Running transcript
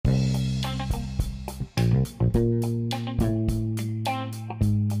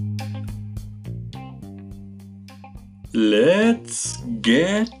Let's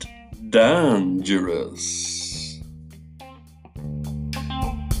get dangerous.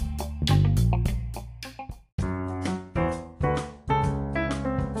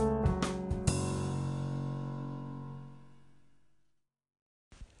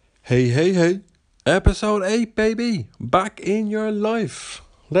 Hey. Episode 8, baby. Back in your life.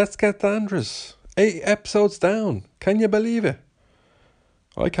 Let's get dangerous. 8 episodes down. Can you believe it?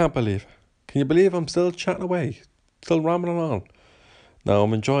 I can't believe it. Can you believe I'm still chatting away? Still rambling on? No,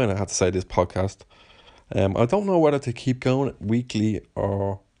 I'm enjoying it, I have to say, this podcast. I don't know whether to keep going weekly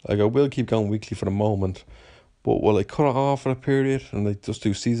or... I will keep going weekly for the moment. But will I cut it off for a period and just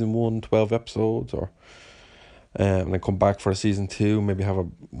do season 1, 12 episodes, or... and then come back for a season 2, maybe have a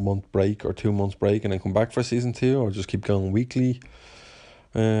month break or 2 months break and then come back for season 2, or just keep going weekly.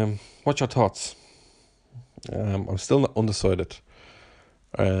 What's your thoughts? I'm still not undecided.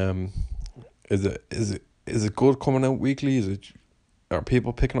 Is it good coming out weekly? Are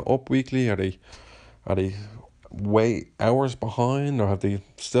people picking it up weekly? Are they way hours behind, or have they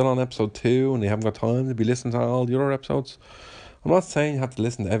still on episode 2 and they haven't got time to be listening to all the other episodes? I'm not saying you have to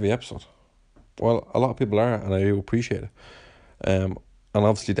listen to every episode. Well, a lot of people are, and I do appreciate it. And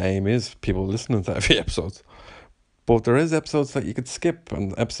obviously the aim is people listening to every episode. But there is episodes that you could skip,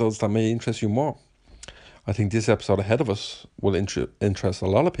 and episodes that may interest you more. I think this episode ahead of us will interest a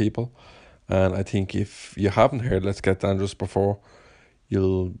lot of people. And I think if you haven't heard Let's Get Dangerous before,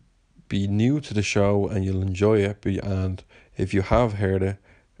 you'll be new to the show and you'll enjoy it. And if you have heard it,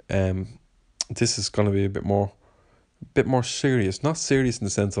 this is going to be a bit more serious. Not serious in the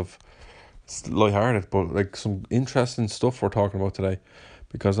sense of lighthearted, but like some interesting stuff we're talking about today,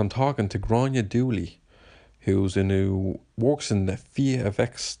 because I'm talking to Grania Dooley, who works in the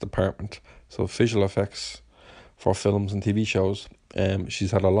VFX department, so visual effects for films and TV shows.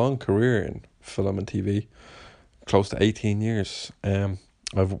 She's had a long career in film and TV, close to 18 years.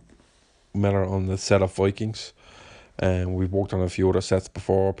 I've met her on the set of Vikings, and we've worked on a few other sets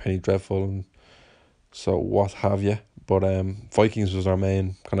before, Penny Dreadful and so what have you. But Vikings was our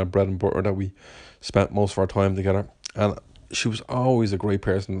main kind of bread and butter that we spent most of our time together. And she was always a great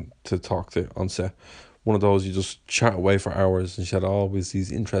person to talk to on set. One of those you just chat away for hours, and she had always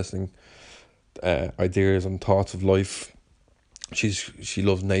these interesting ideas and thoughts of life. She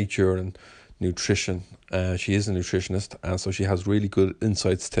loves nature and nutrition. She is a nutritionist, and so she has really good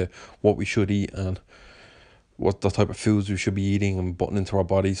insights to what we should eat and what the type of foods we should be eating and putting into our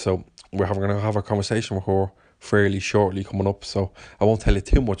body. So we're going to have a conversation with her fairly shortly coming up, so I won't tell you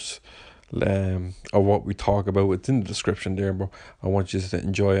too much of what we talk about. It's in the description there, but I want you to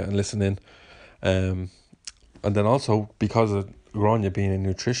enjoy it and listen in. And then also, because of Grania being a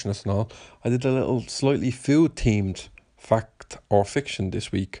nutritionist and all, I did a little slightly food themed fact or fiction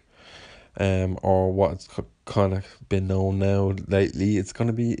this week, or what's kind of been known now lately. It's going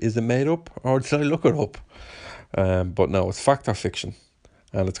to be, is it made up or did I look it up? But no, it's fact or fiction,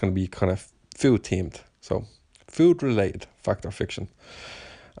 and it's going to be kind of food themed, so food related fact or fiction.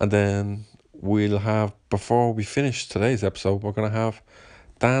 And then we'll have, before we finish today's episode, we're going to have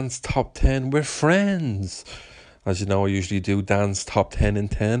Dan's top 10 with friends. As you know, I usually do Dan's top 10 in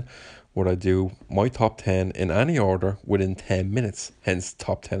 10, where I do my top 10 in any order within 10 minutes, hence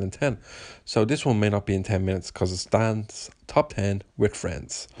top 10 in 10. So this one may not be in 10 minutes because it's Dan's top 10 with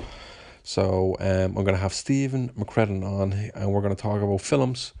friends. So I'm going to have Stephen McCredden on, and we're going to talk about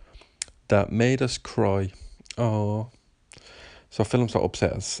films that made us cry. Oh, so films that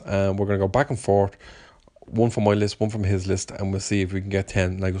upset us, and we're going to go back and forth, one from my list, one from his list, and we'll see if we can get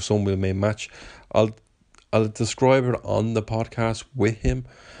 10. Like, some we may match. I'll describe it on the podcast with him,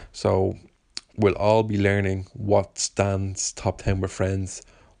 so we'll all be learning what Stan's top 10 with friends,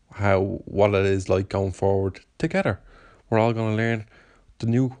 what it is like going forward together. We're all going to learn the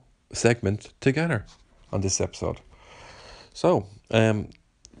new segment together on this episode. So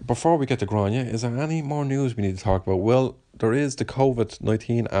before we get to Grania, is there any more news we need to talk about? Well, there is the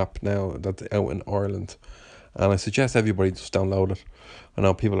COVID-19 app now that's out in Ireland, and I suggest everybody just download it. I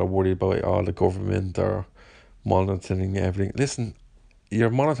know people are worried about all the government or monitoring everything. Listen, you're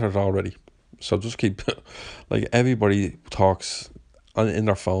monitored already, so just keep like, everybody talks in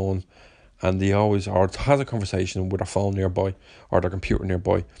their phone, and they always has a conversation with their phone nearby or their computer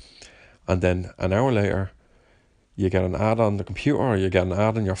nearby, and then an hour later you get an ad on the computer, or you get an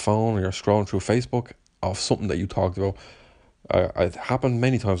ad on your phone, or you're scrolling through Facebook of something that you talked about. It happened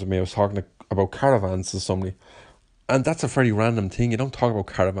many times with me. I was talking about caravans to somebody, and that's a very random thing. You don't talk about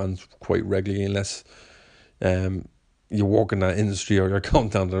caravans quite regularly unless you work in that industry or you're going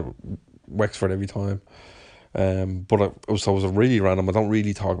down to Wexford every time. But it was really random. I don't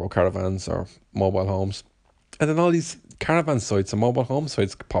really talk about caravans or mobile homes. And then all these caravan sites and mobile home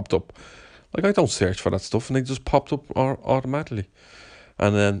sites popped up. Like, I don't search for that stuff, and they just popped up automatically.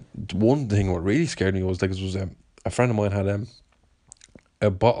 And then one thing what really scared me was, like, it was a friend of mine had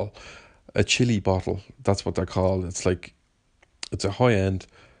a bottle, a chili bottle. That's what they're called. It's like, it's a high end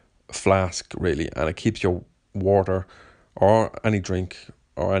flask really, and it keeps your water or any drink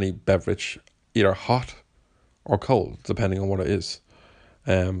or any beverage either hot or cold, depending on what it is.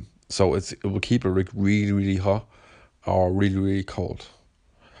 So it will keep it really, really hot or really, really cold.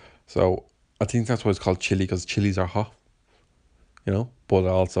 So I think that's why it's called chili, because chilies are hot, but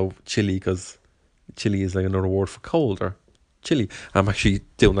also chili because chili is like another word for cold or chilly. I'm actually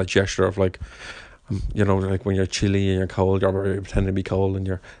doing that gesture of like, like when you're chilly and you're cold, you're pretending to be cold and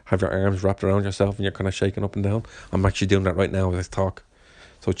you have your arms wrapped around yourself and you're kind of shaking up and down. I'm actually doing that right now as I talk.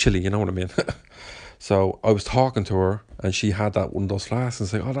 So chilly, you know what I mean? So I was talking to her and she had that one of those flasks and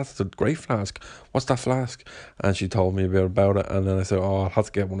said, "Oh, that's a great flask. What's that flask?" And she told me a bit about it, and then I said, "Oh, I'll have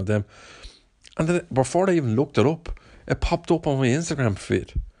to get one of them." And then before I even looked it up, it popped up on my Instagram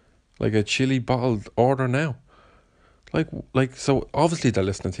feed, like a chili bottled order now. So obviously they're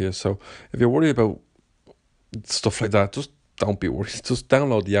listening to you. So if you're worried about stuff like that, just don't be worried. Just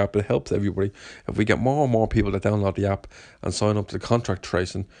download the app. It helps everybody. If we get more and more people that download the app and sign up to the contact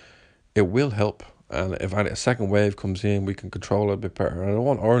tracing, it will help. And if a second wave comes in, we can control it a bit better. And I don't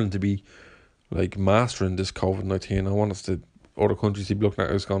want Ireland to be like mastering this COVID-19. I want other countries to be looking at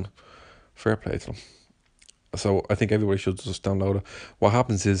us going, fair play to them. So I think everybody should just download it. What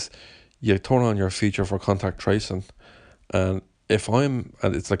happens is you turn on your feature for contact tracing, and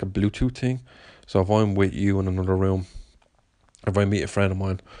and it's like a Bluetooth thing. So if I'm with you in another room, if I meet a friend of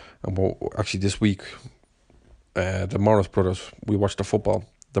mine, and actually this week, the Morris brothers, we watched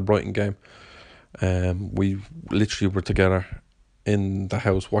the Brighton game. We literally were together in the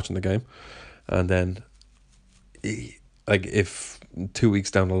house watching the game, and then, like, if 2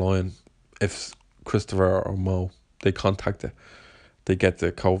 weeks down the line, if Christopher or Mo, they contact it, they get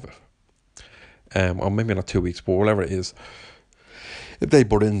the COVID, or maybe not 2 weeks, but whatever it is, if they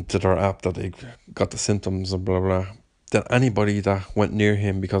put into their app that they got the symptoms and blah blah, then anybody that went near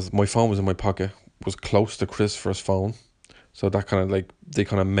him, because my phone was in my pocket, was close to Christopher's phone. So that kind of like, they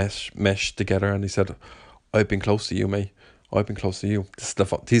kind of meshed together, and he said, "I've been close to you, mate. I've been close to you."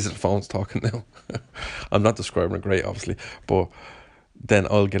 These are the phones talking now. I'm not describing it great, obviously, but then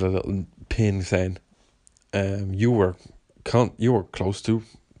I'll get a little pin saying, you were close to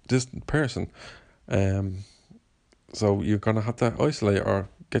this person. So you're gonna have to isolate or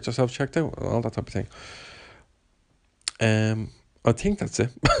get yourself checked out and all that type of thing. I think that's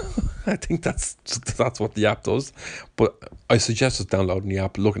it. I think that's what the app does. But I suggest just downloading the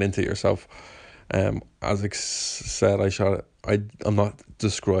app, looking into it yourself. As I said, I'm not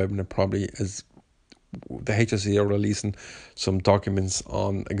describing it probably as the HSE are releasing some documents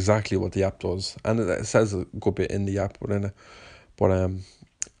on exactly what the app does, and it says a good bit in the app within it. But I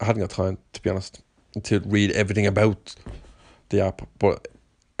hadn't got time, to be honest, to read everything about the app. But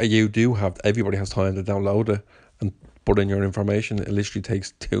everybody has time to download it and put in your information. It literally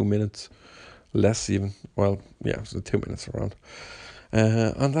takes 2 minutes, less even. Well, yeah, so 2 minutes around.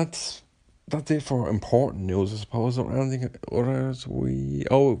 And that's it for important news, I suppose. Or anything others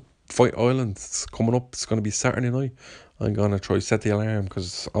Fight Island's coming up. It's going to be Saturday night. I'm going to try to set the alarm because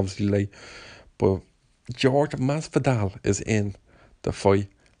it's obviously late. But George Masvidal is in the fight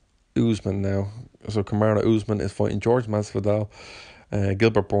Usman now. So Kamaru Usman is fighting George Masvidal.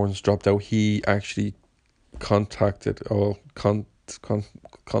 Gilbert Burns dropped out. He actually contracted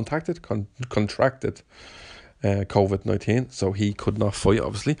COVID-19, so he could not fight,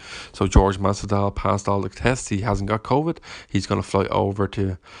 obviously. So George Masvidal passed all the tests. He hasn't got COVID. He's going to fly over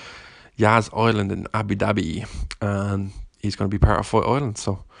to Yas Island in Abu Dhabi, and he's going to be part of Fight Island.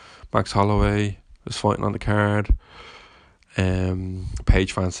 So Max Holloway is fighting on the card.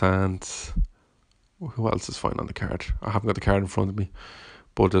 Paige Van Sant. Who else is fighting on the card? I haven't got the card in front of me,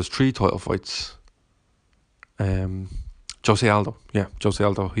 but there's 3 title fights. Jose Aldo,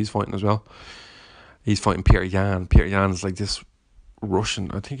 he's fighting as well. He's fighting Peter Yan. Peter Yan is like this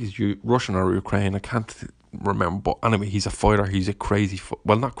Russian, I think he's Russian or Ukraine, I can't remember, but anyway, he's a fighter. He's a crazy,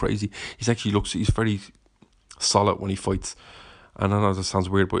 well, not crazy, he's very solid when he fights. And I know that sounds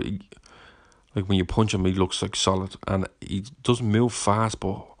weird, but like when you punch him, he looks like solid, and he doesn't move fast,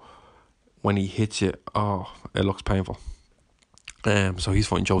 but when he hits you, it looks painful. So he's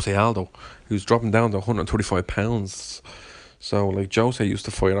fighting Jose Aldo, who's dropping down to 135 pounds. So like Jose used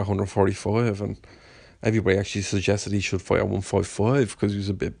to fight at 145, and everybody actually suggested he should fight at 155 because he was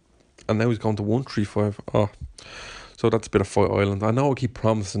a and now he's gone to 135. Oh, so that's a bit of Fight Island. I know I keep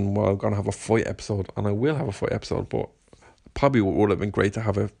promising, well, I'm gonna have a fight episode, and I will have a fight episode, but probably would have been great to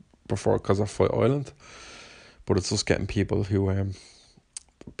have it before because of Fight Island. But it's just getting people who are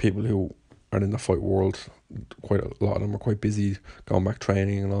in the fight world. Quite a lot of them are quite busy going back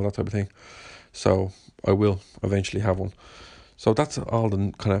training and all that type of thing. So I will eventually have one. So that's all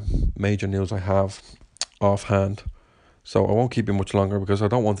the kind of major news I have offhand. So I won't keep you much longer because I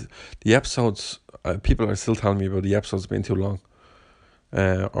don't want the episodes. People are still telling me about the episodes being too long.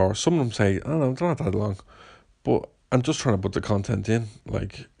 Or some of them say, oh no, they're not that long. But I'm just trying to put the content in.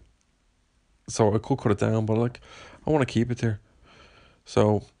 Like, so I could cut it down, but like, I want to keep it there.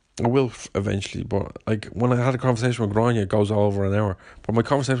 So I will eventually, but like when I had a conversation with Grania, it goes over an hour. But my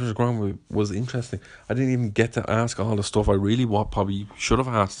conversation with Grania was interesting. I didn't even get to ask all the stuff I really probably should have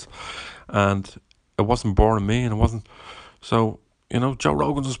asked, and it wasn't boring me, and it wasn't. So Joe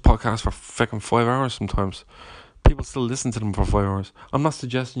Rogan's podcast for fucking 5 hours sometimes. People still listen to them for 5 hours. I'm not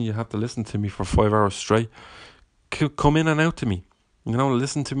suggesting you have to listen to me for 5 hours straight. Come in and out to me.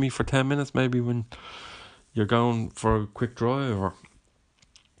 Listen to me for 10 minutes maybe when you're going for a quick drive,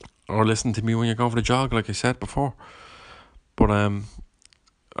 or listen to me when you're going for a jog, like I said before. But I'm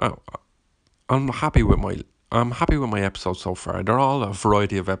happy with my episodes so far. They're all a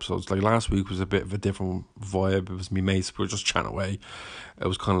variety of episodes. Like last week was a bit of a different vibe. It was me mates. We were just chatting away. It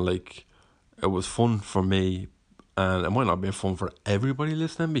was kind of like, it was fun for me, and it might not be fun for everybody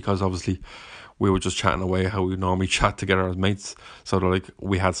listening because obviously we were just chatting away how we normally chat together as mates. So like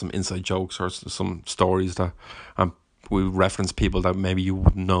we had some inside jokes or some stories that we reference people that maybe you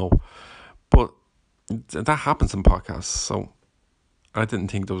wouldn't know. But that happens in podcasts, so I didn't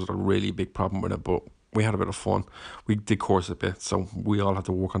think there was a really big problem with it, but we had a bit of fun. We did course a bit, so we all had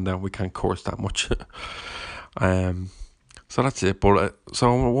to work on that. We can't course that much. So that's it. But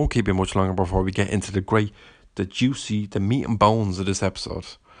so I won't keep you much longer before we get into the juicy, the meat and bones of this episode.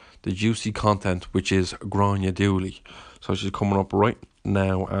 The juicy content, which is Grania Dooley. So she's coming up right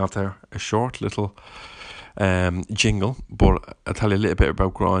now after a short little jingle, but I'll tell you a little bit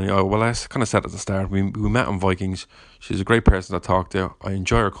about Grania. Well, I kind of said at the start, we met on Vikings. She's a great person to talk to. I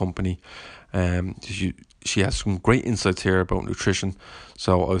enjoy her company. She has some great insights here about nutrition,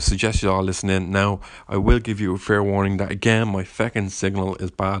 so I would suggest you all listen in. Now, I will give you a fair warning that again, my feckin' signal is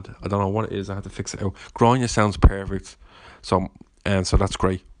bad. I don't know what it is. I have to fix it out. Grania sounds perfect, so that's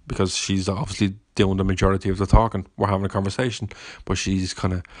great because she's obviously doing the majority of the talking. We're having a conversation, but she's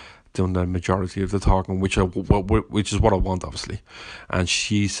kind of doing the majority of the talking, which is what I want, obviously. And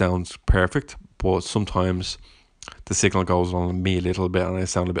she sounds perfect, but sometimes the signal goes on me a little bit and I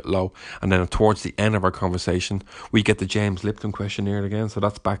sound a bit low. And then towards the end of our conversation, we get the James Lipton questionnaire again, so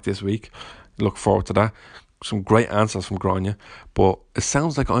that's back this week. Look forward to that. Some great answers from Grania, but it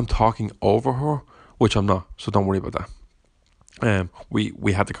sounds like I'm talking over her, which I'm not, so don't worry about that.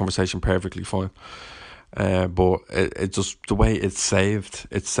 We had the conversation perfectly fine. But it just the way it's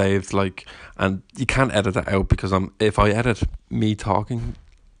saved like, and you can't edit that out because if I edit me talking,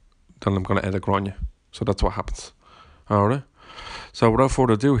 then I'm gonna edit Grania. So that's what happens. Alright. So without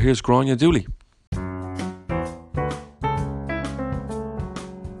further ado, here's Grania Dooley.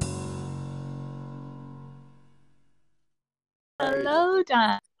 Hello,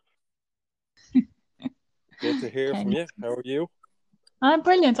 Dan. Good to hear from you. How are you? I'm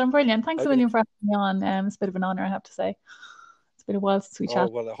brilliant. Thanks a million for having me on. It's a bit of an honour, I have to say. It's been a while since we chatted.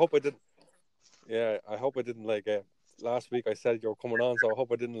 Oh, well, I hope I didn't. Yeah, I hope I didn't last week I said you were coming on, so I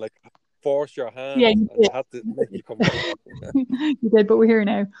hope I didn't force your hand. Yeah, you did. I had to make you come on. You did, but we're here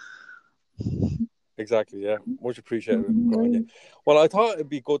now. Exactly, yeah. Much appreciated, Grania. Well, I thought it'd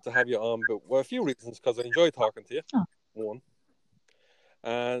be good to have you on, but a few reasons, because I enjoy talking to you. Oh. 1.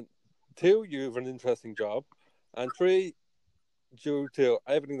 And 2, you have an interesting job. And 3, due to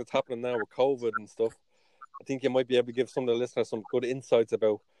everything that's happening now with COVID and stuff, I think you might be able to give some of the listeners some good insights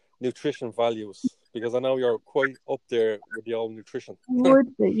about nutrition values, because I know you're quite up there with the old nutrition.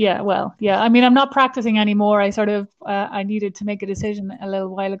 Yeah. I mean, I'm not practicing anymore. I sort of I needed to make a decision a little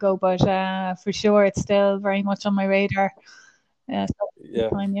while ago, but for sure it's still very much on my radar. Yeah.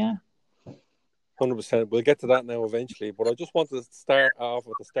 Time, yeah. 100%. We'll get to that now eventually, but I just wanted to start off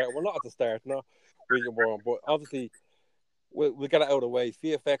at the start. Well, not at the start, not really warm, but obviously we'll get it out of the way.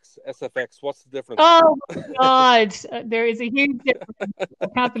 VFX, SFX, what's the difference? Oh my God, there is a huge difference. I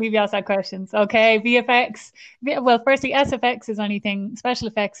can't believe you asked that question. Okay, VFX. Well, firstly, SFX is anything. Special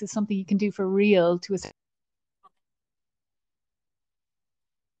effects is something you can do for real to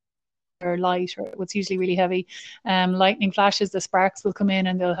or light, or what's usually really heavy. Lightning flashes, the sparks will come in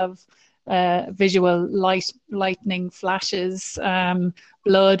and they'll have visual lightning flashes,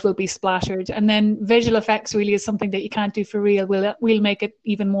 blood will be splattered, and then visual effects really is something that you can't do for real. We'll make it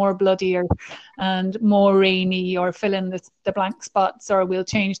even more bloodier and more rainy, or fill in the blank spots, or we'll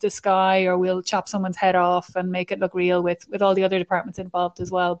change the sky, or we'll chop someone's head off and make it look real with all the other departments involved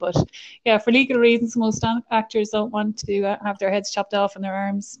as well. But yeah, for legal reasons, most actors don't want to have their heads chopped off and their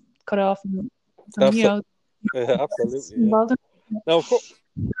arms cut off, and absolutely. Yeah. Now,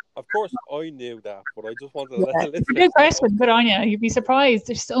 of course, I knew that, but I just wanted to let the listeners good question. Good on you. You'd be surprised.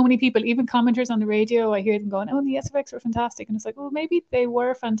 There's so many people, even commenters on the radio, I hear them going, "Oh, the SFX were fantastic," and it's like, well, maybe they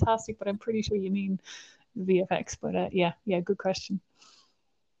were fantastic, but I'm pretty sure you mean VFX. But yeah, good question.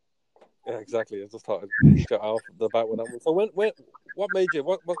 Yeah, exactly. I just thought I'd get off the bat with that one. So what made you?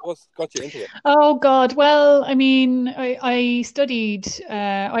 What got you into it? Oh God! Well, I mean, I studied.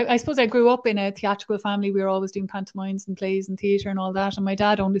 I suppose I grew up in a theatrical family. We were always doing pantomimes and plays and theatre and all that. And my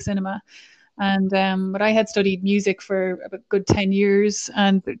dad owned a cinema, and but I had studied music for a good 10 years,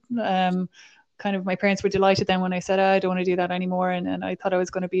 and kind of my parents were delighted then when I said, I don't want to do that anymore, and I thought I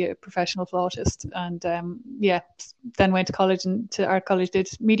was going to be a professional flautist, and then went to college, and to art college, did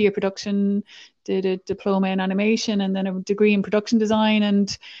media production, did a diploma in animation, and then a degree in production design,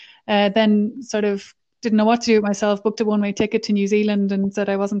 and then sort of didn't know what to do with myself, booked a one-way ticket to New Zealand and said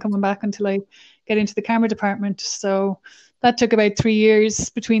I wasn't coming back until I get into the camera department. So that took about 3 years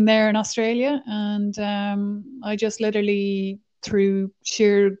between there and Australia, and I just literally, through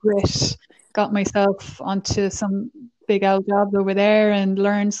sheer grit, got myself onto some big old jobs over there and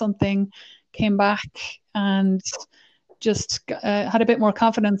learned something, came back and just had a bit more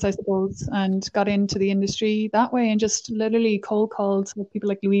confidence, I suppose, and got into the industry that way, and just literally cold called with people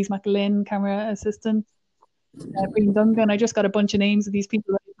like Louise McAlynn, camera assistant, Brian Dungan. I just got a bunch of names of these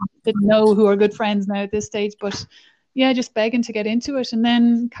people that I didn't know, who are good friends now at this stage, but yeah, just begging to get into it. And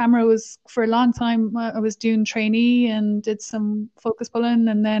then camera was, for a long time, I was doing trainee and did some focus pulling,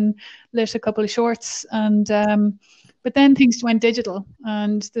 and then lit a couple of shorts. And but then things went digital,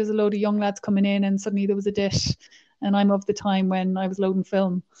 and there's a load of young lads coming in, and suddenly there was a dish. And I'm of the time when I was loading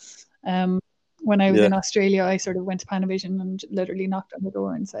film. When I was in Australia, I sort of went to Panavision and literally knocked on the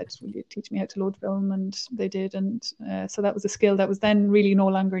door and said, "Will you teach me how to load film?" And they did. And so that was a skill that was then really no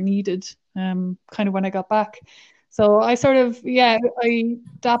longer needed, kind of when I got back. So I sort of, I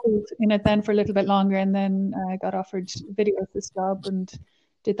dabbled in it then for a little bit longer, and then I got offered video assist job and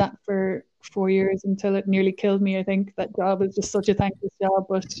did that for 4 years until it nearly killed me. I think that job is just such a thankless job.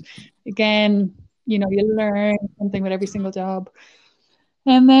 But again, you learn something with every single job.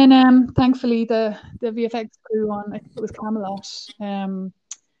 And then thankfully the VFX crew on, I think it was Camelot,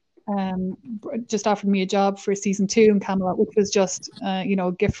 just offered me a job for season 2 in Camelot, which was just a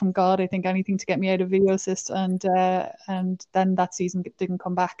gift from God. I think anything to get me out of video assist, and then that season didn't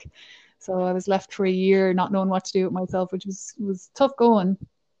come back, so I was left for a year not knowing what to do with myself, which was tough going.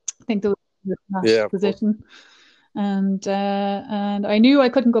 I think there was a position, and I knew I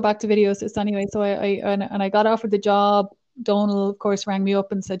couldn't go back to video assist anyway, so I got offered the job. Donal, of course, rang me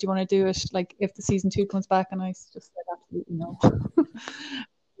up and said, "Do you want to do it, like, if the season 2 comes back?" And I just said, "Absolutely no."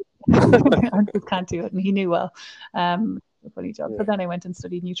 I just can't do it, and he knew well. A funny job. But then I went and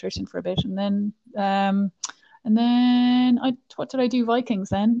studied nutrition for a bit, and then what did I do? Vikings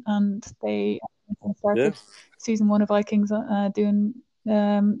then, and they started season 1 of Vikings doing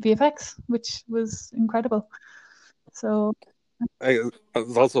VFX, which was incredible. So that's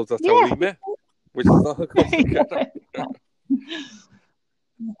how we met, which is not good.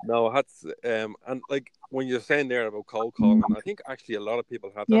 No, that's and like when you're saying there about cold calling, I think actually a lot of people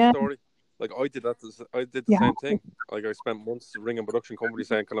have that story. Like I did that. I did the same thing. Like I spent months ringing production companies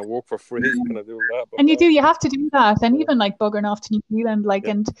saying, "Can I work for free? Can I do that?" But, and you have to do that. And even like buggering off to New Zealand,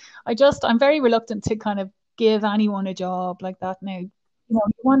 and I'm very reluctant to kind of give anyone a job like that now. You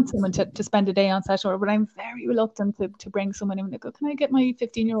want someone to spend a day on set, but I'm very reluctant to bring someone in and go, "Can I get my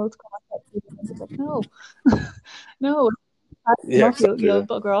 15-year-old to come on set?" No, no. You'll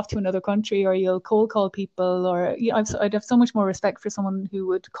bugger off to another country, or you'll cold call people, or I'd have so much more respect for someone who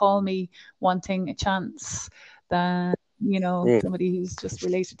would call me wanting a chance than somebody who's just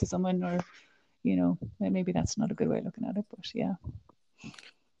related to someone, or maybe that's not a good way of looking at it, but yeah.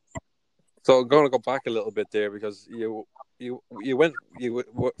 So I'm going to go back a little bit there, because you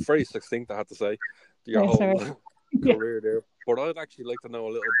were very succinct, I have to say, your whole career there. But I'd actually like to know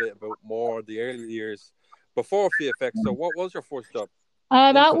a little bit about more the early years before VFX. So what was your first job?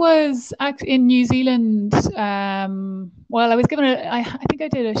 That was actually in New Zealand. Well, I was given I think I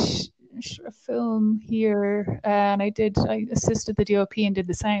did a film here, and I assisted the DOP and did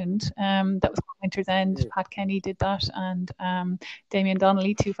the sound. That was Winter's End. Pat Kenny did that, and Damien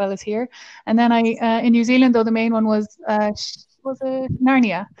Donnelly, two fellas here. And then in New Zealand, though, the main one was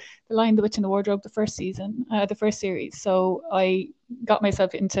Narnia, The Lion, the Witch, and the Wardrobe, the first series. So I got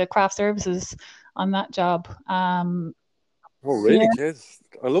myself into craft services on that job. Oh, really? Yes.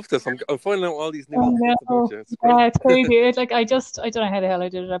 I love this. I'm finding out all these new things about you. It's great. Yeah, it's crazy. It's like I don't know how the hell I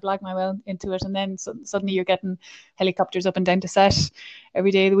did it. I blagged my way into it, and then suddenly you're getting helicopters up and down to set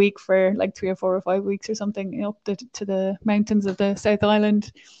every day of the week for like 3 or 4 or 5 weeks or something, up to the mountains of the South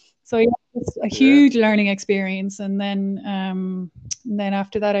Island. So yeah, it's a huge learning experience. And then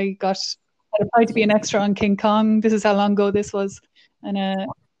after that, I applied to be an extra on King Kong. This is how long ago this was, and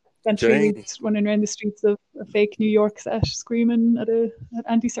spent 3 weeks running around the streets of a fake New York set, screaming at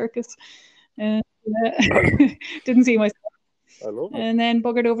Andy Circus. Didn't see myself. I love it. And then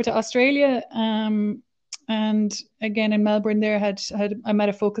buggered over to Australia. And again in Melbourne, there I met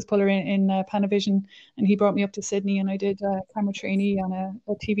a focus puller in Panavision, and he brought me up to Sydney, and I did a camera trainee on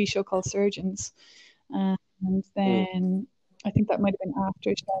a TV show called Surgeons. And then I think that might have been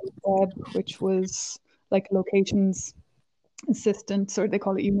after Charlotte's Web, which was like locations assistants, or they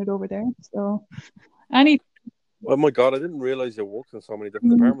call it unit over there. So oh my God, I didn't realize you worked in so many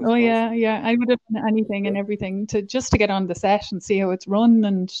different departments. Oh yeah, I would have done anything and everything to get on the set and see how it's run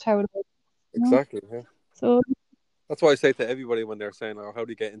and how it works. Exactly. Yeah. So that's why I say to everybody when they're saying, "Oh, how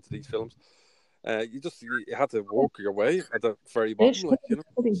do you get into these films?" You had to work your way at the very bottom, like, you know.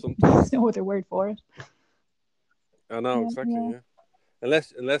 There's no other word for it. I know, exactly. Yeah.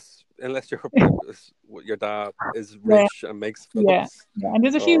 Unless your dad is rich and makes films. Yeah. And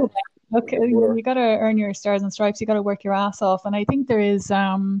there's a few. Look, you got to earn your stars and stripes. You got to work your ass off. And I think there is.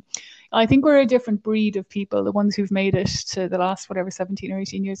 I think we're a different breed of people. The ones who've made it to the last 17 or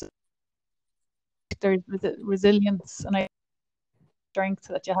 18 years. There's resilience and strength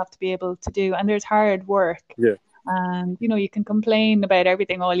that you have to be able to do. And there's hard work. Yeah. And you can complain about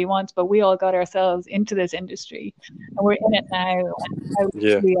everything all you want, but we all got ourselves into this industry, and we're in it now. And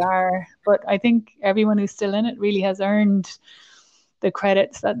how we are, but I think everyone who's still in it really has earned the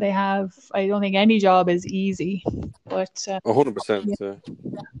credits that they have. I don't think any job is easy, but 100%.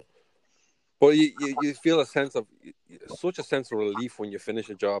 But you feel such a sense of relief when you finish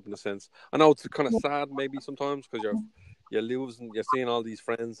a job. In a sense, I know it's kind of sad maybe sometimes because you're seeing all these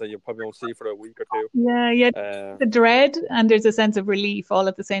friends that you probably won't see for a week or two. Yeah. The dread and there's a sense of relief all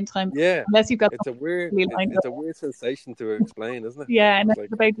at the same time. Yeah. Unless you've got it's a weird sensation to explain, isn't it? Yeah, and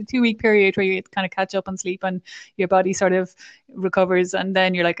it's about the 2 week period where you kind of catch up on sleep and your body sort of recovers, and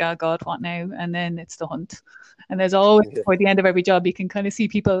then you're like, oh God, what now? And then it's the hunt. And there's always, before the end of every job, you can kind of see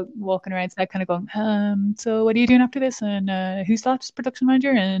people walking around set kind of going, so what are you doing after this? And who's that production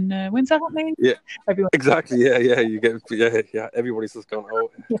manager? And when's that happening? Yeah, everyone. Exactly. Yeah. You get everybody's just going,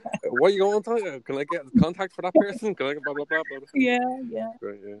 what are you going on? Can I get contact for that person? Can I get blah blah blah? Yeah.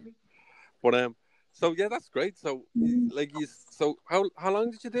 Great, yeah. But so yeah, that's great. So so how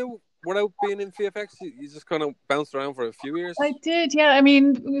long did you do without being in VFX? You just kind of bounced around for a few years. I did, yeah. I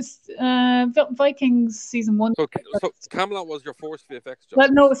mean, it was Vikings season 1. So Camelot was your first VFX job?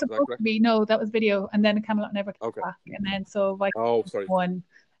 Well, no, it was supposed to be. No, that was video, and then Camelot never came back, and then so Vikings 1.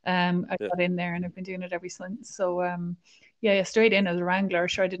 I got in there, and I've been doing it ever since. So straight in as a wrangler.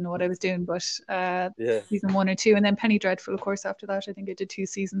 Sure, I didn't know what I was doing, but season 1 or 2, and then Penny Dreadful, of course. After that, I think I did 2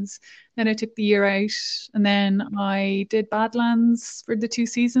 seasons. Then I took the year out, and then I did Badlands for the 2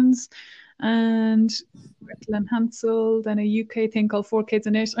 seasons, and Gretel and Hansel. Then a UK thing called 4 Kids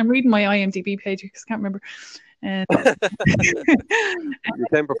in It. I'm reading my IMDb page because I can't remember. You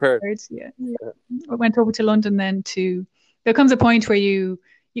came prepared. Yeah. I went over to London then there comes a point where you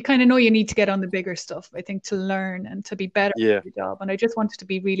kind of know you need to get on the bigger stuff, I think, to learn and to be better at your job. And I just wanted to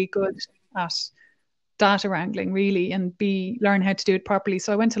be really good at data wrangling, really, and learn how to do it properly.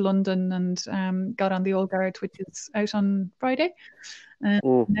 So I went to London and got on The Old Guard, which is out on Friday,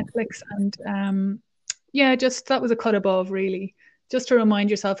 Netflix. And just that was a cut above, really, just to remind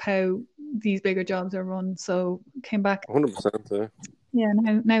yourself how these bigger jobs are run. So came back 100%. Yeah,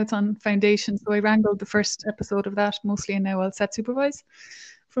 now it's on Foundation. So I wrangled the first episode of that mostly, and now I'll set supervise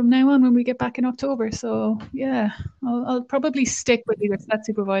from now on when we get back in October. So yeah, I'll probably stick with either set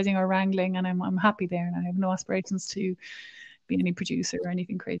supervising or wrangling, and I'm happy there, and I have no aspirations to be any producer or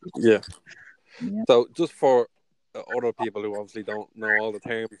anything crazy. Yeah. So just for other people who obviously don't know all the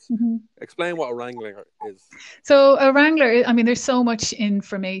terms, explain what a wrangler is. So a wrangler, I mean, there's so much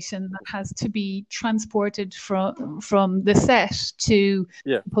information that has to be transported from the set to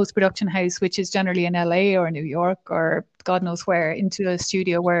post-production house, which is generally in LA or New York or God knows where, into a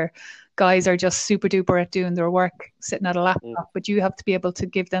studio where guys are just super duper at doing their work, sitting at a laptop, but you have to be able to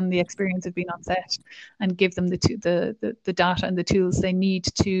give them the experience of being on set and give them the data and the tools they need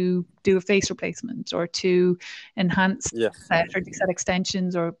to do a face replacement or to enhance set or set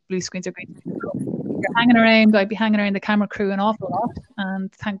extensions or blue screens or green screens. You're hanging around. I'd be hanging around the camera crew an awful lot,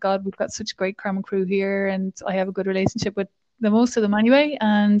 and thank God we've got such a great camera crew here, and I have a good relationship with the most of them anyway.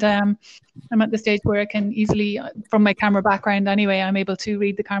 And I'm at the stage where I can easily, from my camera background anyway, I'm able to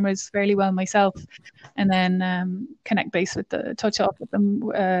read the cameras fairly well myself, and then connect base with the touch off with them,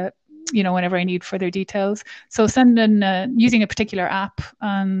 whenever I need further details. So using a particular app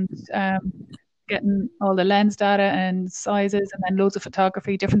and getting all the lens data and sizes, and then loads of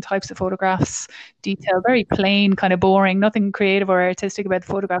photography, different types of photographs, detail, very plain, kind of boring, nothing creative or artistic about the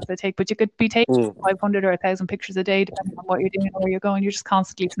photographs I take, but you could be taking 500 or 1,000 pictures a day depending on what you're doing or where you're going. You're just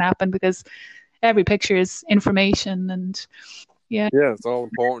constantly snapping because every picture is information, and it's all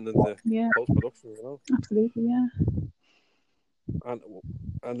important in the post-production, Absolutely, yeah.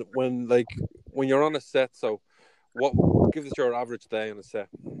 And when you're on a set, so what gives us your average day on a set?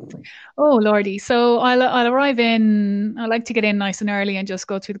 Oh lordy! So I'll arrive in. I like to get in nice and early and just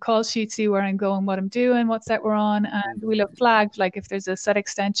go through the call sheet, see where I'm going, what I'm doing, what set we're on, and we'll have flagged like if there's a set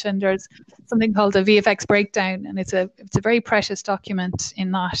extension. There's something called a VFX breakdown, and it's a very precious document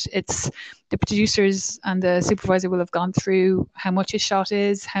in that it's the producers and the supervisor will have gone through how much a shot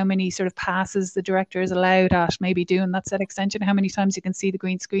is, how many sort of passes the director is allowed at maybe doing that set extension, how many times you can see the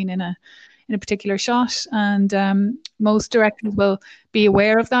green screen in a particular shot, and most directors will be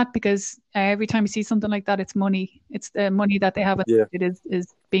aware of that because every time you see something like that, it's money. It's the money that they have. It is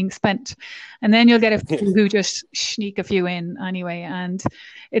being spent, and then you'll get a few who just sneak a few in anyway. And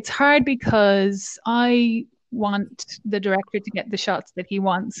it's hard because I want the director to get the shots that he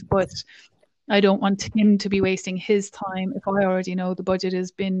wants, but I don't want him to be wasting his time if I already know the budget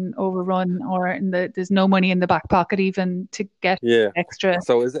has been overrun or there's no money in the back pocket even to get extra.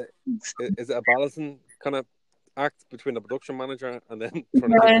 So is it a balancing kind of act between the production manager and then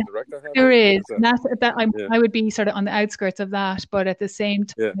trying to get the director? There is. I would be sort of on the outskirts of that, but at the same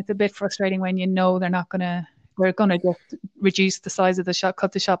time, it's a bit frustrating when you know we're going to just reduce the size of the shot,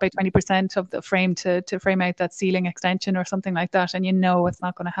 cut the shot by 20% of the frame to frame out that ceiling extension or something like that. And you know it's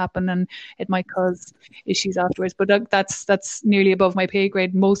not going to happen and it might cause issues afterwards. But that's nearly above my pay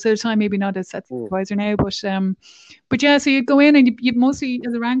grade most of the time, maybe not as set supervisor now. But yeah, so you go in and you mostly,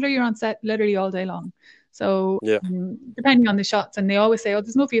 as a wrangler, you're on set literally all day long. So depending on the shots, and they always say, oh,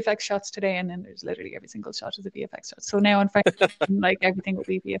 there's no VFX shots today, and then there's literally every single shot is a VFX shot. So now on Friday, like everything will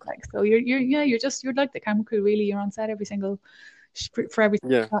be VFX. So you're like the camera crew really. You're on set for every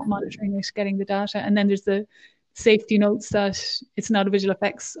shot, monitoring it, getting the data, and then there's the safety notes that it's not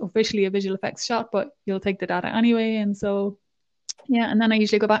officially a visual effects shot, but you'll take the data anyway, and so. Yeah, and then I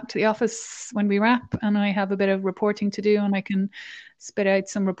usually go back to the office when we wrap, and I have a bit of reporting to do, and I can spit out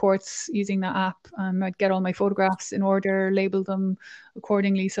some reports using the app. I'd get all my photographs in order, label them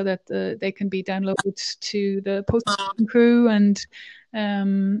accordingly so that they can be downloaded to the post-production crew, and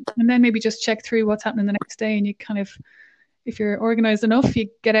then maybe just check through what's happening the next day. And you kind of, if you're organized enough, you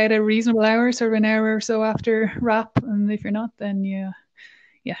get out a reasonable hour, sort of an hour or so after wrap, and if you're not, then you're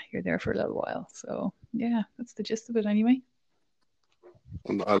there for a little while. So yeah, that's the gist of it anyway.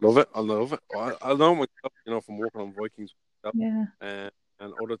 I love it. I know myself, from working on Vikings and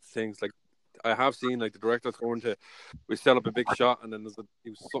other things. Like I have seen, like the director's we set up a big shot, and then there's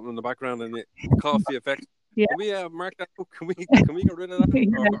something in the background, and it calls the effect. Yeah. Can we mark that? Can we get rid of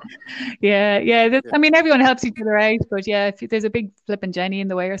that? Yeah. I mean, everyone helps each other out, but if there's a big flipping Jenny in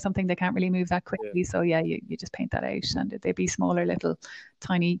the way or something, they can't really move that quickly. Yeah. So you just paint that out, and they'd be smaller, little,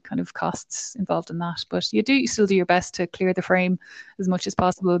 tiny kind of costs involved in that. But you still do your best to clear the frame as much as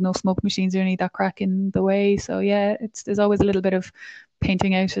possible. No smoke machines or any of that crack in the way. So there's always a little bit of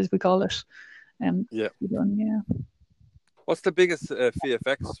painting out, as we call it. What's the biggest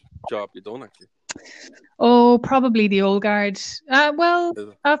VFX job you've done actually? Oh, probably the Old Guard.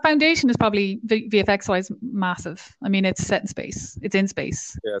 Foundation is probably VFX wise massive. I mean, it's set in space. It's in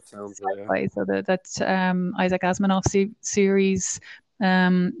space. Yeah, it sounds So that Isaac Asimov series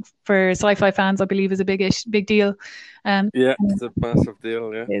for sci-fi fans, I believe, is a big deal. It's a massive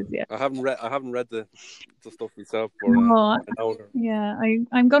deal. Yeah, it is, I haven't read the stuff myself. But,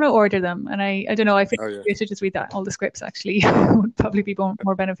 I'm going to order them, and I don't know. I think I should just read all the scripts. Actually, would probably be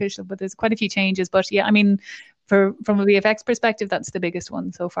more beneficial. But there's quite a few changes. But I mean, from a VFX perspective, that's the biggest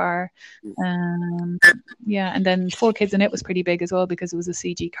one so far. And then 4 Kids in It was pretty big as well because it was a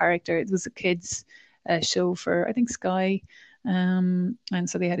CG character. It was a kids show for I think Sky. And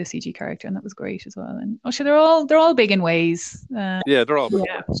so they had a CG character, and that was great as well. And sure, they're all big in ways. Yeah, they're all big.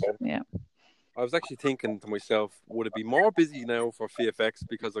 Yeah. I was actually thinking to myself, would it be more busy now for VFX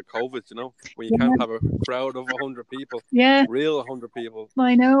because of COVID, when you can't have a crowd of 100 people, real 100 people?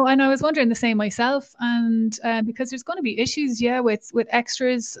 I know, and I was wondering the same myself, and because there's going to be issues, with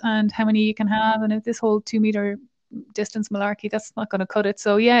extras and how many you can have, and if this whole 2 meter distance malarkey, that's not going to cut it.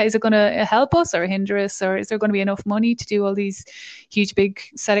 So is it going to help us or hinder us, or is there going to be enough money to do all these huge big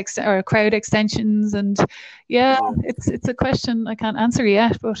or crowd extensions? And it's a question I can't answer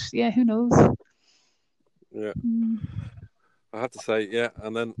yet, but who knows. I have to say,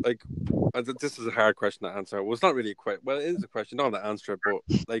 and then this is a hard question to answer. Well, it's not really a question. Well, it is a question, not to answer it,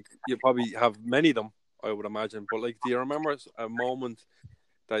 but you probably have many of them, I would imagine. But do you remember a moment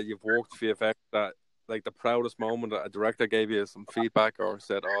that you've worked VFX that the proudest moment that a director gave you some feedback or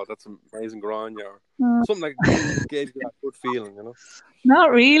said, "Oh, that's amazing, Grania," or something gave you that good feeling,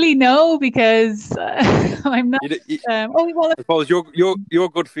 Not really, no, because I'm not. I suppose your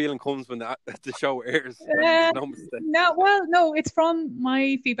good feeling comes when the show airs. No mistake. No, it's from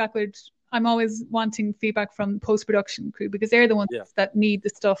my feedback. I'm always wanting feedback from post-production crew because they're the ones that need the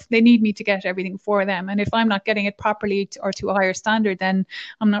stuff. They need me to get everything for them. And if I'm not getting it properly or to a higher standard, then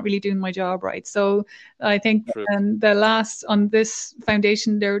I'm not really doing my job right. So I think the last on this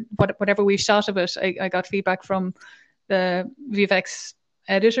foundation, whatever we shot of it, I got feedback from the VFX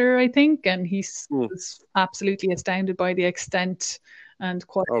editor, I think, and he was absolutely astounded by the extent and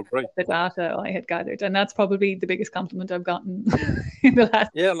quality of the data I had gathered, and that's probably the biggest compliment I've gotten in the last.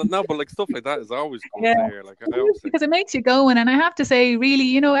 But stuff like that is always good to hear. Because it makes you going, and I have to say,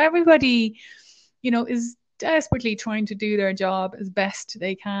 really, everybody, is desperately trying to do their job as best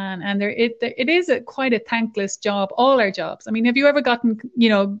they can, and it is quite a thankless job. All our jobs. I mean, have you ever gotten,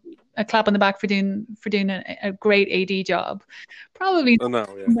 a clap on the back for doing a great AD job? Probably. Oh, no,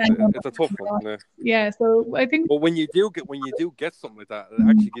 it's a tough one. Yeah, so I think. But when you do get something like that, it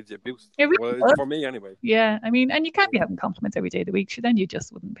actually gives you a boost. For me, anyway. Yeah, I mean, and you can't be having compliments every day of the week, so then you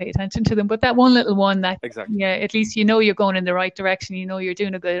just wouldn't pay attention to them. But that one little one, that at least you're going in the right direction. You're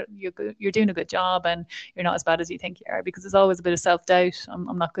doing a good job, and you're not as bad as you think you are. Because there's always a bit of self-doubt.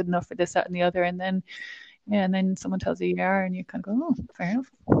 I'm not good enough for this, that, and the other, and then. Yeah, and then someone tells you are, and you kind of go, "Oh, fair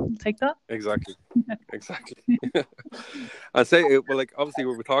enough, I'll take that." Exactly. I'd say, obviously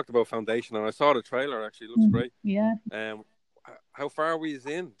we talked about Foundation, and I saw the trailer. Actually, it looks great. Yeah. How far are we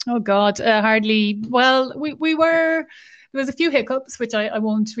in? Oh God, hardly. Well, we were. There was a few hiccups, which I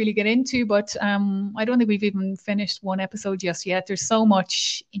won't really get into, but I don't think we've even finished one episode just yet. There's so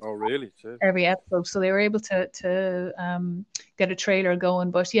much. Oh, really? Every episode, so they were able to get a trailer going.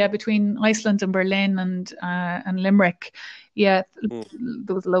 But between Iceland and Berlin and Limerick, there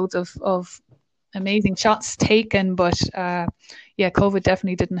was loads of amazing shots taken, but COVID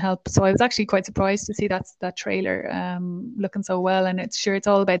definitely didn't help. So I was actually quite surprised to see that trailer looking so well, and it's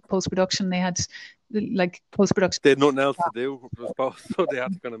all about post-production. They had post-production. They had nothing else to do, I suppose, so they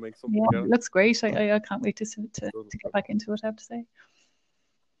had to kind of make something together. It looks great. I can't wait to get back into it, I have to say.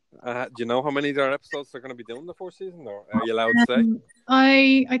 Do you know how many other episodes they're going to be doing the fourth season, or are you allowed to say?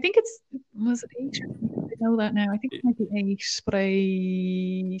 I think was it 8? I know that now. I think it might be 8, but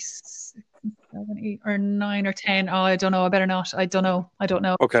 7, 8 or 9 or 10. Oh, I don't know. I better not. I don't know.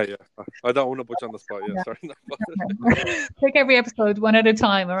 Okay, yeah. I don't want to put you on the spot. Yeah, sorry. Take every episode one at a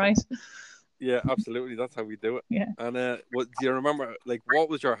time. All right. Yeah, absolutely. That's how we do it. Yeah. And do you remember, what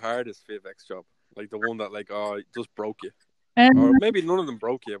was your hardest VFX job? The one that, it just broke you? Or maybe none of them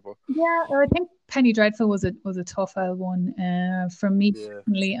broke you, but I think Penny Dreadful was a tough one for me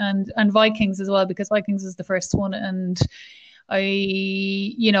personally, and Vikings as well, because Vikings is the first one, and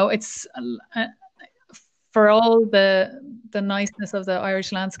it's for all the niceness of the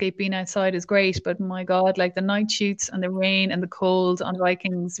Irish landscape, being outside is great, but my God, the night shoots and the rain and the cold on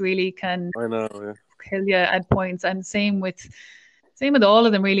Vikings really can kill you at points, and same with all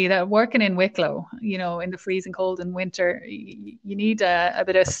of them, really, that working in Wicklow, in the freezing cold in winter, you need a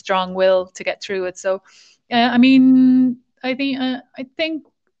bit of strong will to get through it. So, I think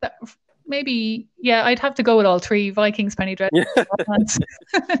that maybe, I'd have to go with all three: Vikings, Penny Dreadful, because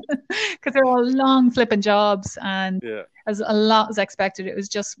they're all long flipping jobs, and as a lot as expected, it was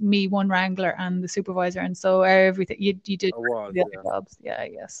just me, one wrangler, and the supervisor, and so everything you did the other jobs.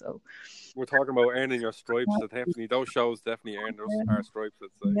 So. We're talking about earning your stripes. Those shows definitely earned our stripes, I'd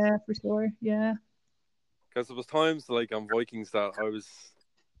say. Yeah, for sure. Yeah. Because there was times on Vikings that I was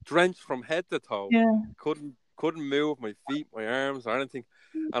drenched from head to toe. Yeah. Couldn't move my feet, my arms, or anything.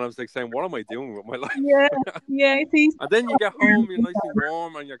 And I was saying, what am I doing with my life? Yeah. It's easy. And then you get home, you're nice and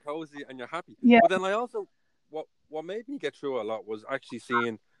warm, and you're cozy, and you're happy. Yeah. But then I also, what what made me get through a lot was actually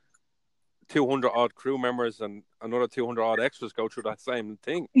seeing 200 odd crew members and another 200 odd extras go through that same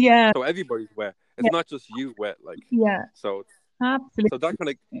thing. Yeah. So everybody's wet. It's not just you wet, like. Yeah. So absolutely. So that kind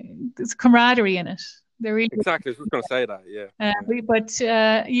of there's camaraderie in it. There really exactly. I was just going to say that. Yeah.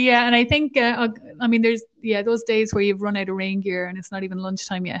 And I think I mean there's those days where you've run out of rain gear and it's not even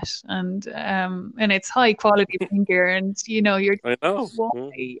lunchtime yet, and it's high quality rain gear, and you know you're I know.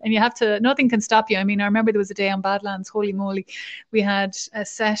 And you have to, nothing can stop you. I mean, I remember there was a day on Badlands, holy moly, we had a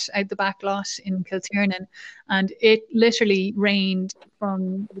set out the back lot in Kiltiernan, and it literally rained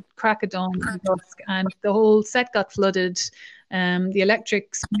from the crack of dawn to dusk, and the whole set got flooded. The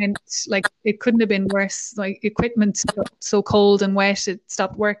electrics went, like, it couldn't have been worse. Like, equipment got so cold and wet it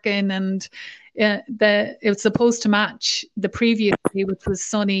stopped working, and it was supposed to match the previous day, which was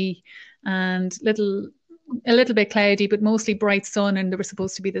sunny and a little bit cloudy, but mostly bright sun, and there was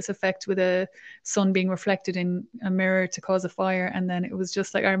supposed to be this effect with a sun being reflected in a mirror to cause a fire. And then it was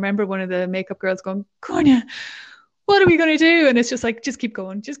just like, I remember one of the makeup girls going, Conya, what are we going to do? And it's just like, just keep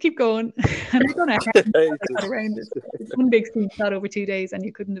going. And they're going to got around it. It's one big scene shot over 2 days, and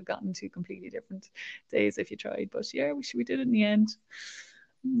you couldn't have gotten 2 completely different days if you tried. But yeah, we did it in the end.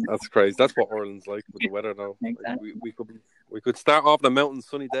 That's crazy. That's what Ireland's like with the weather now. Exactly. Like we could start off the mountain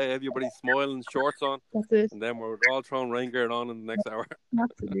sunny day, everybody's smiling, shorts on. That's it. And then we're all throwing rain gear on in the next hour.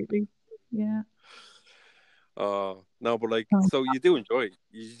 Absolutely. Yeah. No, but like, so you do enjoy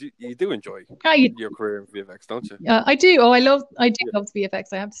your career in VFX, don't you? I do. I do love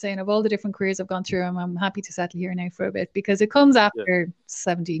VFX, I have to say. And of all the different careers I've gone through, I'm happy to settle here now for a bit, because it comes after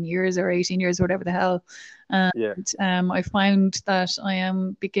 17 years or 18 years or whatever the hell. And I found that I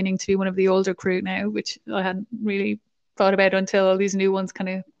am beginning to be one of the older crew now, which I hadn't really thought about until all these new ones kind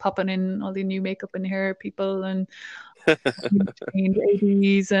of popping in, all the new makeup and hair people and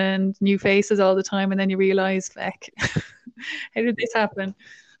ladies and new faces all the time, and then you realize, feck, how did this happen?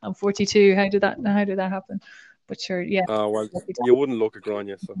 I'm 42. How did that happen? But sure, yeah. Well, you wouldn't look at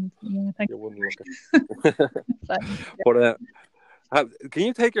Grania, so you wouldn't look at. But can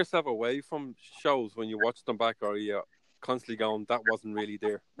you take yourself away from shows when you watch them back, or are you constantly going, that wasn't really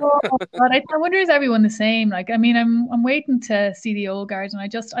there? But I wonder, is everyone the same? Like, I mean, I'm waiting to see the old guard, and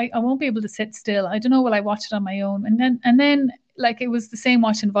I won't be able to sit still. I don't know, will I watch it on my own? And then like, it was the same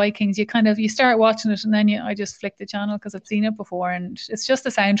watching Vikings. You start watching it, and then I just flick the channel because I've seen it before, and it's just the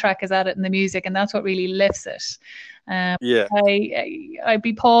soundtrack is at it and the music, and that's what really lifts it. I'd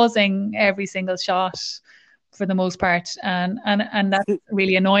be pausing every single shot for the most part, and that's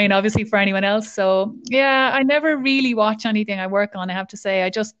really annoying, obviously, for anyone else. So yeah, I never really watch anything I work on, I have to say. I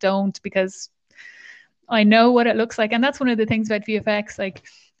just don't, because I know what it looks like. And that's one of the things about VFX. Like,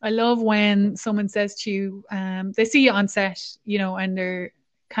 I love when someone says to you, they see you on set, and they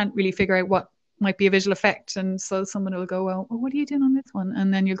can't really figure out what might be a visual effect, and so someone will go, well, what are you doing on this one?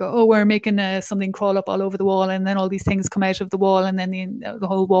 And then you go, oh, we're making something crawl up all over the wall, and then all these things come out of the wall, and then the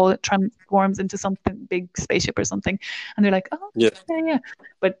whole wall transforms into something big, spaceship or something, and they're like, oh yeah.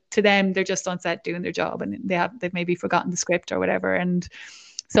 But to them, they're just on set doing their job, and they've maybe forgotten the script or whatever. And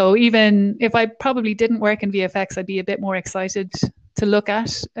so even if I probably didn't work in VFX, I'd be a bit more excited to look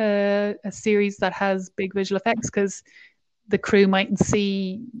at a series that has big visual effects, because the crew mightn't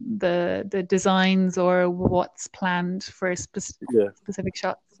see the designs or what's planned for a specific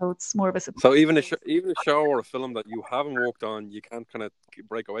shot. So it's more of a... So even a show or a film that you haven't worked on, you can't kind of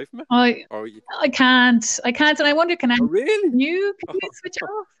break away from it? I can't. And I wonder, can I... Oh, really? Can you switch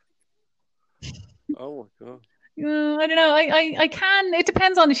off? Oh my God. I don't know. I can. It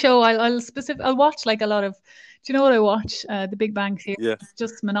depends on the show. I'll watch like a lot of... Do you know what I watch? The Big Bang Theory. Yeah. It's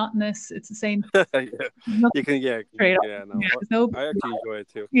just monotonous. It's the same. You can, I actually enjoy it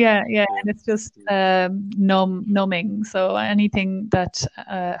too. Yeah. And it's just numbing. So anything that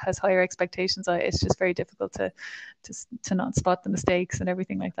has higher expectations, it's just very difficult to not spot the mistakes and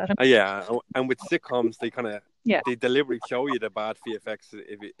everything like that. And with sitcoms, they kind of they deliberately show you the bad VFX,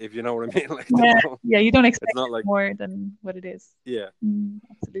 if you know what I mean. Like, you don't expect more than what it is. Yeah,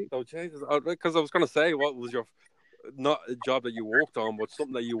 absolutely. So Jesus, because I was going to say, what was your not a job that you worked on, but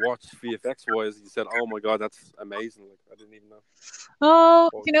something that you watched VFX wise? You said, "Oh my God, that's amazing!" Like, I didn't even know. Oh,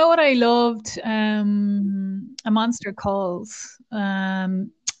 you know what I loved? A Monster Calls.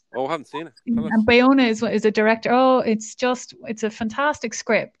 Oh, I haven't seen it. And Bayona is a director. Oh, it's a fantastic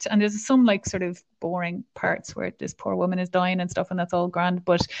script, and there's some like sort of boring parts where this poor woman is dying and stuff, and that's all grand.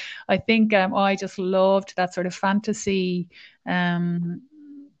 But I think I just loved that sort of fantasy. And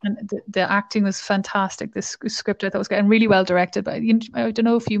the acting was fantastic. This script I thought was great and really well directed. But I don't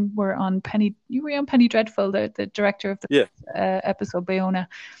know if you were on Penny. You were on Penny Dreadful, the director of the episode Bayona.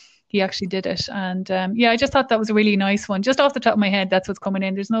 he actually did it. And I just thought that was a really nice one. Just off the top of my head, that's what's coming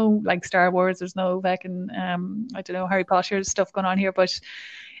in. There's no like Star Wars, there's no fucking I don't know, Harry Potter stuff going on here, but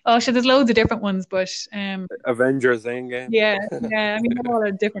there's loads of different ones, but Avengers Endgame. Yeah. I mean, they're all at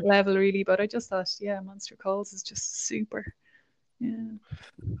a different level, really. But I just thought, Monster Calls is just super. Yeah.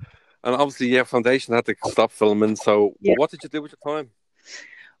 And obviously, Foundation had to stop filming. So, what did you do with your time?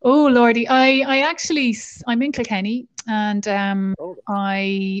 Oh Lordy, I'm in Kilkenny, and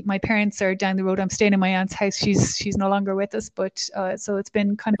my parents are down the road. I'm staying in my aunt's house. She's no longer with us, but so it's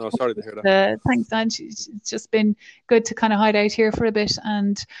been kind of. Oh, sorry to hear that. Thanks, Dan. It's just been good to kind of hide out here for a bit.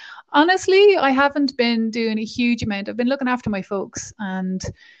 And honestly, I haven't been doing a huge amount. I've been looking after my folks, and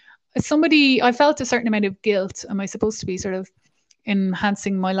I felt a certain amount of guilt. Am I supposed to be sort of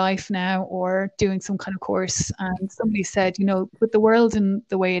enhancing my life now or doing some kind of course? And somebody said, with the world and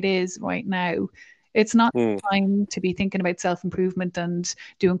the way it is right now, it's not time to be thinking about self-improvement and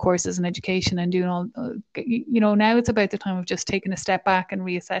doing courses and education and doing all, now it's about the time of just taking a step back and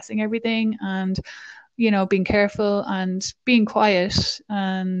reassessing everything and, being careful and being quiet.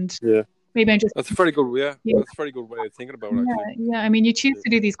 And maybe I'm just... That's a very good, that's a very good way of thinking about it, actually. Yeah, I mean, you choose to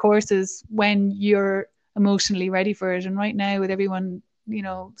do these courses when you're emotionally ready for it, and right now with everyone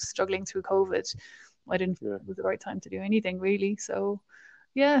struggling through COVID, I didn't feel it was the right time to do anything really. So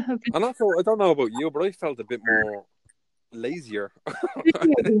and also, I don't know about you, but I felt a bit more lazier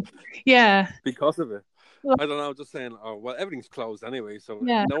because of it. I don't know, just saying, everything's closed anyway, so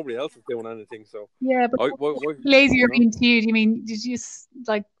nobody else is doing anything. So but lazier mean to you? Do you mean, did you just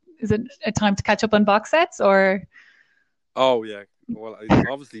like, is it a time to catch up on box sets or? Oh yeah. Well,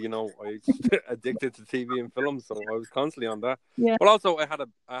 obviously, I addicted to TV and film, so I was constantly on that. Yeah. But also, I have a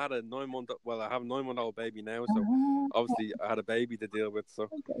 9-month-old baby now, so obviously I had a baby to deal with, so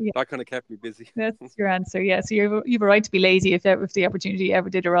that kind of kept me busy. That's your answer, yeah. So you've a right to be lazy if the opportunity ever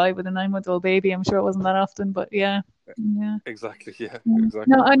did arrive with a 9-month-old baby. I'm sure it wasn't that often, but yeah. Exactly, exactly.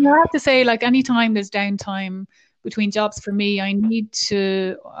 No, and I have to say, like, anytime there's downtime between jobs for me, I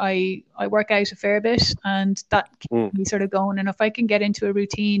work out a fair bit, and that keeps me sort of going. And if I can get into a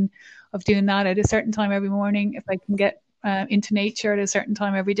routine of doing that at a certain time every morning, if I can get into nature at a certain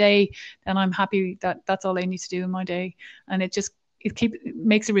time every day, then I'm happy that that's all I need to do in my day. And it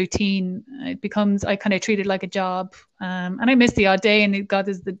makes a routine. It becomes, I kind of treat it like a job. And I miss the odd day, and God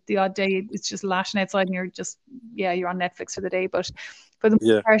is the odd day, it's just lashing outside and you're just, you're on Netflix for the day. But for the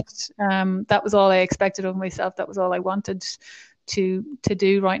most part, that was all I expected of myself. That was all I wanted to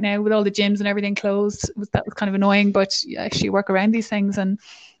do right now. With all the gyms and everything closed, that was kind of annoying, but you actually work around these things. And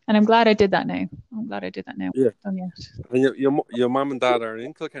I'm glad I did that now. Yeah. And your mum and dad are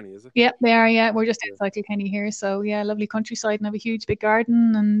in Kilkenny, is it? Yeah, they are. Yeah, we're just outside Kilkenny here. So lovely countryside, and have a huge big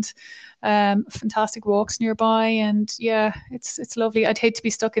garden and fantastic walks nearby. And it's lovely. I'd hate to be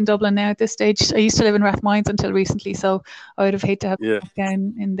stuck in Dublin now at this stage. I used to live in Rathmines until recently, so I would have hated to have to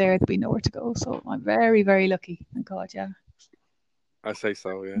down in there. There'd be nowhere to go. So I'm very, very lucky. Thank God. Yeah. I say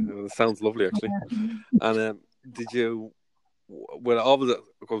so. Yeah, it sounds lovely actually. And did you? Well, obviously,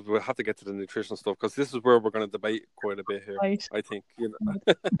 because we'll have to get to the nutrition stuff, because this is where we're going to debate quite a bit here. Right. I think,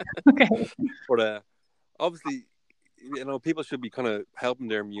 Okay. But obviously, people should be kind of helping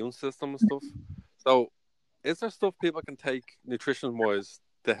their immune system and stuff. So, is there stuff people can take nutrition-wise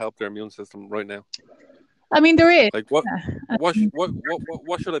to help their immune system right now? I mean, there is. Like what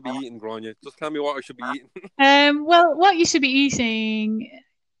should I be eating, Grania? Just tell me what I should be eating. Well, what you should be eating,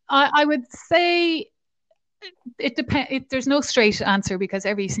 I would say. It depends. There's no straight answer because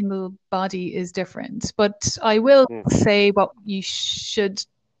every single body is different. But I will say what you should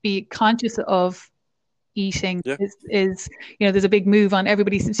be conscious of eating is there's a big move on.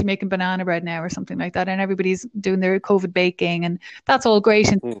 Everybody seems to be making banana bread now or something like that, and everybody's doing their COVID baking, and that's all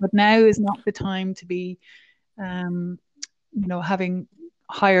great. But now is not the time to be, having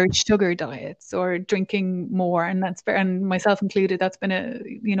higher sugar diets or drinking more, and and myself included, that's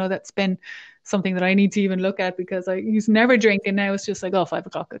been something that I need to even look at, because I used to never drink, and now it's just like, 5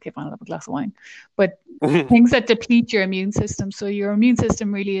 o'clock, okay, fine, I'll have a glass of wine. But things that deplete your immune system. So your immune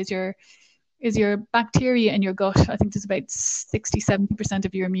system really is your bacteria in your gut. I think there's about 60-70%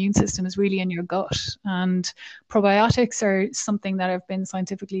 of your immune system is really in your gut, and probiotics are something that have been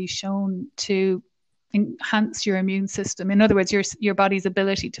scientifically shown to enhance your immune system. In other words, your body's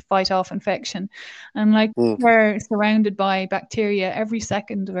ability to fight off infection. And we're surrounded by bacteria every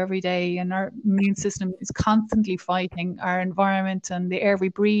second of every day, and our immune system is constantly fighting our environment and the air we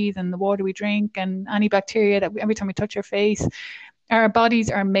breathe and the water we drink and any bacteria that every time we touch our face. Our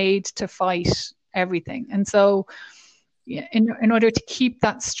bodies are made to fight everything. And so in order to keep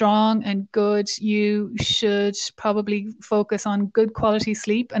that strong and good, you should probably focus on good quality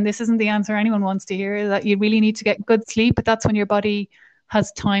sleep. And this isn't the answer anyone wants to hear, that you really need to get good sleep, but that's when your body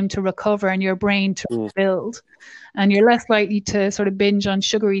has time to recover and your brain to rebuild. And you're less likely to sort of binge on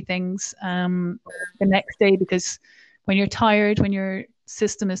sugary things the next day, because when you're tired, when your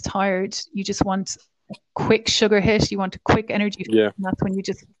system is tired, you just want a quick sugar hit, you want a quick energy hit, and that's when you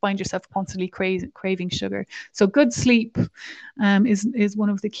just find yourself constantly craving sugar. So good sleep is one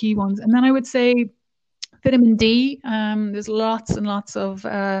of the key ones. And then I would say vitamin D. There's lots and lots of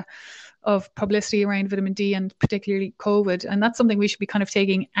publicity around vitamin D, and particularly COVID, and that's something we should be kind of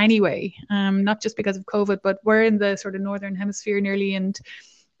taking anyway, not just because of COVID, but we're in the sort of northern hemisphere nearly, and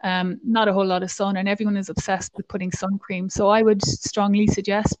not a whole lot of sun, and everyone is obsessed with putting sun cream. So I would strongly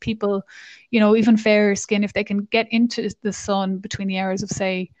suggest people, even fairer skin, if they can get into the sun between the hours of,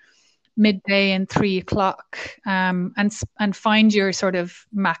 say, midday and 3 o'clock, and find your sort of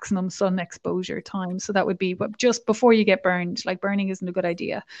maximum sun exposure time. So that would be just before you get burned. Like, burning isn't a good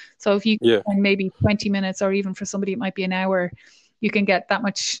idea. So if you can maybe 20 minutes, or even for somebody it might be an hour, you can get that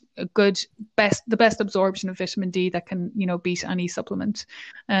much the best absorption of vitamin D that can, beat any supplement.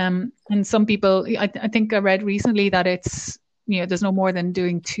 And some people, I think I read recently that it's, there's no more than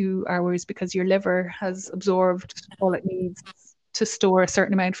doing 2 hours, because your liver has absorbed all it needs to store a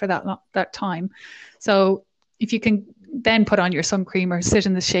certain amount for that time. So if you can then put on your sun cream or sit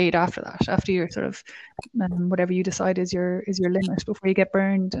in the shade after that, after your sort of whatever you decide is your limit before you get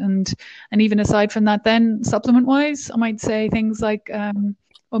burned. And even aside from that, then supplement wise, I might say things like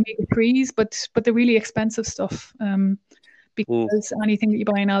omega-3s, but the really expensive stuff, because anything that you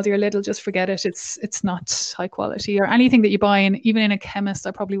buy in Aldi or Lidl, just forget it. It's not high quality. Or anything that you buy even in a chemist,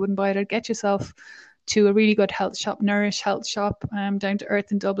 I probably wouldn't buy it. I'd get yourself to a really good health shop, Nourish Health Shop, Down to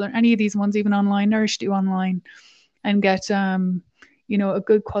Earth in Dublin, any of these ones, even online. Nourish do online, and get a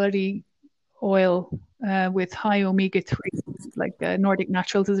good quality oil with high omega-3, like Nordic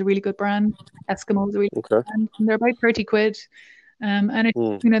Naturals is a really good brand. Eskimo is a really good brand, and they're about 30 quid. And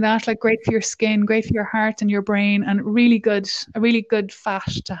it's that, like, great for your skin, great for your heart and your brain, and a really good fat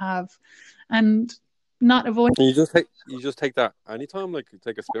to have. And not avoid. You just take that anytime, like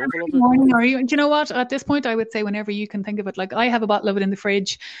take a spoonful of it. Morning, or do you know what? At this point, I would say whenever you can think of it. Like, I have a bottle of it in the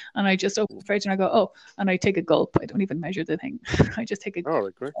fridge, and I just open the fridge and I go, and I take a gulp. I don't even measure the thing. I just take a gulp. Oh,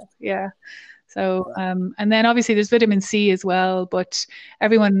 right, great. Yeah. So, and then obviously there's vitamin C as well. But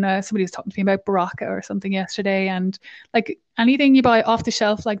everyone, somebody was talking to me about Baraka or something yesterday, and like anything you buy off the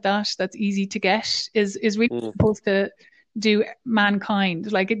shelf like that, that's easy to get, is really supposed to do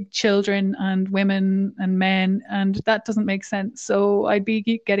mankind, like children and women and men, and that doesn't make sense. So I'd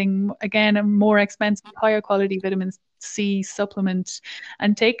be getting, again, a more expensive, higher quality vitamin C supplement,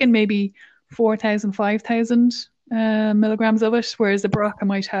 and taking maybe 4,000, 5,000 milligrams of it, whereas the Baraka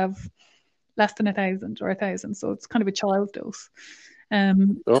might have less than 1,000 or 1,000. So it's kind of a child dose.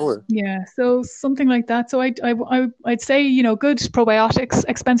 Yeah, so something like that. So I'd say, good probiotics,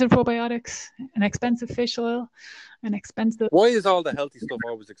 expensive probiotics, an expensive fish oil, an expensive. Why is all the healthy stuff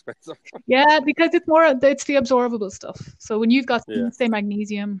always expensive? Yeah, because it's the absorbable stuff. So when you've got say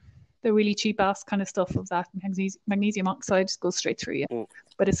magnesium, the really cheap ass kind of stuff of that magnesium oxide goes straight through you,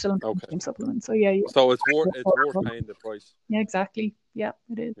 but it's still a magnesium supplement. So yeah. So it's worth paying the price. Yeah, exactly. Yeah,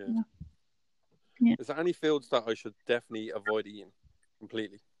 it is. Yeah. Is there any foods that I should definitely avoid eating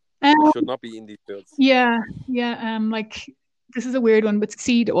completely? I should not be eating these foods. Yeah. Like, this is a weird one, but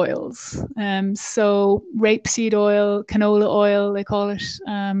seed oils. So rapeseed oil, canola oil, they call it.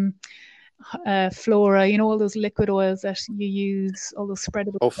 Flora, all those liquid oils that you use, all those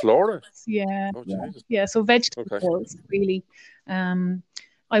spreadable. Oh, Flora. Yeah. Yeah. So vegetable oils, really.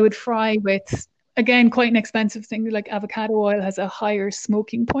 I would fry with. Again, quite an expensive thing. Like avocado oil has a higher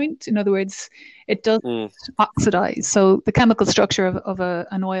smoking point. In other words, it doesn't oxidize. So the chemical structure of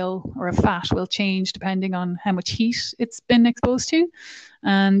an oil or a fat will change depending on how much heat it's been exposed to.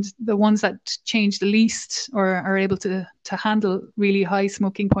 And the ones that change the least or are able to handle really high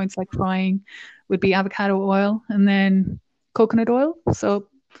smoking points like frying would be avocado oil and then coconut oil. So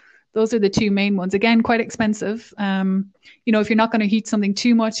those are the two main ones. Again, quite expensive. If you're not going to heat something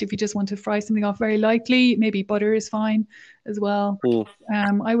too much, if you just want to fry something off very lightly, maybe butter is fine as well.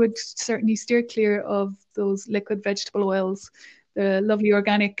 I would certainly steer clear of those liquid vegetable oils. The lovely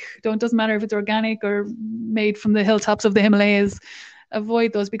organic, doesn't matter if it's organic or made from the hilltops of the Himalayas.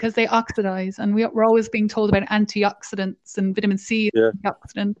 Avoid those because they oxidize, and we're always being told about antioxidants and vitamin C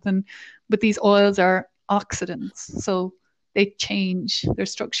antioxidants, but these oils are oxidants. So they change, their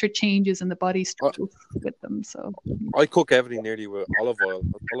structure changes and the body structure with them. So I cook everything nearly with olive oil.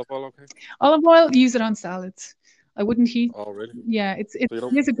 Is olive oil okay? Olive oil, use it on salads. I wouldn't heat. Oh, really? Yeah, it So you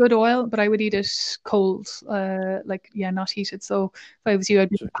don't. is a good oil, but I would eat it cold, not heated. So if I was you, I'd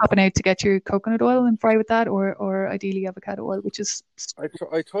be popping out to get your coconut oil and fry with that, or ideally avocado oil, which is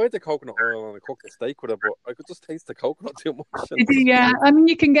I tried the coconut oil and I cooked a steak with it, but I could just taste the coconut too much. yeah. I mean,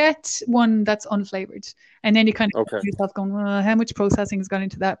 you can get one that's unflavored, and then you kind of Okay. find yourself going, well, how much processing has gone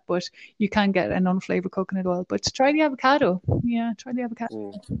into that? But you can get an unflavored coconut oil. But try the avocado. Yeah, try the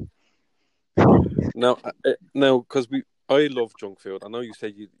avocado. Now, because I love junk food. I know you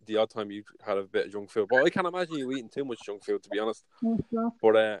said the odd time you had a bit of junk food, but I can't imagine you eating too much junk food, to be honest.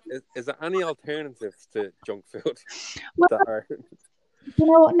 But is there any alternatives to junk food?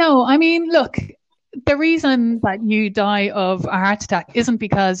 Well, no. I mean, look, the reason that you die of a heart attack isn't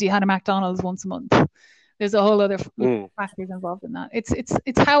because you had a McDonald's once a month. There's a whole other factors involved in that.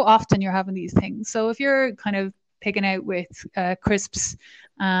 It's how often you're having these things. So if you're kind of picking out with crisps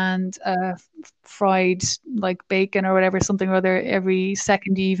and fried like bacon or whatever, something or other every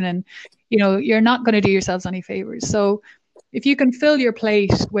second evening, you're not going to do yourselves any favors. So if you can fill your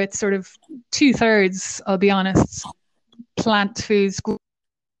plate with sort of 2/3, I'll be honest, plant foods,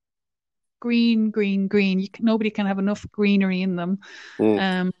 green. Nobody can have enough greenery in them.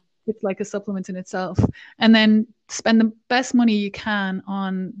 It's like a supplement in itself. And then spend the best money you can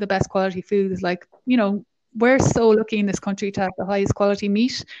on the best quality foods. Like, we're so lucky in this country to have the highest quality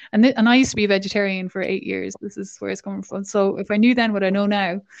meat. And I used to be a vegetarian for 8 years. This is where it's coming from. So if I knew then what I know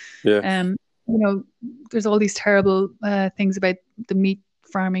now, there's all these terrible things about the meat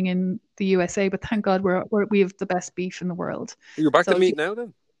farming in the USA. But thank God we have the best beef in the world. You're back to meat now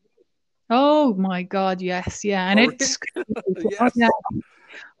then? Oh my God, yes, yeah, and it's yes. Yeah.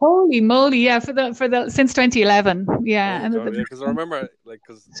 Holy moly, yeah, for the since 2011, yeah. Because I remember,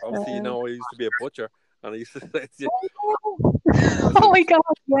 because obviously I used to be a butcher, and I used to say, oh my God,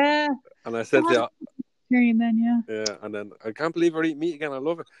 yeah. And I said, then, yeah, and then I can't believe I eat meat again. I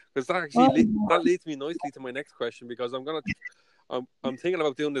love it because that actually that leads me nicely to my next question, because I'm thinking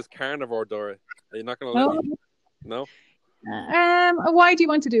about doing this carnivore diet. Are you not going to let me? No. Why do you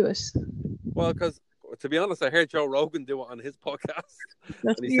want to do it? Well, because to be honest, I heard Joe Rogan do it on his podcast,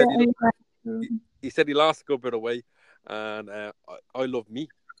 and he said he lost a good bit of weight, and I love meat.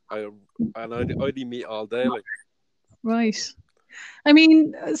 I'd eat meat all day, like. Right. I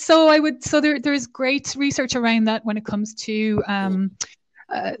mean, there's great research around that when it comes to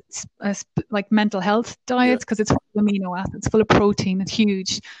like mental health diets, because it's full of amino acids, full of protein. It's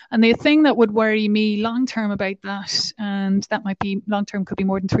huge. And the thing that would worry me long term about that, and that might be long term, could be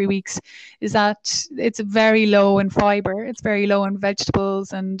more than 3 weeks, is that it's very low in fiber. It's very low in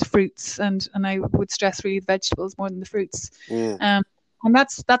vegetables and fruits, and I would stress really the vegetables more than the fruits. And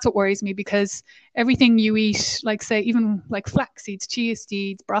that's what worries me, because everything you eat, like say even like flax seeds, chia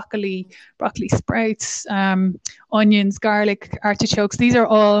seeds, broccoli sprouts, onions, garlic, artichokes, these are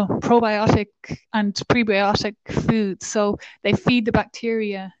all probiotic and prebiotic foods. So they feed the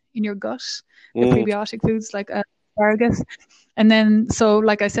bacteria in your gut, the prebiotic foods like asparagus. And then, so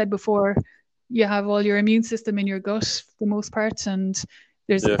like I said before, you have all your immune system in your gut for the most part, and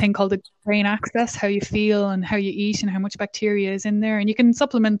there's a thing called the brain axis, how you feel and how you eat and how much bacteria is in there. And you can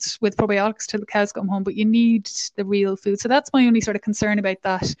supplement with probiotics till the cows come home, but you need the real food. So that's my only sort of concern about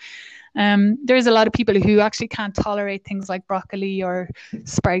that. There's a lot of people who actually can't tolerate things like broccoli or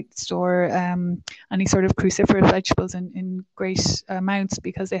sprouts or any sort of cruciferous vegetables in great amounts,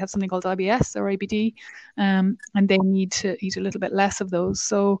 because they have something called IBS or IBD, and they need to eat a little bit less of those.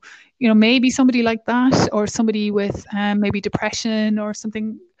 So, maybe somebody like that, or somebody with maybe depression or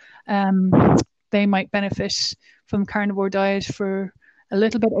something, they might benefit from carnivore diet for a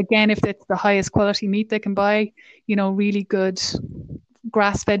little bit. Again, if it's the highest quality meat they can buy, really good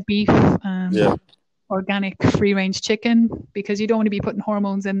grass-fed beef, organic free-range chicken, because you don't want to be putting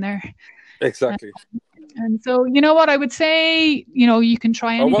hormones in there. Exactly. And so, what I would say, you can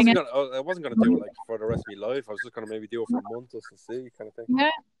try anything. I wasn't going to do it like for the rest of my life. I was just going to maybe do it for a month just to see, kind of thing. Yeah,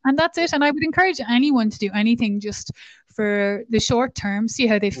 and that's it. And I would encourage anyone to do anything just for the short term, see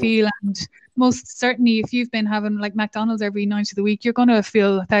how they feel. And most certainly, if you've been having like McDonald's every night of the week, you're going to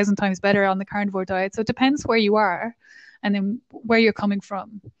feel 1,000 times better on the carnivore diet. So it depends where you are, and then where you're coming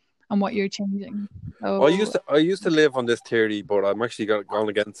from and what you're changing. So, I used to live on this theory, but I'm actually going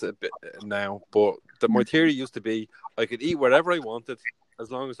against it a bit now. But my theory used to be I could eat whatever I wanted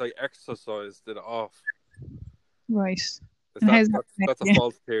as long as I exercised it off. Right. That's a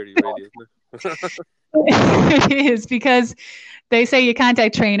false theory, really, isn't it? It is, because they say you can't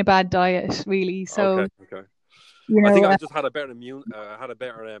out-train a bad diet, really. So, okay. I think I just had a better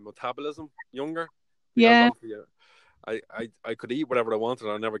metabolism younger. I could eat whatever I wanted,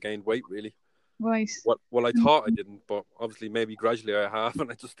 and I never gained weight, really. Right. Well, I thought I didn't, but obviously maybe gradually I have,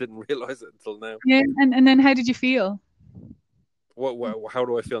 and I just didn't realize it until now. Yeah, and then how did you feel? How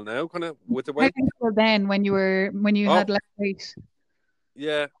do I feel now, kind of with the How weight? did you feel then when you had less weight?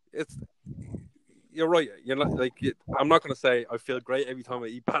 Yeah, you're right. You're not like I'm not gonna say I feel great every time I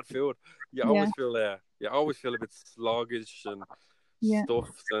eat bad food. You always feel a bit sluggish and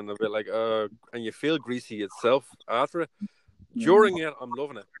stuffed and a bit like and you feel greasy itself after it. During it, I'm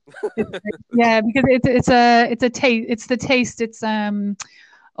loving it. Yeah, because it's a taste. It's the taste. It's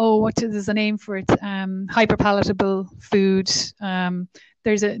there's a name for it. Hyperpalatable food.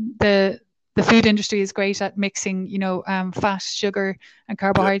 The food industry is great at mixing, fat, sugar, and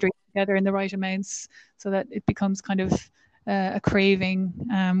carbohydrate together in the right amounts, so that it becomes kind of a craving.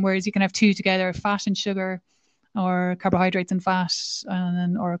 Whereas you can have two together, fat and sugar, or carbohydrates and fat,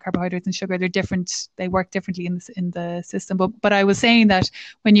 or carbohydrates and sugar. They're different. They work differently in the system. But I was saying that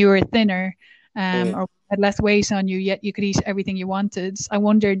when you were thinner, or had less weight on you, yet you could eat everything you wanted. I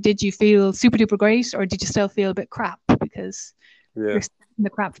wonder, did you feel super duper great, or did you still feel a bit crap because you're eating the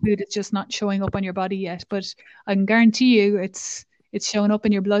crap food? It's just not showing up on your body yet. But I can guarantee you, it's showing up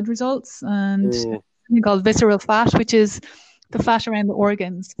in your blood results, and something called visceral fat, which is the fat around the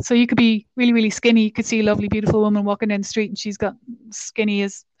organs. So you could be really, really skinny. You could see a lovely, beautiful woman walking down the street and she's got skinny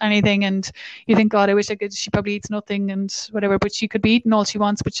as anything. And you think, God, I wish I could, she probably eats nothing and whatever, but she could be eating all she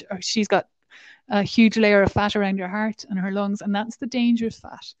wants, but she's got a huge layer of fat around her heart and her lungs. And that's the dangerous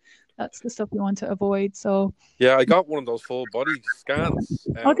fat. That's the stuff you want to avoid. So yeah, I got one of those full body scans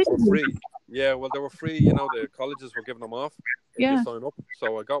for free. Yeah, well, they were free. The colleges were giving them off. You sign up.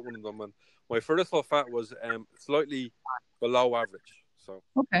 So I got one of them, and my visceral fat was slightly below average. So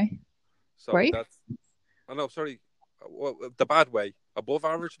okay, so great. Sorry, the bad way, above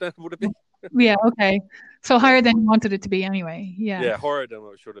average. Then would it be? Yeah. Okay. So higher than you wanted it to be, anyway. Yeah. Yeah, higher than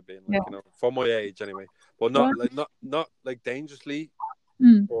it should have been. For my age, anyway. But not like dangerously.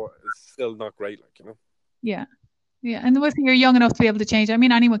 Or it's still not great, Yeah. Yeah, and you're young enough to be able to change. I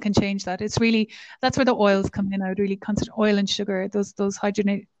mean, anyone can change that. It's really, that's where the oils come in. I would really consider oil and sugar, those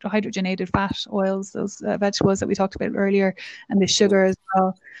hydrogenated fat oils, those vegetables that we talked about earlier, and the sugar as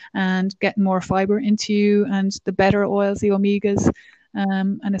well, and getting more fiber into you, and the better oils, the omegas,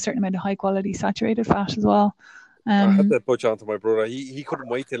 and a certain amount of high quality saturated fat as well. I had to put on to my brother. He couldn't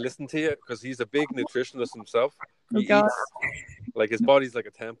wait to listen to you because he's a big nutritionist himself. He eats, like his body's like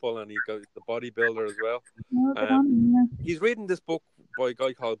a temple, and he goes the bodybuilder as well. He's reading this book by a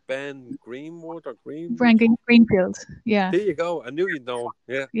guy called Ben Greenfield. Yeah. There you go. I knew you'd know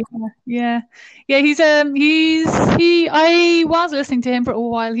him. Yeah. I was listening to him for a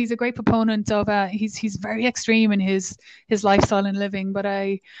while. He's a great proponent of he's very extreme in his lifestyle and living, but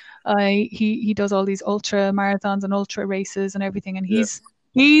he does all these ultra marathons and ultra races and everything, and he's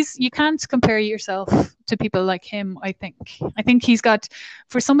you can't compare yourself to people like him. I think he's got,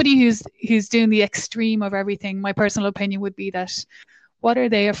 for somebody who's doing the extreme of everything, my personal opinion would be that what are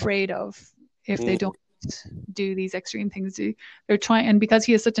they afraid of if they don't do these extreme things? They're trying, and because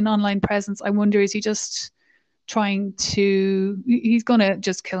he has such an online presence, I wonder, is he just trying to, he's gonna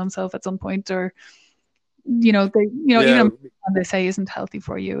just kill himself at some point, or even they say isn't healthy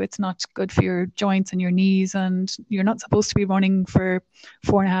for you. It's not good for your joints and your knees, and you're not supposed to be running for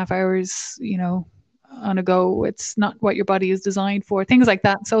 4.5 hours, on a go. It's not what your body is designed for. Things like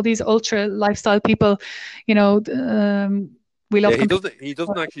that. So these ultra lifestyle people, we love. He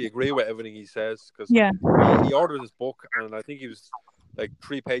doesn't actually agree with everything he says, because he ordered his book, and I think he was like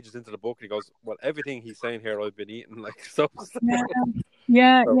 3 pages into the book, and he goes, "Well, everything he's saying here, I've been eating." Like so.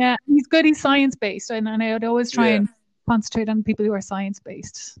 Yeah. He's good. He's science based, and I would always try and concentrate on people who are science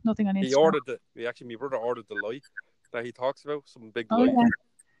based. Nothing on Instagram. My brother ordered the light that he talks about, some big light.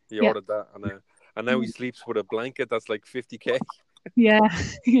 Yeah. He ordered that, and now he sleeps with a blanket that's like 50K. Yeah,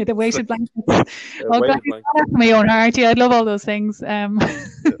 the weighted blankets. My own heart. Yeah, I'd love all those things. I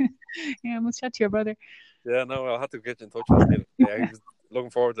must chat to your brother. Yeah, no, I'll have to get in touch with him. Yeah, he's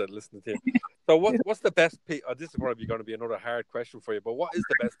looking forward to listening to you. So what's the best piece? This is probably going to be another hard question for you, but what is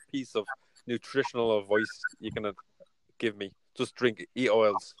the best piece of nutritional advice you can give me? Just eat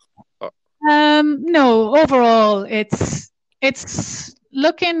oils. No, overall, it's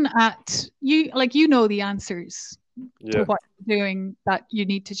looking at you, like, the answers to what you're doing that you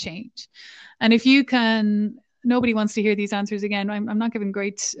need to change. And if you can, nobody wants to hear these answers again. I'm not giving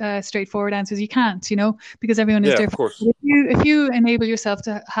great straightforward answers. You can't, because everyone is different. Of course. If you enable yourself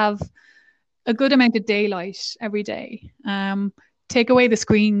to have a good amount of daylight every day, take away the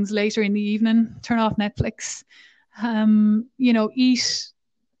screens later in the evening, turn off Netflix, eat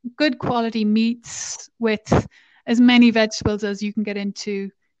good quality meats with as many vegetables as you can get into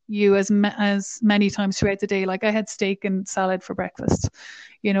you as many times throughout the day. Like I had steak and salad for breakfast,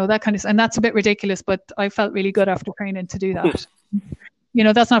 that kind of, and that's a bit ridiculous, but I felt really good after training to do that.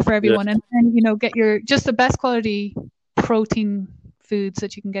 That's not for everyone. Yeah. And get just the best quality protein foods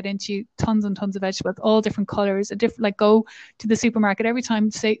that you can get into, tons and tons of vegetables, all different colors, like go to the supermarket every time,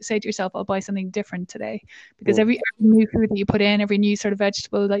 say to yourself, I'll buy something different today, because every new food that you put in, every new sort of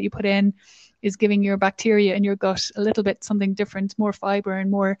vegetable that you put in is giving your bacteria in your gut a little bit something different, more fiber and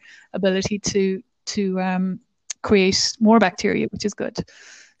more ability to create more bacteria, which is good.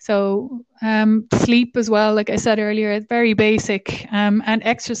 So sleep as well, like I said earlier, very basic, and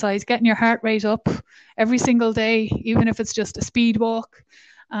exercise, getting your heart rate up every single day, even if it's just a speed walk.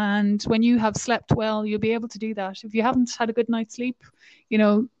 And when you have slept well, you'll be able to do that. If you haven't had a good night's sleep,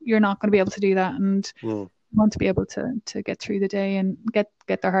 you're not going to be able to do that. And you want to be able to get through the day and get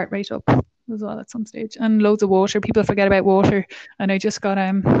their heart rate up as well at some stage. And loads of water. People forget about water. And I just got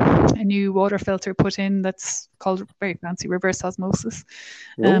a new water filter put in that's called, very fancy, reverse osmosis.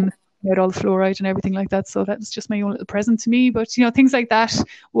 With all the fluoride and everything like that. So that's just my own little present to me. But things like that,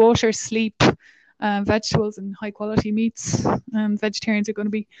 water, sleep, vegetables and high quality meats. Vegetarians are going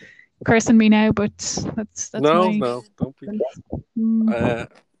to be cursing me now, but that's no, don't be.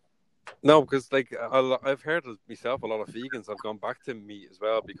 No, because like I've heard of myself, a lot of vegans have gone back to meat as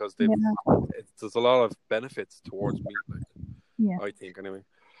well, because there's a lot of benefits towards meat. I think anyway.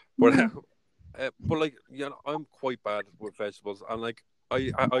 But but like I'm quite bad with vegetables, and like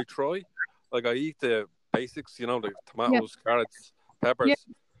I try, like I eat the basics, the tomatoes, carrots, peppers,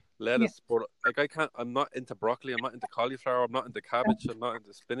 lettuce, but like I'm not into broccoli, I'm not into cauliflower, I'm not into cabbage, I'm not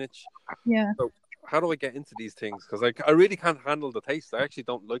into spinach. So how do I get into these things? Because I really can't handle the taste. I actually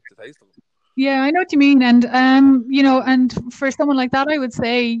don't like the taste of them. Yeah, I know what you mean. And and for someone like that, I would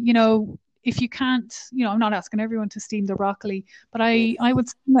say, if you can't, I'm not asking everyone to steam the broccoli, but I would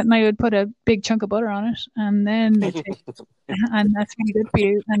steam it and I would put a big chunk of butter on it, and then they take it, and that's really good for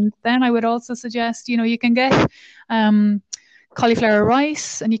you. And then I would also suggest, you can get cauliflower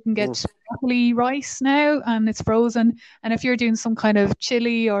rice, and you can get broccoli rice now, and it's frozen. And if you're doing some kind of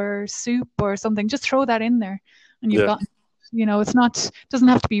chili or soup or something, just throw that in there, and you've got, doesn't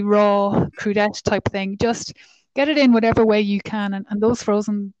have to be raw crudette type thing. Just get it in whatever way you can, and those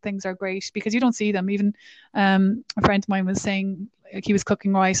frozen things are great because you don't see them. Even a friend of mine was saying, like, he was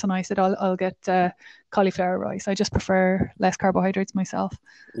cooking rice, and I said, I'll get cauliflower rice. I just prefer less carbohydrates myself.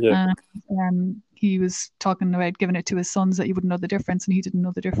 He was talking about giving it to his sons that he wouldn't know the difference, and he didn't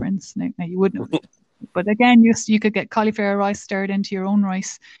know the difference. Now you would know. But again, you could get cauliflower rice stirred into your own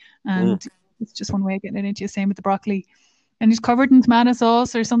rice, and it's just one way of getting it into you. Same with the broccoli, and just covered in tomato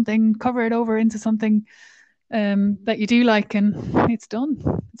sauce or something. Cover it over into something that you do like, and it's done.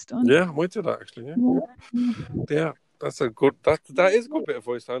 It's done. Yeah, I might do that actually. Yeah. That's a good. That is a good bit of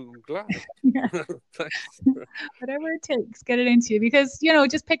advice. I'm glad. Whatever it takes, get it into you, because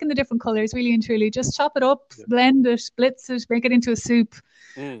just picking the different colors, really and truly, just chop it up, blend it, blitz it, make it into a soup,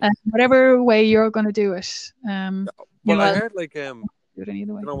 whatever way you're going to do it. Well, I heard like do it any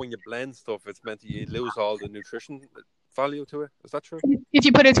other way. When you blend stuff, it's meant you lose all the nutrition value to it. Is that true? If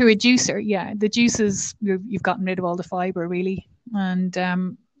you put it through a juicer, the juices, you've gotten rid of all the fiber, really, and.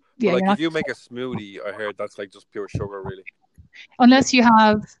 If you make a smoothie, I heard that's like just pure sugar, really. Unless you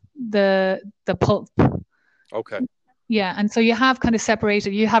have the pulp. Okay. Yeah, and so you have kind of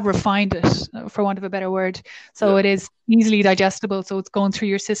separated, you have refined it, for want of a better word. So it is easily digestible, so it's going through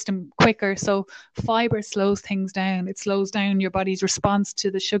your system quicker. So fiber slows things down. It slows down your body's response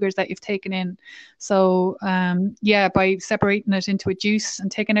to the sugars that you've taken in. So, by separating it into a juice and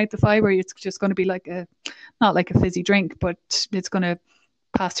taking out the fiber, it's just going to be not like a fizzy drink, but it's going to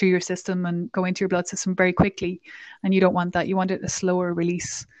pass through your system and go into your blood system very quickly, and you don't want that. You want it a slower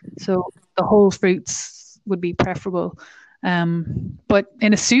release. So the whole fruits would be preferable, but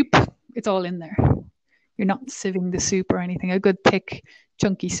in a soup, it's all in there. You're not sieving the soup or anything. A good thick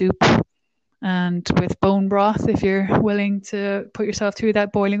chunky soup, and with bone broth, if you're willing to put yourself through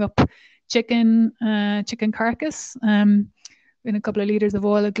that, boiling up chicken carcass, in a couple of litres of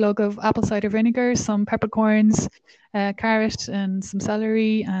oil, a glug of apple cider vinegar, some peppercorns, carrot, and some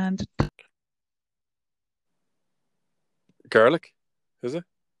celery, and garlic, is it?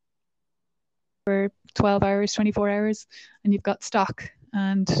 For 12 hours, 24 hours, and you've got stock,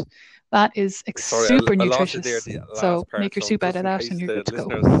 and that is super nutritious. So make your soup out of that, and you're good to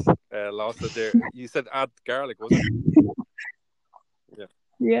go. Lost it there. You said add garlic, was it?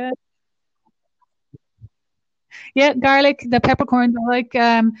 Yeah. Yeah, garlic, the peppercorns, I like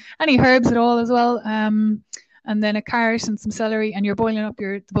any herbs at all as well. and then a carrot and some celery, and you're boiling up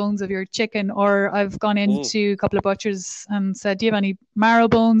the bones of your chicken. Or I've gone into a couple of butchers and said, do you have any marrow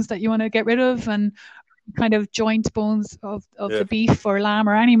bones that you want to get rid of? And kind of joint bones of the beef or lamb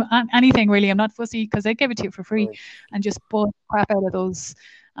or anything really. I'm not fussy because they give it to you for free, and just boil the crap out of those.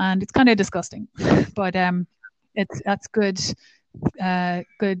 And it's kind of disgusting, but that's good, sort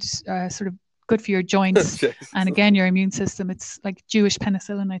of good for your joints and again your immune system. It's like Jewish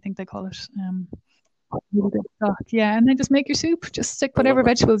penicillin, I think they call it. Really good stock. Yeah, and then just make your soup. Just stick whatever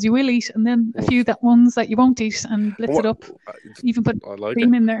vegetables you will eat, and then a few ones that you won't eat, and blitz it up. Even put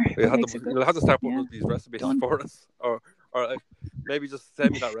cream in there. You'll have to start putting these recipes for us, or maybe just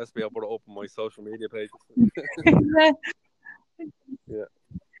send me that recipe. I'll put it up on my social media pages. Yeah.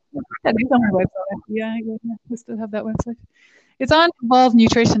 It's on my website. Yeah, I still have that website. It's on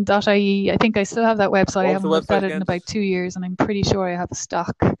evolvenutrition.ie. I think I still have that website. I haven't looked at it in about 2 years, and I'm pretty sure I have a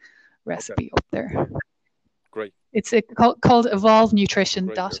stock recipe up there. Great. It's called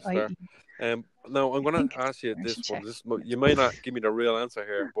evolvenutrition.ie. Now I'm going to ask you this one. You may not give me the real answer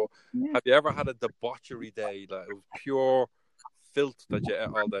here, but have you ever had a debauchery day that it was pure filth that you ate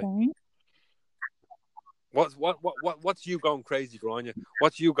all day? Okay. What's you going crazy, Grania?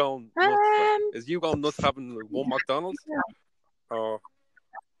 What's you going nuts? Is you going nuts having one McDonald's? Or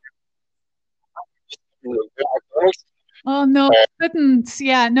oh no, I couldn't.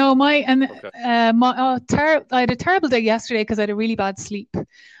 Yeah, no, I had a terrible day yesterday because I had a really bad sleep, and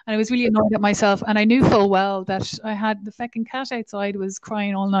I was really annoyed at myself. And I knew full well that I had the fucking cat outside was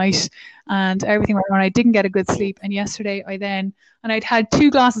crying all night, and everything went on. I didn't get a good sleep. And yesterday I'd had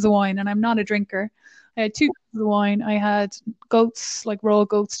 2 glasses of wine, and I'm not a drinker. I had 2 glasses of wine. I had raw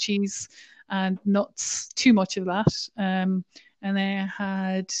goat's cheese and nuts, too much of that. And then I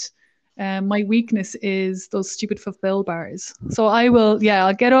had, my weakness is those stupid Fulfill bars. So I'll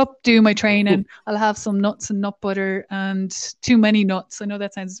get up, do my training. I'll have some nuts and nut butter and too many nuts. I know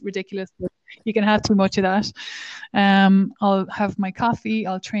that sounds ridiculous, but you can have too much of that. I'll have my coffee,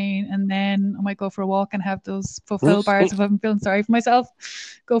 I'll train, and then I might go for a walk and have those Fulfill bars if I'm feeling sorry for myself.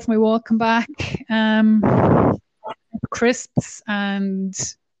 Go for my walk, come back. Crisps and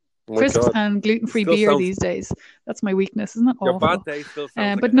gluten-free beer these days. That's my weakness. Isn't that awful? Your bad day still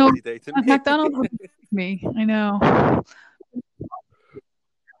sounds but like no, a day to me. McDonald's would be me. I know.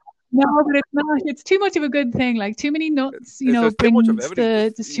 No, but it's not. It's too much of a good thing. Like too many nuts, brings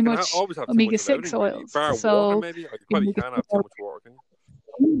there's too much omega-6 oils. Bar so water, maybe. You probably can't have too much water, can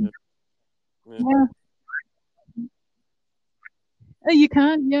you? Yeah. You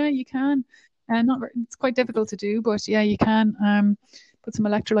can. Yeah, you can. It's quite difficult to do, but yeah, you can. Put some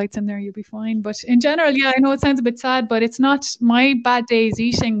electrolytes in there, you'll be fine. But in general, yeah, I know it sounds a bit sad, but it's not. My bad days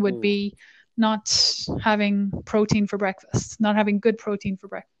eating would be not having protein for breakfast, not having good protein for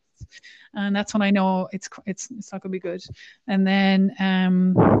breakfast. And that's when I know it's not going to be good. And then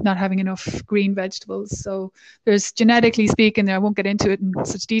not having enough green vegetables. So there's, genetically speaking, I won't get into it in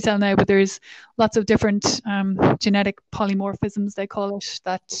such detail now, but there's lots of different genetic polymorphisms, they call it,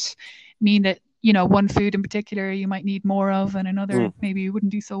 that mean that, one food in particular you might need more of, and another maybe you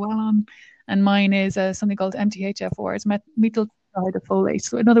wouldn't do so well on. And mine is something called MTHFR. It's methyl folate.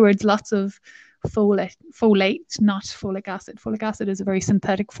 So in other words, lots of folate, not folic acid. Folic acid is a very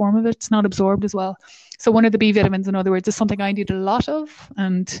synthetic form of it. It's not absorbed as well. So one of the B vitamins, in other words, is something I need a lot of,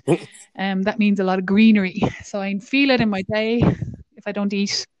 and that means a lot of greenery. So I feel it in my day if I don't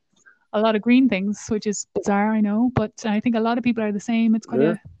eat a lot of green things, which is bizarre, I know, but I think a lot of people are the same. It's quite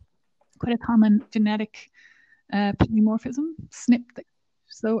a common genetic polymorphism, SNP thing.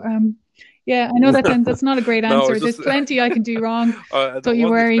 So yeah, I know that's not a great answer. There's plenty I can do wrong. Don't you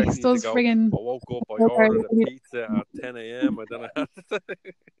worry. It's those friggin'. I woke up, I ordered a pizza at 10 a.m. I don't know.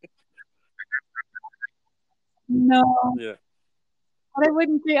 No. Yeah. But I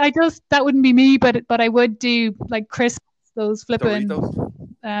wouldn't do. That wouldn't be me. But I would do like crisps, those flipping,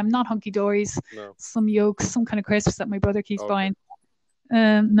 not hunky dories, some yolks, some kind of crisps that my brother keeps buying.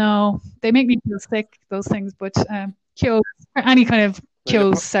 No, they make me feel sick, those things. But Kyo's, any kind of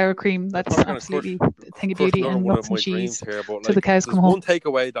Kyo's sour cream, that's absolutely a thing of beauty, and nuts and cheese here, but till the cows come home. One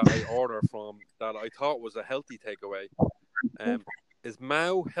takeaway that I order from that I thought was a healthy takeaway. Is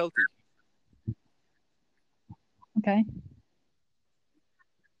Mao healthy? Okay.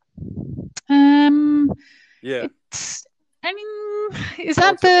 Yeah. I mean, is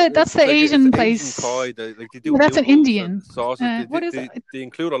that's the Asian place? That's an Indian sauces. What is it? They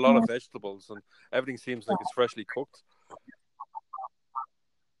include a lot of vegetables, and everything seems like it's freshly cooked.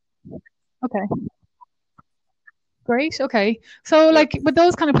 Okay. Great. Okay. So, like with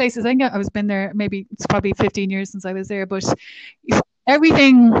those kind of places, I think I was been there. Maybe it's probably 15 years since I was there, but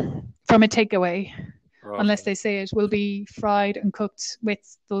everything from a takeaway unless they say it, will be fried and cooked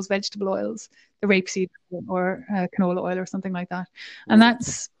with those vegetable oils, the rapeseed or canola oil or something like that. And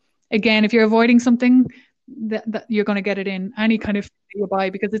that's, again, if you're avoiding something, that you're going to get it in any kind of food you buy,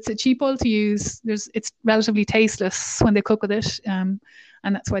 because it's a cheap oil to use. It's relatively tasteless when they cook with it, and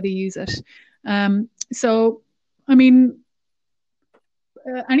that's why they use it. So, I mean,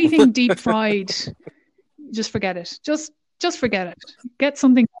 anything deep fried, just forget it. Just forget it. Get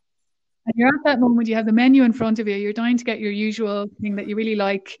something. And you're at that moment, you have the menu in front of you, you're dying to get your usual thing that you really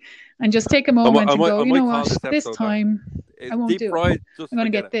like, and just take a moment to go, you know what, this time I won't do it. I'm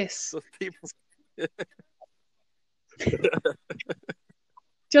going to get this.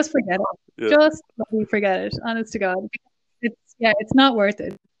 Just forget it. Yeah. Just forget it, honest to God. It's not worth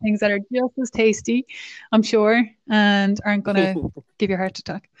it. Things that are just as tasty, I'm sure, and aren't going to give you a heart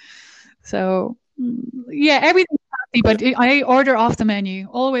attack. So, yeah, everything's happy, but I order off the menu.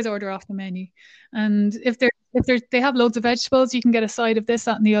 Always order off the menu. And if they have loads of vegetables, you can get a side of this,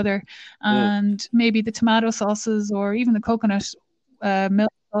 that, and the other, and maybe the tomato sauces or even the coconut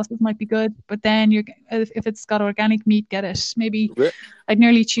milk sauces might be good. But then if it's got organic meat, get it. Maybe I'd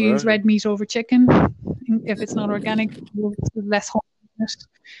nearly choose red meat over chicken if it's not organic. Less hot.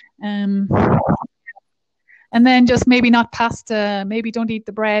 And then just maybe not pasta. Maybe don't eat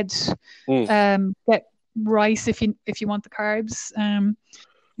the bread. Get rice if you want the carbs.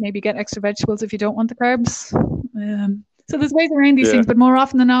 Maybe get extra vegetables if you don't want the carbs. So there's ways around these things, but more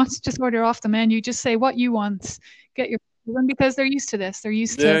often than not, just order off the menu. Just say what you want. Get your children, because they're used to this. They're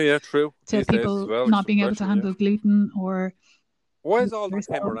used to to people not being able to handle gluten or. Why is all that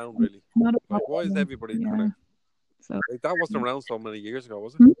came around really? Why is everybody kind of? So that wasn't around so many years ago,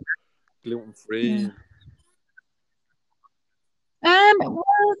 was it? Gluten free.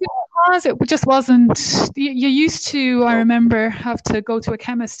 It just wasn't. You used to, I remember, have to go to a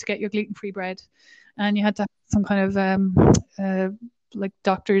chemist to get your gluten-free bread, and you had to have some kind of like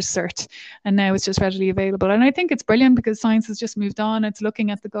doctor's cert, and now it's just readily available. And I think it's brilliant because science has just moved on. It's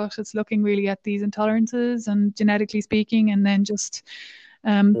looking at the gut, it's looking really at these intolerances and genetically speaking, and then just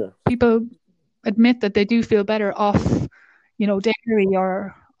people admit that they do feel better off, dairy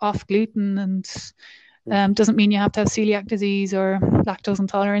or off gluten, and doesn't mean you have to have celiac disease or lactose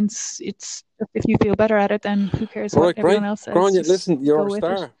intolerance. It's if you feel better at it, then who cares what everyone else says. Grania, listen, you're a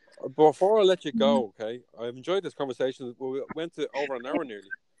star. Before I let you go, okay, I've enjoyed this conversation. We went to over an hour nearly,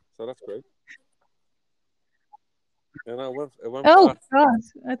 so that's great. And it went God,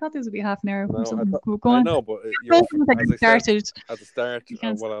 I thought this would be half an hour. No, I know, but as I said at the start,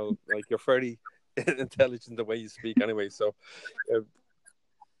 you're fairly intelligent the way you speak anyway. So,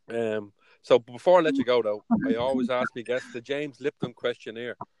 so before I let you go, though, I always ask my guests the James Lipton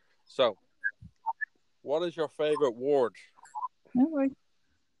questionnaire. So, what is your favorite word?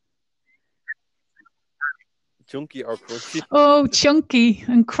 Chunky or crunchy? Oh, chunky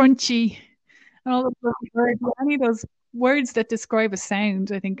and crunchy. And all those words. Any of those words that describe a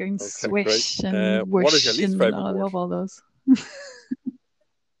sound, I think, are swish great. And whoosh. What is your least favorite word? I love all those.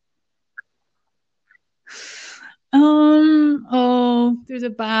 There's a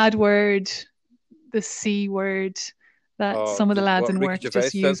bad word, the C word, that some of the lads in work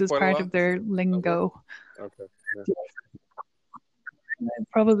just use as part of their lingo. Okay.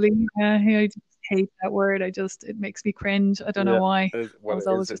 Probably, I just hate that word. It makes me cringe. I don't know why. I was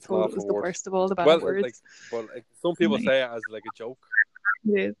always just told it was the worst of all the bad words. Some people say it as like a joke.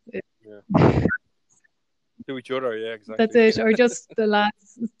 Yeah. To each other, yeah, exactly. That's it. Or just the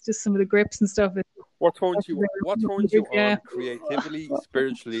lads, just some of the grips and stuff. What turns you on creatively,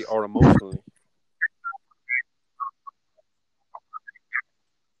 spiritually, or emotionally?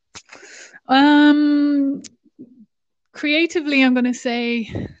 Creatively, I'm going to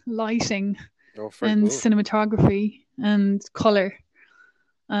say lighting and cinematography and color.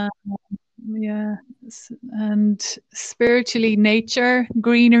 And spiritually, nature,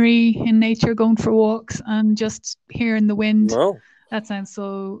 greenery in nature, going for walks and just hearing the wind. Wow. That sounds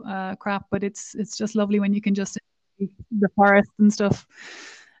so crap, but it's just lovely when you can just see the forest and stuff.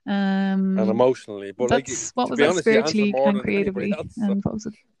 And emotionally, but that's what was it, spiritually and creatively, else, so. and what was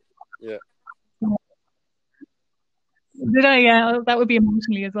it? Yeah. Did I? Yeah, that would be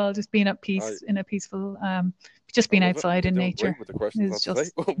emotionally as well. Just being at peace in a peaceful, just being outside in nature. Is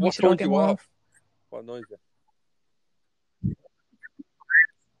just what turns you off? What annoys you?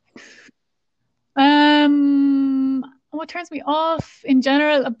 What turns me off in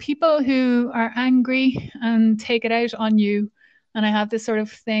general are people who are angry and take it out on you. And I have this sort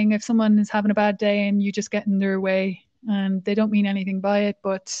of thing: if someone is having a bad day and you just get in their way, and they don't mean anything by it,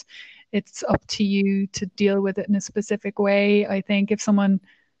 but it's up to you to deal with it in a specific way. I think if someone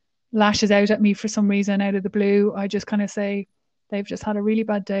lashes out at me for some reason out of the blue, I just kind of say they've just had a really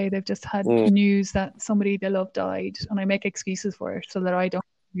bad day. They've just had news that somebody they love died, and I make excuses for it so that I don't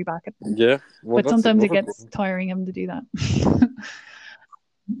be back at them. Yeah, well, but sometimes it gets tiring having to do that.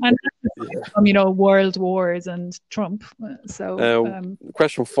 And world wars and Trump. So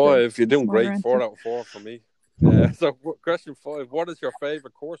question 5, you're doing great. 4 out of 4 for me. So question 5, what is your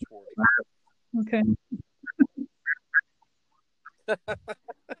favorite curse word? Okay.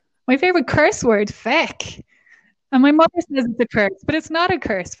 My favorite curse word, feck. And my mother says it's a curse, but it's not a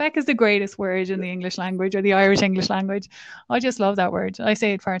curse. Feck is the greatest word in the English language or the Irish English language. I just love that word. I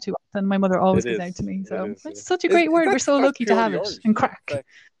say it far too often. My mother always goes out to me. So it's such a great word. We're so lucky to have it. And crack.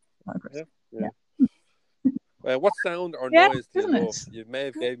 Yeah. What sound or noise do you love? You may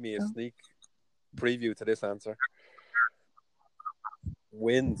have gave me a sneak preview to this answer.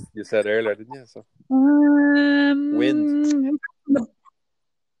 Wind, you said earlier, didn't you? So. Wind.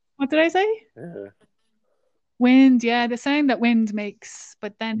 What did I say? Yeah. Wind, the sound that wind makes,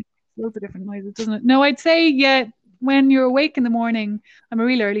 but then loads of different noises, doesn't it? No, I'd say, when you're awake in the morning, I'm a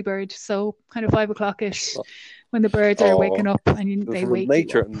real early bird, so kind of 5 o'clock-ish, when the birds are waking up and they wake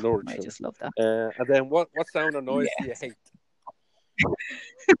nature you up. And nurture. I just love that. And then what sound or noise do you hate?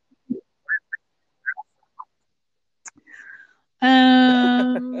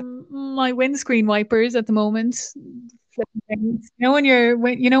 My windscreen wipers at the moment. When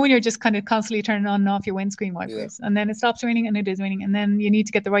you're just kind of constantly turning on and off your windscreen wipers, and then it stops raining and it is raining, and then you need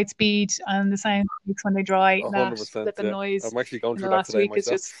to get the right speed and the sound when they dry. 100%. The noise. I'm actually going through that today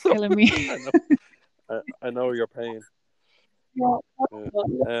myself. It's just killing me. I know your pain. Yeah.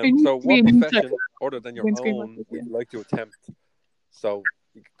 So what profession other than your own would you like to attempt? So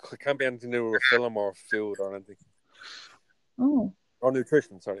it can't be anything to do with film or food or anything. Oh. Or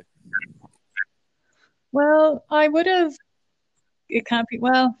nutrition, sorry. Well, I would have. It can't be.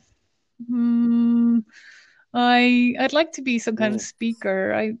 Well, I'd like to be some kind of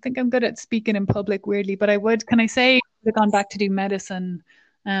speaker. I think I'm good at speaking in public, weirdly. But I would. Can I say I would have gone back to do medicine,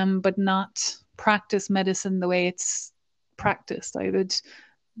 but not practice medicine the way it's practiced. I would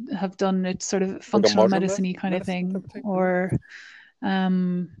have done it sort of functional like medicine-y kind of thing, or.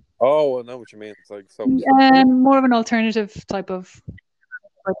 Oh, I know what you mean. It's like more of an alternative type of.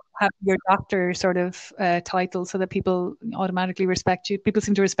 Like have your doctor sort of title so that people automatically respect you. People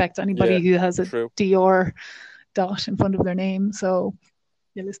seem to respect anybody who has a Dr. dot in front of their name. So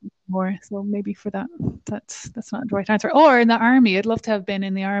you listen more. So maybe for that, that's not the right answer. Or in the army, I'd love to have been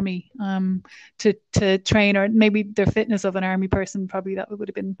in the army to train, or maybe the fitness of an army person. Probably that would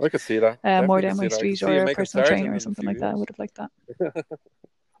have been. I could see that more down my street, or a personal trainer or something like that. I would have liked that.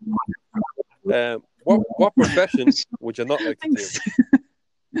 What profession would you not like to do?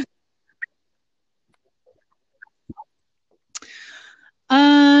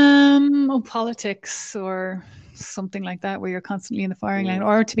 Politics or something like that, where you're constantly in the firing line,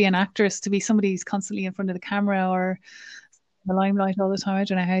 or to be an actress, to be somebody who's constantly in front of the camera or the limelight all the time. I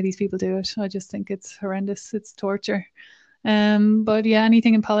don't know how these people do it. I just think it's horrendous. It's torture. But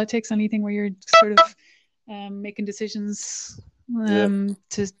anything in politics, anything where you're sort of making decisions to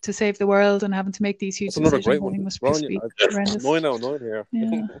save the world and having to make these huge decisions. Great one. Must be horrendous. 9 out of 9 here.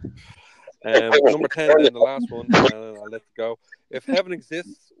 Yeah. Number 10, then the last one, and I'll let you go. If heaven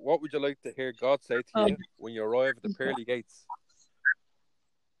exists, what would you like to hear God say to you when you arrive at the pearly gates?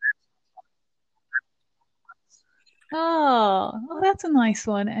 Oh, that's a nice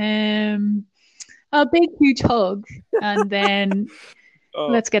one. A big, huge hug, and then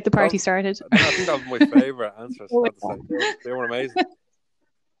let's get the party started. I think that was my favourite answers. They were amazing.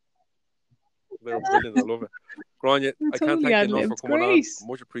 They were brilliant. I love it. Grania, I can't thank you enough for coming on.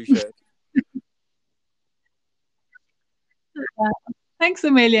 Much appreciated. Thanks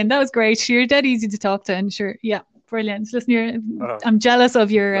a million. That was great. You're dead easy to talk to, and sure, brilliant. Listen, I'm jealous of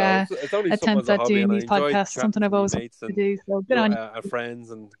your attempts at doing these podcasts. Something I've always wanted to do. So good on you.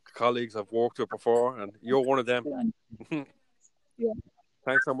 Friends and colleagues I've worked with before, and you're one of them.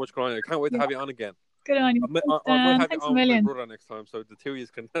 Thanks so much, Grania. I can't wait to have you on again. Good on you. I might have you on with my brother next time, so the two of you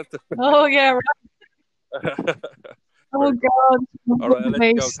can. Oh yeah, right. Oh God. All right, I'll let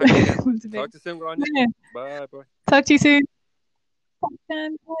you go. Talk to you soon, Grania. Yeah. Bye. Talk to you soon.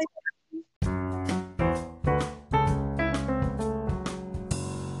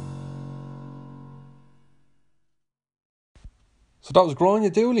 So that was Grania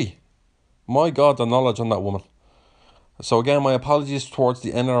Dooley. My God, the knowledge on that woman. So again, my apologies towards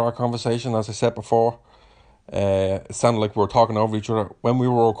the end of our conversation. As I said before, it sounded like we were talking over each other. When we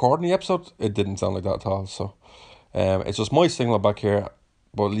were recording the episode, it didn't sound like that at all. So it's just my signal back here.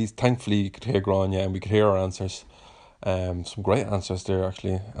 But at least thankfully you could hear Grania and we could hear her answers. Some great answers there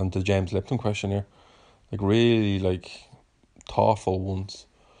actually, and the James Lipton question here, like really like thoughtful ones,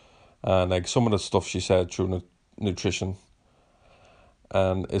 and like some of the stuff she said through nutrition,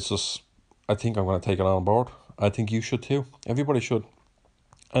 and it's just, I think I'm going to take it on board. I think you should too. Everybody should.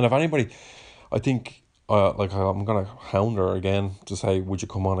 And if anybody, I think like I'm going to hound her again to say, would you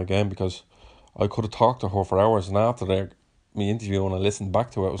come on again, because I could have talked to her for hours, and after me interview, and I listened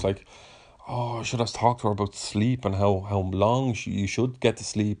back to it, I was like, oh, I should have talked to her about sleep and how long you should get to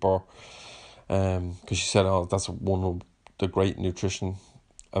sleep, or because she said, oh, that's one of the great nutrition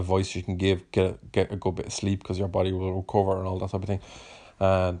advice you can give, get a good bit of sleep because your body will recover and all that type of thing.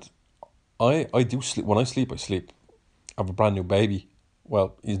 And I do sleep. When I sleep, I sleep. I have a brand new baby.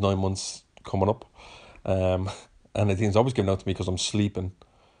 Well, he's 9 months coming up, and I think it's always given out to me because I'm sleeping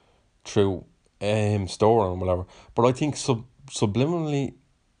through store and whatever. But I think subliminally,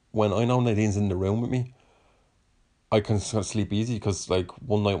 when I know Nadine's in the room with me, I can sort of sleep easy, because like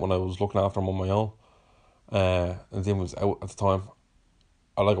one night when I was looking after him on my own, and Nadine was out at the time,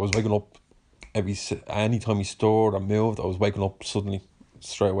 I was waking up any time he stirred or moved, I was waking up suddenly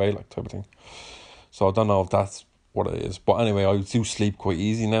straight away, like, type of thing. So I don't know if that's what it is, but anyway, I do sleep quite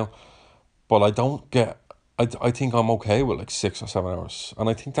easy now. But I don't get. I think I'm okay with like 6 or 7 hours, and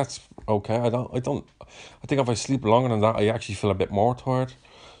I think that's okay. I think if I sleep longer than that, I actually feel a bit more tired.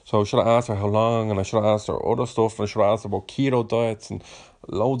 So I should have asked her how long, and I should have asked her other stuff, and I should have asked her about keto diets and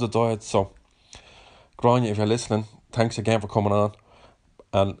loads of diets. So, Grania, if you're listening, thanks again for coming on.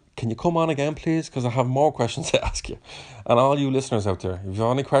 And can you come on again, please? Because I have more questions to ask you. And all you listeners out there, if you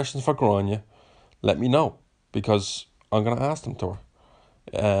have any questions for Grania, let me know, because I'm going to ask them to her.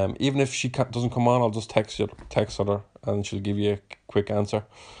 Even if she doesn't come on, I'll just text her, and she'll give you a quick answer.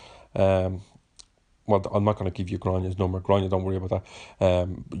 Well, I'm not going to give you Grania's number. Grania, don't worry about that.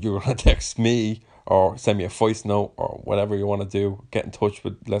 You're going to text me or send me a voice note or whatever you want to do. Get in touch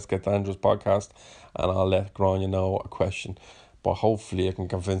with Let's Get Dangerous podcast, and I'll let Grania know a question. But hopefully I can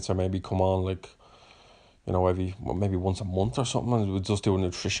convince her, maybe come on, like, you know, maybe once a month or something, and we'll just do a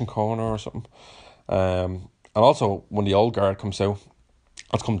nutrition corner or something. And also, when the Old Guard comes out,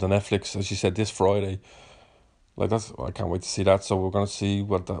 it's come to Netflix, as you said, this Friday. Like, I can't wait to see that. So we're going to see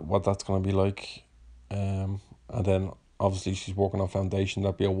what that's going to be like. And then obviously she's working on Foundation.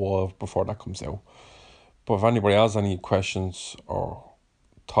 That'll be a while before that comes out. But if anybody has any questions or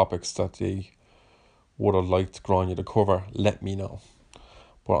topics that they would have liked Grania to cover, let me know.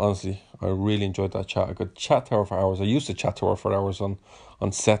 But honestly, I really enjoyed that chat. I could chat to her for hours. I used to chat to her for hours on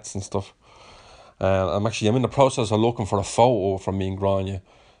sets and stuff. I'm in the process of looking for a photo from me and Grania,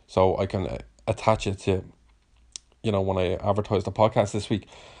 so I can attach it to, you know, when I advertise the podcast this week.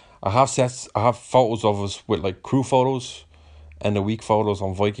 I have photos of us with like crew photos, end of week photos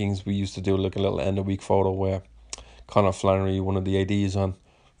on Vikings. We used to do like a little end of week photo where Conor Flannery, one of the ADs on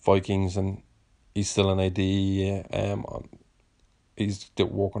Vikings, and he's still an AD. He's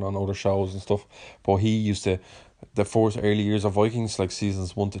working on other shows and stuff. But he used to, the first early years of Vikings, like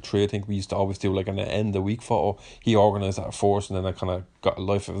seasons 1 to 3, I think we used to always do like an end of week photo. He organised that first, and then I kind of got a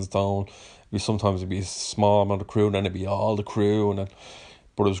life of his own. Sometimes it'd be a small amount of crew, and then it'd be all the crew,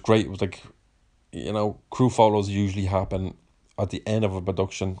 but it was great. It was like, you know, crew photos usually happen at the end of a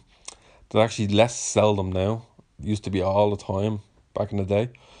production. They're actually less seldom now. It used to be all the time back in the day.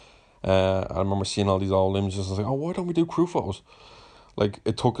 I remember seeing all these old images. I was like, oh, why don't we do crew photos? Like,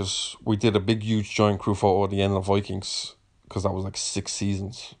 it took us, we did a big, huge, giant crew photo at the end of Vikings, because that was like 6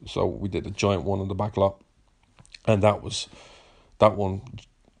 seasons. So we did a giant one in the back lot. And that one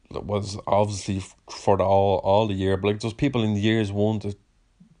was obviously for all the year. But like, there's people in the years 1 to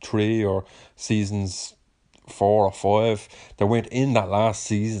 3 or seasons 4 or 5, they weren't in that last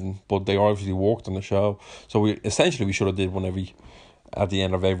season, but they obviously worked on the show. So we should have did one at the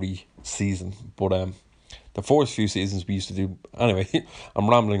end of every season. But the first few seasons we used to do, anyway. I'm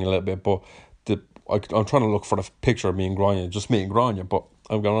rambling a little bit, but I'm trying to look for the picture of me and Grania, just me and Grania, but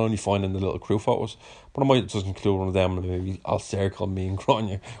I'm going to only find in the little crew photos. But I might just include one of them, and maybe I'll circle me and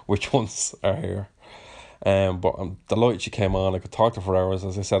Grania which ones are here. But I'm delighted she came on. I could talk to her for hours.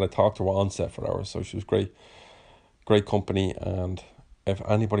 As I said, I talked to her on set for hours, so she was great company. And if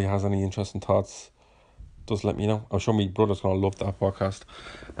anybody has any interesting thoughts, just let me know. I'm sure my brother's going to love that podcast,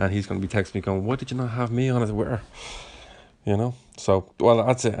 and he's going to be texting me going, why did you not have me on it with her? You know? So, well,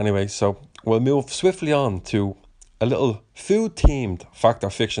 that's it anyway. So we'll move swiftly on to a little food-themed fact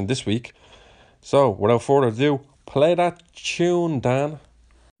or fiction this week. So, without further ado, play that tune, Dan.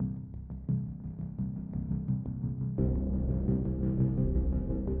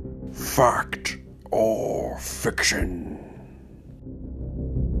 Fact or fiction?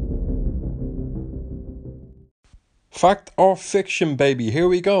 Fact or fiction, baby? Here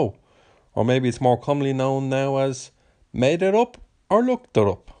we go. Or maybe it's more commonly known now as made it up or looked it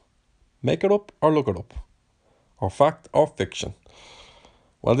up. Make it up or look it up. Or fact or fiction.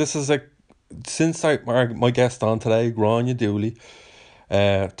 Well, this is since my guest on today, Grania Dooley,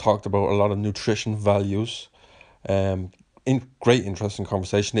 talked about a lot of nutrition values. Great interesting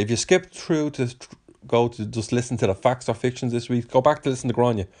conversation. If you skip through to go to just listen to the facts or fictions this week, go back to listen to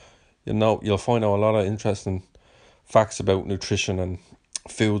Grania. You'll find out a lot of interesting facts about nutrition and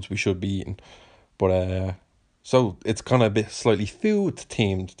foods we should be eating. But so it's kind of a bit slightly food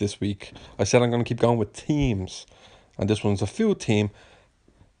themed this week. I said I'm going to keep going with themes, and this one's a food theme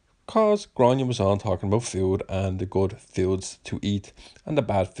because Grania was on talking about food and the good foods to eat and the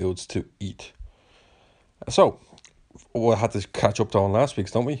bad foods to eat. So we had to catch up on last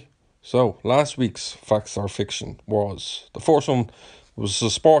week's, don't we? So last week's facts or fiction was, the first one was a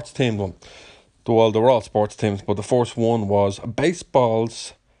sports themed one. Well, they were all sports teams, but the first one was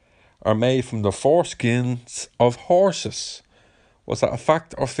baseballs are made from the foreskins of horses. Was that a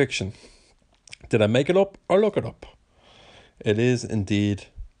fact or fiction? Did I make it up or look it up? It is indeed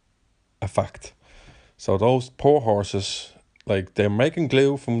a fact. So those poor horses, like, they're making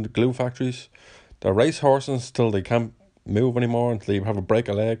glue from the glue factories. They're race horses till they can't move anymore, until they have a break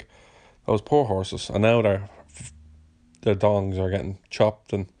a leg. Those poor horses. And now their dongs are getting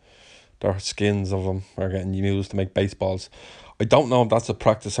chopped and their skins of them are getting used to make baseballs. I don't know if that's a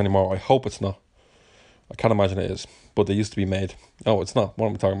practice anymore. I hope it's not. I can't imagine it is. But they used to be made. Oh, it's not. What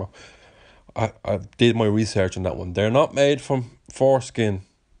am I talking about? I did my research on that one. They're not made from foreskin.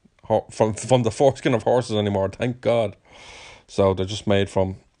 From the foreskin of horses anymore. Thank God. So they're just made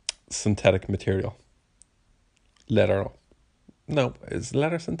from synthetic material. Leather. No, is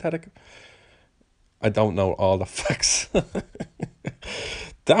leather synthetic? I don't know all the facts.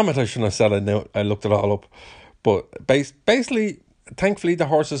 Damn it, I shouldn't have said I knew. I looked it all up. But basically, thankfully, their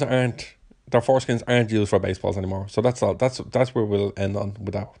foreskins aren't used for baseballs anymore. So that's all. That's where we'll end on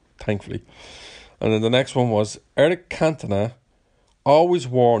with that, thankfully. And then the next one was, Eric Cantona always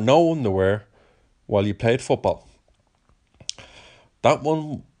wore no underwear while he played football. That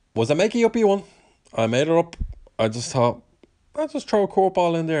one was a makey-uppy one. I made it up. I just thought, I'll just throw a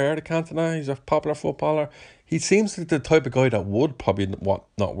curveball in there. Eric Cantona, he's a popular footballer. He seems like the type of guy that would probably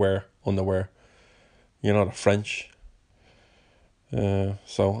not wear underwear. You know, the French.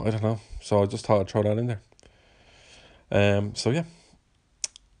 So, I don't know. So, I just thought I'd throw that in there. So, yeah.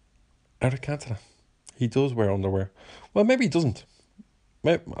 Eric Cantona. He does wear underwear. Well, maybe he doesn't.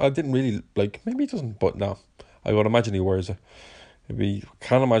 I didn't really, maybe he doesn't, but no. I would imagine he wears it.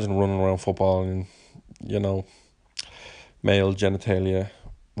 Can't imagine running around football and, male genitalia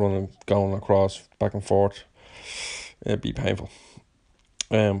going across, back and forth. It'd be painful.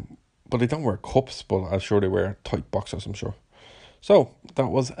 But they don't wear cups, but I'm sure they wear tight boxers, I'm sure. So, that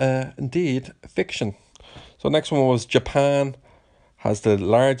was indeed fiction. So, next one was, Japan has the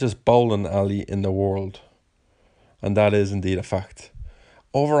largest bowling alley in the world. And that is indeed a fact.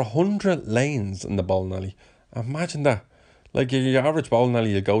 Over 100 lanes in the bowling alley. Imagine that. Like, your average bowling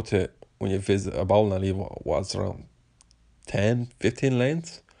alley you go to when you visit a bowling alley was around 10, 15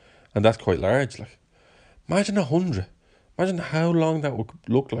 lanes. And that's quite large. Like, imagine 100. Imagine how long that would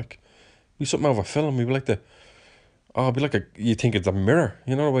look like. It'd be something out of a film. You'd be like you think it's a mirror.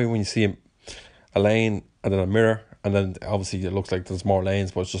 You know the way when you see a lane and then a mirror, and then obviously it looks like there's more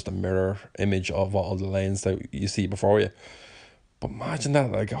lanes, but it's just a mirror image of all the lanes that you see before you. But imagine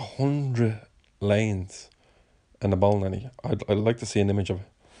that, like 100 lanes in the bowling alley. I'd like to see an image of it.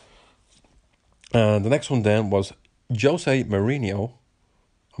 And the next one then was Jose Mourinho.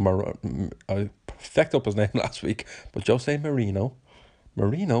 I fecked up his name last week, but Jose Mourinho.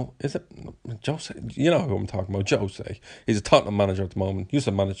 Mourinho, is it Jose? You know who I'm talking about, Jose. He's a Tottenham manager at the moment. Used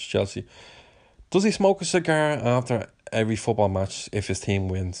to manage Chelsea. Does he smoke a cigar after every football match if his team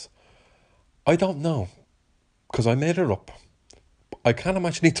wins? I don't know, because I made it up. I can't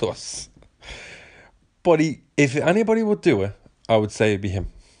imagine he does. But if anybody would do it, I would say it'd be him.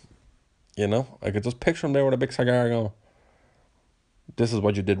 I could just picture him there with a big cigar going, this is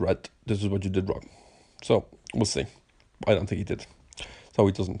what you did right, this is what you did wrong. So, we'll see. I don't think he did. So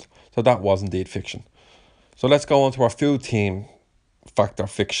he doesn't. So that was indeed fiction. So let's go on to our food team fact or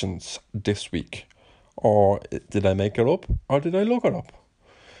fictions this week. Or did I make it up or did I look it up?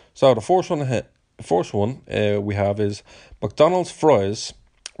 So the first one we have is, McDonald's fries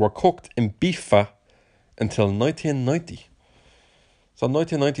were cooked in beef fat until 1990. So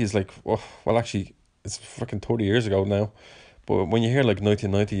 1990 is like, well actually it's fucking 30 years ago now. But when you hear like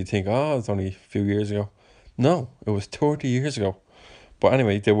 1990 you think, it's only a few years ago. No, it was 30 years ago. But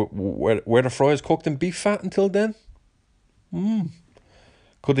anyway, they were the fries cooked in beef fat until then?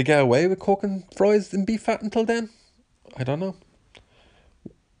 Could they get away with cooking fries in beef fat until then? I don't know.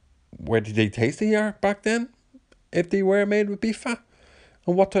 Where did they taste the yark back then? If they were made with beef fat?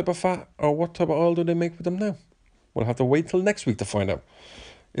 And what type of fat or what type of oil do they make with them now? We'll have to wait till next week to find out.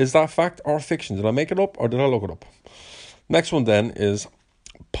 Is that fact or fiction? Did I make it up or did I look it up? Next one then is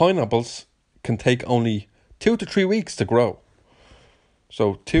pineapples can take only 2 to 3 weeks to grow.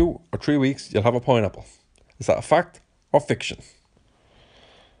 So 2 or 3 weeks you'll have a pineapple. Is that a fact or fiction?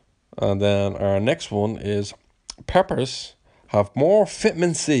 And then our next one is peppers have more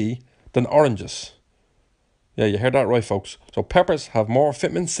vitamin C than oranges. Yeah, you heard that right, folks. So peppers have more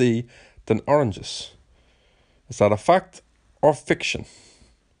vitamin C than oranges. Is that a fact or fiction?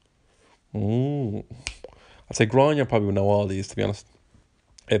 I'd say Grania probably would know all these, to be honest.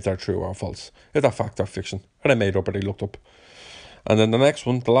 If they're true or false. Is that fact or fiction? Are they made up or they looked up? And then the next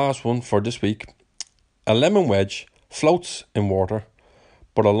one, the last one for this week. A lemon wedge floats in water,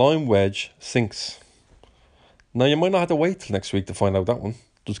 but a lime wedge sinks. Now you might not have to wait till next week to find out that one.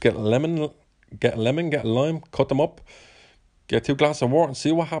 Just get a lemon, get a lime, cut them up, get 2 glasses of water and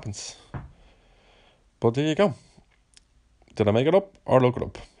see what happens. But there you go. Did I make it up or look it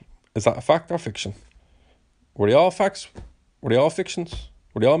up? Is that a fact or fiction? Were they all facts? Were they all fictions?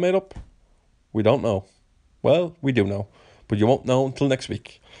 Were they all made up? We don't know. Well, we do know, but you won't know until next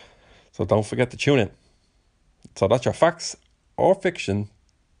week. So don't forget to tune in. So that's your facts or fiction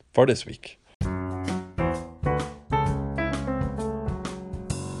for this week.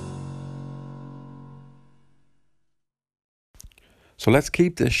 So let's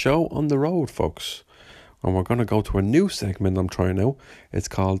keep this show on the road, folks. And we're going to go to a new segment I'm trying now. It's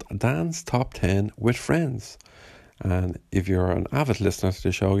called Dan's Top 10 with Friends. And if you're an avid listener to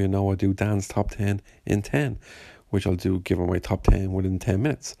the show, you know I do Dan's Top 10 in 10, which I'll do given my top 10 within 10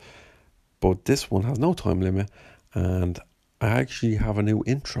 minutes. But this one has no time limit, and I actually have a new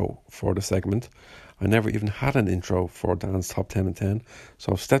intro for the segment. I never even had an intro for Dan's Top 10 in 10,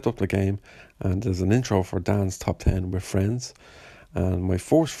 so I've stepped up the game, and there's an intro for Dan's Top 10 with Friends. And my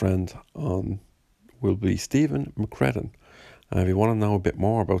first friend on will be Stephen McCredden. And if you want to know a bit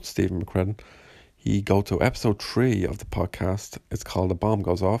more about Stephen McCredden, he go to episode 3 of the podcast. It's called The Bomb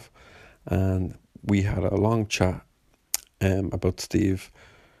Goes Off. And we had a long chat about Steve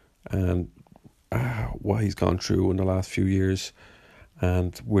and what he's gone through in the last few years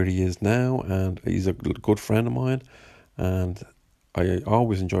and where he is now. And he's a good friend of mine. And I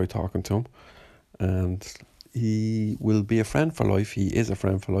always enjoy talking to him. And he will be a friend for life. He is a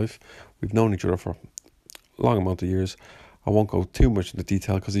friend for life. We've known each other for a long amount of years. I won't go too much into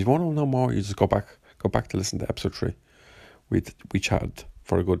detail because if you want to know more, you just go back to listen to episode 3. We chatted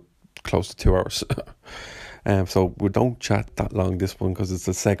for a good close to 2 hours. So we don't chat that long this one because it's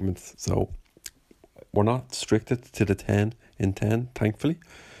a segment. So we're not restricted to the 10 in 10, thankfully.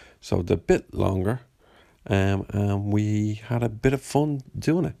 So they're a bit longer. And we had a bit of fun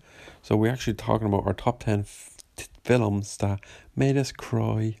doing it. So we're actually talking about our top 10 films that made us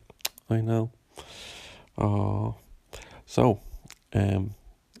cry. I know. So,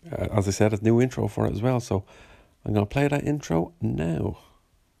 as I said, a new intro for it as well. So I'm going to play that intro now.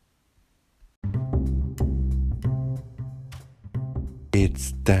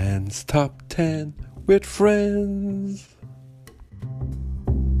 It's Dan's Top 10 with Friends.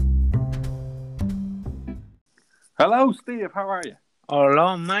 Hello, Steve. How are you?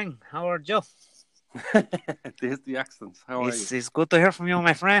 Hello, man. How are you? There's the accents. How are you? It's good to hear from you,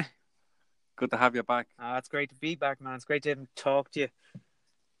 my friend. Good to have you back. It's great to be back, man. It's great to talk to you.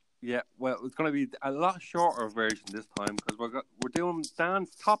 Yeah, well, it's going to be a lot shorter version this time because we're doing Dan's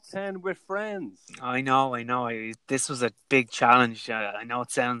Top 10 with Friends. I know. This was a big challenge. I know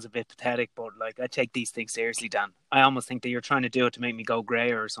it sounds a bit pathetic, but like I take these things seriously, Dan. I almost think that you're trying to do it to make me go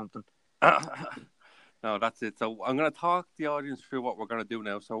grey or something. No, that's it. So I'm going to talk the audience through what we're going to do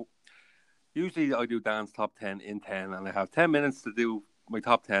now. So usually I do Dan's Top 10 in 10, and I have 10 minutes to do my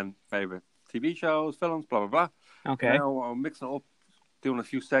top 10 favourite TV shows, films, blah, blah, blah. Okay. Now I'm mixing it up, doing a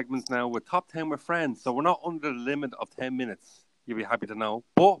few segments now with Top 10 with Friends. So we're not under the limit of 10 minutes. You'll be happy to know.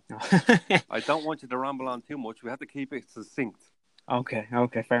 But I don't want you to ramble on too much. We have to keep it succinct. Okay,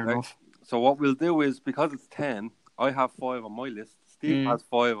 fair enough. So what we'll do is, because it's 10, I have 5 on my list. Steve has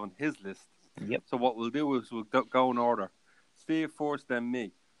 5 on his list. Yep. So what we'll do is we'll go in order. Steve first, then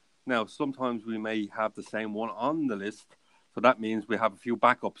me. Now, sometimes we may have the same one on the list. So that means we have a few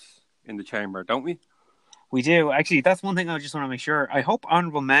backups in the chamber, don't we? We do. Actually, that's one thing I just want to make sure. I hope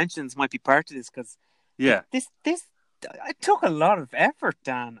honourable mentions might be part of this because this it took a lot of effort,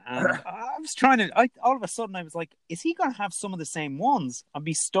 Dan. And all of a sudden I was like, is he going to have some of the same ones? I'd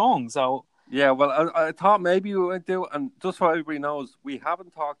be stung. So Yeah, well, I thought maybe we would do, and just so everybody knows, we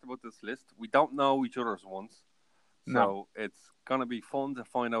haven't talked about this list. We don't know each other's ones, so it's gonna be fun to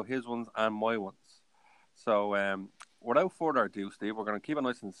find out his ones and my ones. So, without further ado, Steve, we're gonna keep it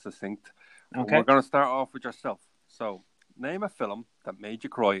nice and succinct. Okay. We're gonna start off with yourself. So, name a film that made you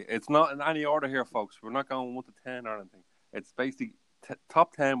cry. It's not in any order here, folks. We're not going 1 to 10 or anything. It's basically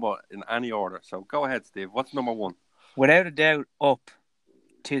top 10, but in any order. So, go ahead, Steve. What's number one? Without a doubt, Up,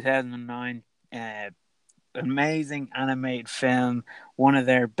 2009. Amazing animated film. One of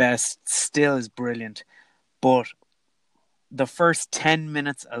their best. Still is brilliant. But the first 10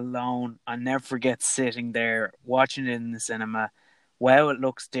 minutes alone, I'll never forget sitting there, watching it in the cinema. Wow, it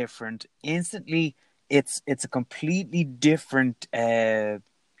looks different. Instantly, it's a completely different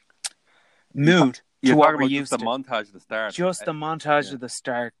mood to what we're used to. Just the montage at the start. Just the montage at the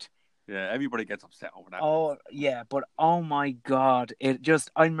start. Yeah, everybody gets upset over that. Oh, yeah, but oh my God. I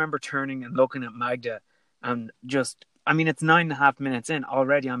remember turning and looking at Magda and it's 9.5 minutes in.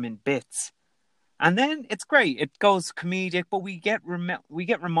 Already I'm in bits. And then it's great. It goes comedic, but we get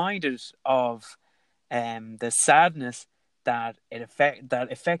reminded of the sadness that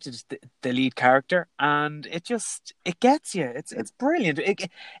affected the lead character, and it gets you. It's brilliant.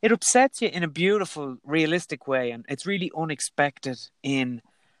 It upsets you in a beautiful, realistic way, and it's really unexpected in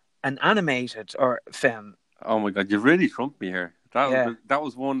an animated or film. Oh my God, you really trumped me here. That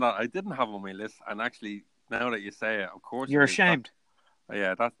was one that I didn't have on my list, and actually, now that you say it, of course, you're ashamed.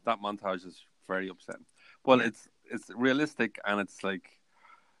 That montage is very upsetting. Well, it's realistic, and it's like,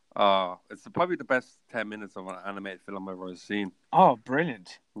 it's probably the best 10 minutes of an animated film I've ever seen. Oh,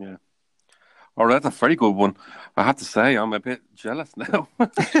 brilliant! Yeah. Oh, that's a very good one. I have to say, I'm a bit jealous now.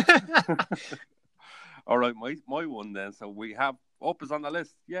 All right, my one then. So we have Up is on the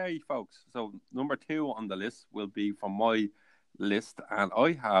list. Yay, folks. So number 2 on the list will be from my list. And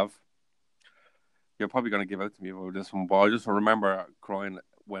I have, you're probably going to give out to me about this one, but I just remember crying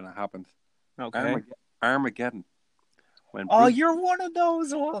when it happened. Okay. Armageddon. You're one of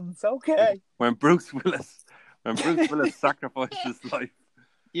those ones. Okay. When Bruce Willis sacrificed his life.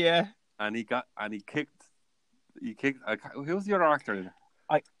 Yeah. And he kicked, who was the other actor in it?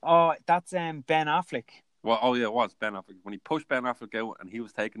 That's Ben Affleck. Well, it was Ben Affleck. When he pushed Ben Affleck out and he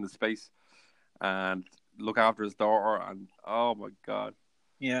was taking the space and look after his daughter, and oh my God.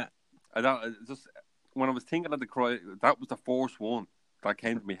 Yeah. When I was thinking of the cry, that was the first one that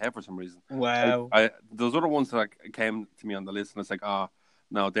came to my head for some reason. Wow. Those other ones that came to me on the list, and it's like,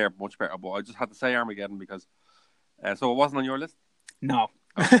 no, they're much better. But I just had to say Armageddon because, so it wasn't on your list? No.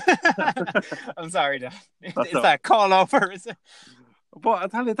 I'm sorry, Dan. Is that call over? Is it? But I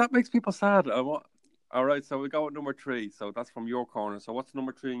tell you, that makes people sad. All right, so we go with number 3. So that's from your corner. So what's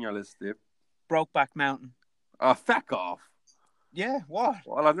number 3 on your list, Steve? Brokeback Mountain. Oh, feck off. Yeah, what?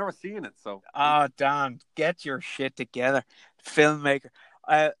 Well, I've never seen it, so. Oh, Dan, get your shit together, filmmaker.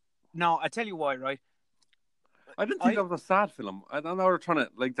 No, I tell you why, right? I didn't think that was a sad film. I don't know. They're trying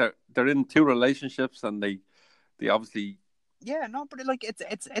to they're in 2 relationships, and they obviously. Yeah, no, but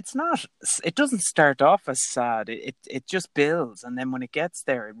it's not. It doesn't start off as sad. It just builds, and then when it gets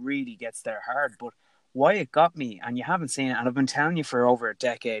there, it really gets there hard. But why it got me, and you haven't seen it, and I've been telling you for over a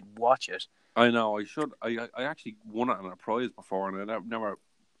decade, watch it. I know. I should. I actually won it on a prize before, and I never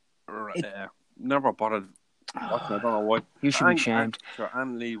bothered watching. I don't know why. You should be ashamed. Sure,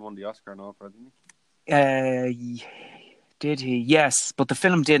 Ann Lee won the Oscar and all for it, didn't he? Did he? Yes, but the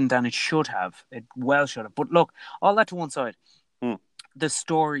film didn't, and it should have. It well should have. But look, all that to one side. The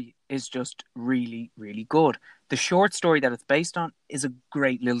story is just really, really good. The short story that it's based on is a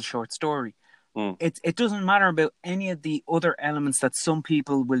great little short story. It doesn't matter about any of the other elements that some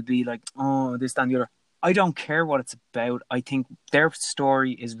people will be like, oh, this, that, and the other. I don't care what it's about. I think their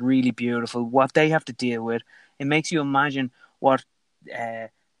story is really beautiful. What they have to deal with, it makes you imagine what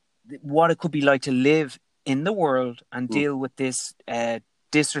it could be like to live in the world and deal with this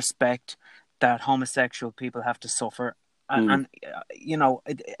disrespect that homosexual people have to suffer, and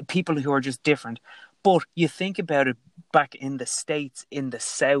people who are just different. But you think about it back in the States, in the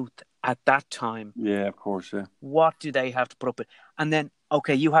South at that time. Yeah, of course, yeah. What do they have to put up with? And then,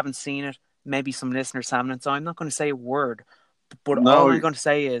 okay, you haven't seen it. Maybe some listeners haven't, so I'm not going to say a word. But all I'm going to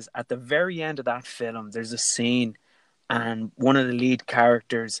say is, at the very end of that film, there's a scene, and one of the lead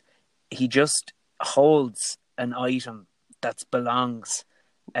characters, he just holds an item that belongs,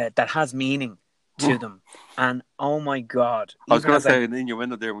 that has meaning to them. And oh my God. I was going to say an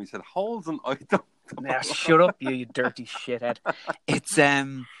innuendo there when you said holds an item. Nah, shut up, you dirty shithead.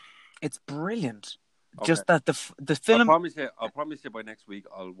 It's brilliant. Okay. Just that the film. I'll promise you by next week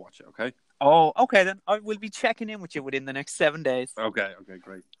I'll watch it. Okay. Oh, okay then. I will be checking in with you within the next 7 days. Okay,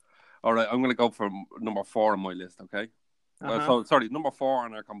 great. All right, I'm going to go for number 4 on my list, okay? So, sorry, number 4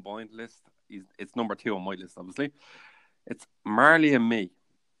 on our combined list. It's number 2 on my list, obviously. It's Marley and Me.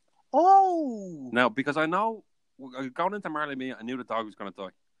 Oh! Now, because I know, going into Marley and Me, I knew the dog was going to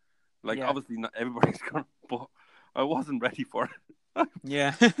die. Like, obviously, not everybody's going to, but I wasn't ready for it.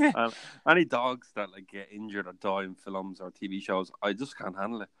 Yeah. Any dogs that like get injured or die in films or TV shows, I just can't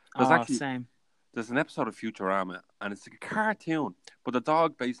handle it. Same. There's an episode of Futurama, and it's like a cartoon, but the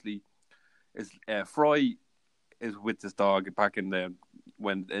dog basically is Fry is with this dog back in the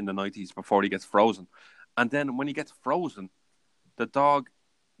 90s before he gets frozen, and then when he gets frozen, the dog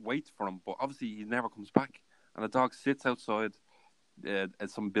waits for him, but obviously he never comes back, and the dog sits outside at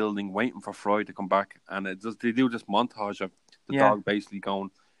some building waiting for Fry to come back, and they do this montage of the dog basically going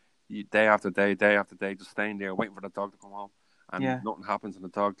day after day, just staying there waiting for the dog to come home. And nothing happens, and the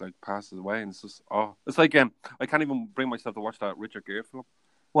dog like passes away, and it's just it's like I can't even bring myself to watch that Richard Gere film.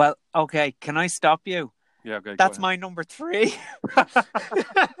 Well, okay, can I stop you? Yeah, okay. That's my number 3.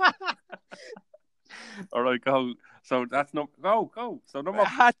 All right, go. So that's go. So number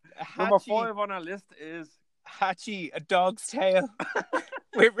 5 on our list is Hachi, A Dog's Tale,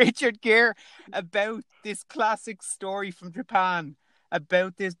 with Richard Gere, about this classic story from Japan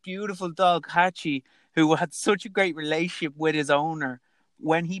about this beautiful dog Hachi, who had such a great relationship with his owner.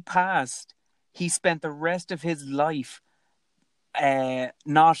 When he passed, he spent the rest of his life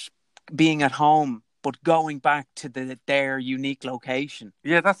not being at home, but going back to their unique location.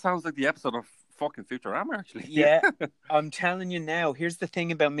 Yeah, that sounds like the episode of fucking Futurama, actually. Yeah, I'm telling you now. Here's the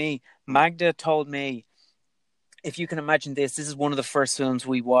thing about me. Magda told me, if you can imagine this is one of the first films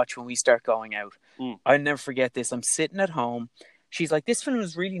we watch when we start going out. I'll never forget this. I'm sitting at home. She's like, this film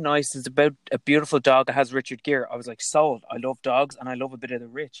is really nice. It's about a beautiful dog that has Richard Gere. I was like, sold. I love dogs and I love a bit of the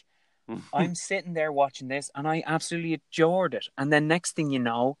rich. I'm sitting there watching this and I absolutely adored it. And then next thing you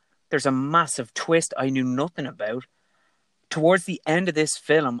know, there's a massive twist I knew nothing about. Towards the end of this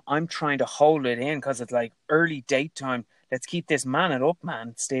film, I'm trying to hold it in because it's like early date time. Let's keep this manning up,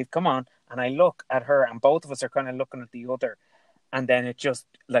 man. Steve, come on. And I look at her and both of us are kind of looking at the other. And then it just,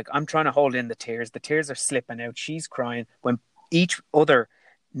 like, I'm trying to hold in the tears. The tears are slipping out. She's crying. When each other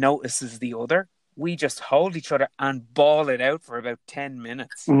notices the other, we just hold each other and bawl it out for about 10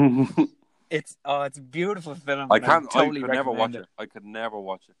 minutes. It's a beautiful film. I could never watch it. I could never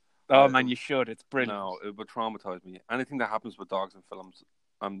watch it. Oh man, you should. It's brilliant. No, it would traumatize me. Anything that happens with dogs in films,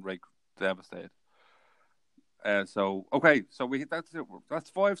 I'm like devastated. So that's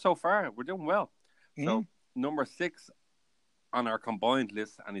 5 so far. We're doing well. So number 6 on our combined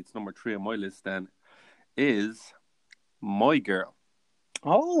list, and it's number 3 on my list then, is My Girl.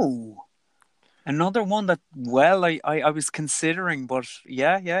 Oh, another one that, well, I was considering, but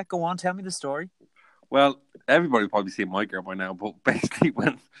yeah, go on, tell me the story. Well, everybody probably seen My Girl by now, but basically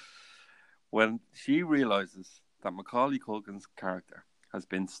when she realizes that Macaulay Culkin's character has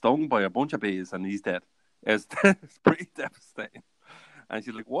been stung by a bunch of bees and he's dead, it's pretty devastating. And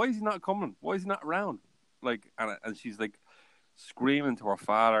she's like, why is he not coming? Why is he not around? Like, and she's like screaming to her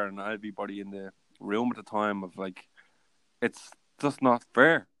father and everybody in the room at the time of like, it's just not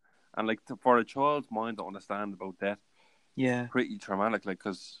fair. And like for a child's mind to understand about death, pretty traumatic. Like,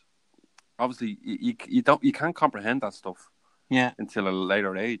 because obviously you can't comprehend that stuff, until a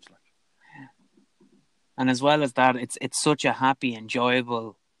later age. Like, and as well as that, it's such a happy,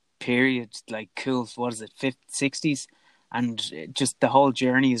 enjoyable period. Like, cool. What is it, 50s, 60s, and just the whole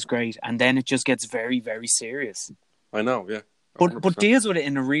journey is great. And then it just gets very, very serious. I know, yeah. But deals with it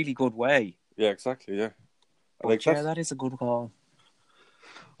in a really good way. Yeah, exactly. Yeah. That is a good call.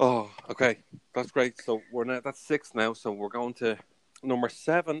 Oh, okay, that's great. So that's 6 now. So we're going to number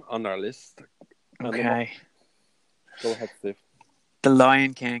 7 on our list. Okay. Go ahead, Steve. The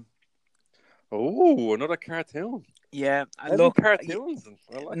Lion King. Oh, another cartoon. Yeah, look, cartoons.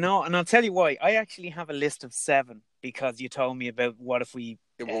 No, and I'll tell you why. I actually have a list of 7 because you told me about what if we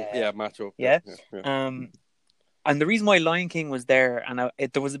match up. Yeah. And the reason why Lion King was there, and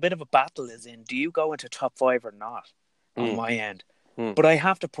there was a bit of a battle, is in, do you go into top 5 or not? On my end. But I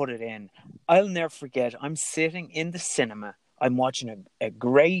have to put it in. I'll never forget. I'm sitting in the cinema. I'm watching a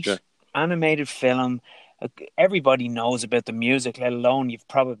great animated film. Everybody knows about the music, let alone you've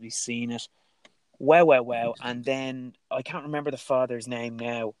probably seen it. Wow. And then I can't remember the father's name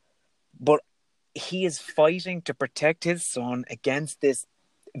now, but he is fighting to protect his son against this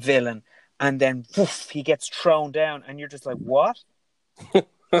villain. And then he gets thrown down, and you're just like, what?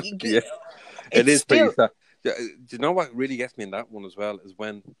 Yeah, it is pretty sad. Do you know what really gets me in that one as well is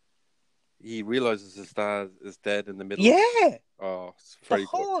when he realizes his dad is dead in the middle. Yeah. Oh, it's very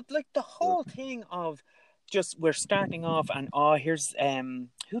the whole thing of we're starting off, and here's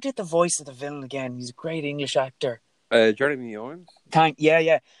who did the voice of the villain again? He's a great English actor. Jeremy Irons.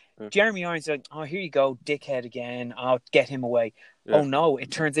 Yeah. Jeremy Irons like, here you go, dickhead again. I'll get him away. Yeah. Oh no,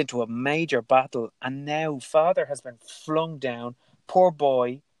 it turns into a major battle, and now father has been flung down. Poor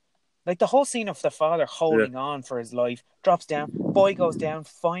boy. Like the whole scene of the father holding on for his life, drops down, boy goes down,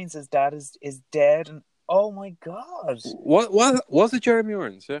 finds his dad is dead, and oh my god. What was it Jeremy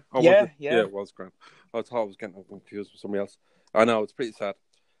Irons, yeah? Or yeah. It was Grant. I thought I was getting confused with somebody else. I know, it's pretty sad.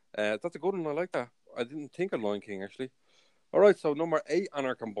 That's a good one, I like that. I didn't think of Lion King actually. Alright, so number 8 on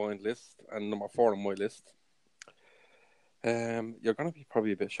our combined list and number 4 on my list. You're gonna be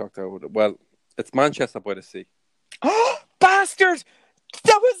probably a bit shocked out with it. Well, it's Manchester by the Sea. Oh, bastard!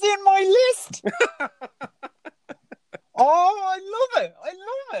 That was in my list. Oh, I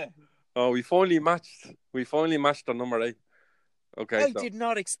love it. Oh, we finally matched on number 8. Okay. I did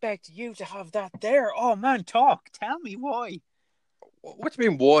not expect you to have that there. Oh man, tell me why. What do you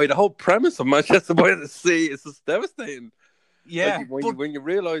mean why? The whole premise of Manchester by the Sea is just devastating. Yeah. Like, when you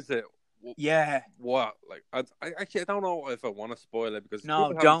realise it. Yeah. What? Like, I don't know if I want to spoil it because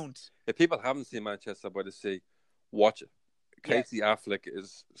don't. If people haven't seen Manchester by the Sea, watch it. Casey Affleck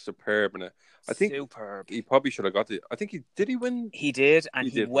is superb in it. I think superb. He probably should have got it. I think did he win? He did, and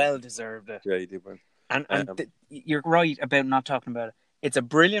he well deserved it. Yeah, he did win. And you're right about not talking about it. It's a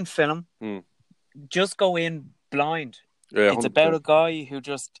brilliant film. Just go in blind. Yeah, it's 100%. About a guy who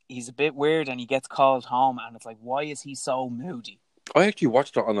he's a bit weird and he gets called home, and it's like, why is he so moody? I actually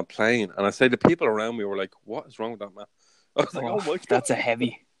watched it on a plane, and I say the people around me were like, "What is wrong with that man?" I was like, "Oh my god, that's a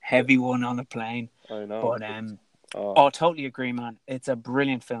heavy one on a plane." I know, but totally agree, man. It's a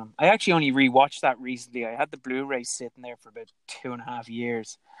brilliant film. I actually only rewatched that recently. I had the Blu-ray sitting there for about 2.5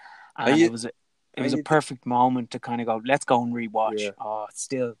 years, and it was a perfect moment to kind of go, let's go and rewatch. Yeah. Oh, it's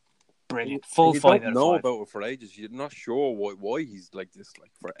still brilliant. Full 5 out of 5. You don't know about it for ages. You're not sure why he's like this,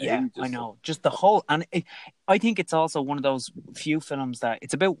 like for ages. Yeah, I know. Just the whole, and I think it's also one of those few films that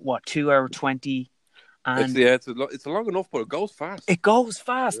it's about 2 hour 20. And it's long enough, but it goes fast. It goes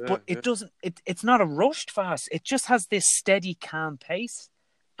fast, but it doesn't. It's not a rushed fast. It just has this steady, calm pace,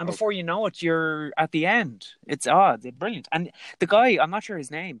 and before you know it, you're at the end. It's brilliant. And the guy, I'm not sure his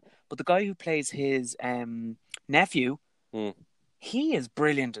name, but the guy who plays his nephew, he is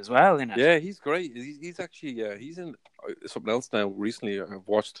brilliant as well in it. Yeah, he's great. He's actually he's in something else now. Recently, I've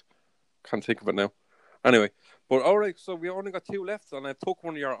watched. Can't think of it now. Anyway, but all right, so we only got 2 left, and I took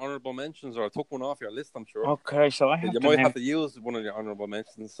one of your honourable mentions, or I took one off your list, I'm sure. Okay, so you might have to use one of your honourable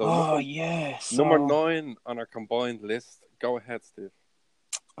mentions. So yes. Number 9 on our combined list. Go ahead, Steve.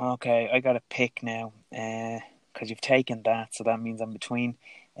 Okay, I got to pick now, because you've taken that, so that means I'm between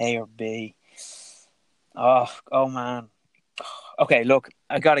A or B. Oh man. Okay, look,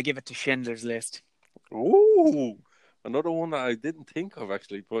 I got to give it to Schindler's List. Ooh, another one that I didn't think of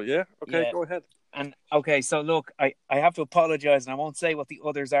actually, but go ahead. And okay, so look, I have to apologize, and I won't say what the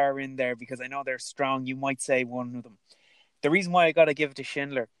others are in there because I know they're strong. You might say one of them. The reason why I got to give it to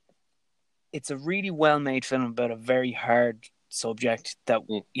Schindler, it's a really well-made film about a very hard subject that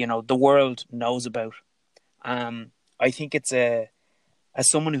the world knows about. I think it's as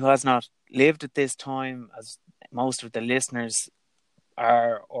someone who has not lived at this time, as most of the listeners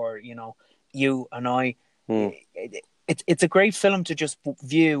are, or you and I, it's a great film to just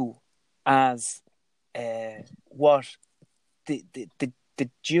view as what the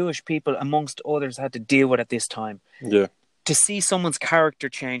Jewish people, amongst others, had to deal with at this time. Yeah. To see someone's character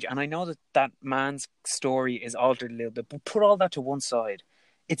change, and I know that man's story is altered a little bit, but put all that to one side.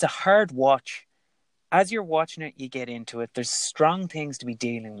 It's a hard watch. As you're watching it, you get into it. There's strong things to be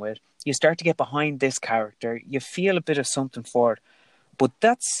dealing with. You start to get behind this character. You feel a bit of something for it. But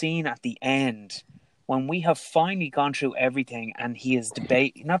that scene at the end, when we have finally gone through everything and he is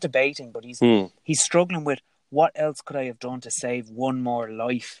not debating, but he's struggling with what else could I have done to save one more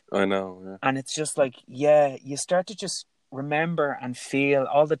life? I know. Yeah. And it's just like, you start to just remember and feel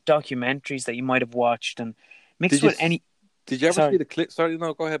all the documentaries that you might have watched and mixed with any... Did you ever see the clip? Sorry,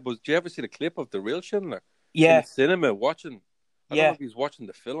 no, go ahead. But did you ever see the clip of the real Schindler? Yeah. In the cinema watching. I don't know if he's watching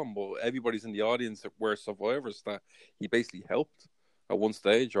the film, but everybody's in the audience that were survivors that he basically helped at one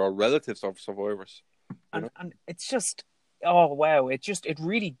stage, or relatives of survivors. And it's just, oh wow, it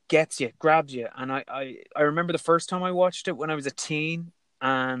really gets you, grabs you. And I remember the first time I watched it when I was a teen,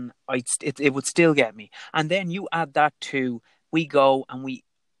 and it would still get me. And then you add that to, we go and we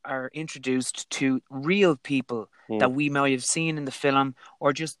are introduced to real people that we might have seen in the film,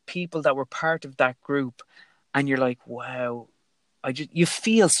 or just people that were part of that group, and you're like, wow, you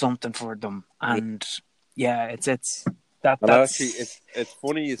feel something for them. And it's And That's actually, it's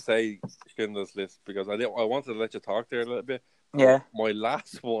funny you say Schindler's List because I wanted to let you talk there a little bit. Yeah. My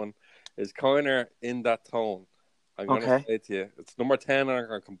last one is kind of in that tone. I'm going to Okay. say it to you. It's number 10 on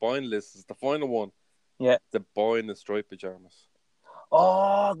our combined list. It's the final one. Yeah. The Boy in the Striped Pajamas.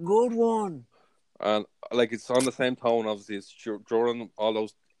 Oh, good one. And like it's on the same tone, obviously. It's during all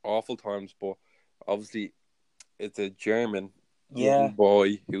those awful times, but obviously it's a German young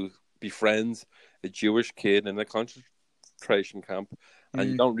boy who befriends a Jewish kid in a concentration camp, and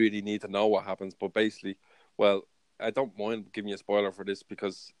you don't really need to know what happens. But basically, well, I don't mind giving you a spoiler for this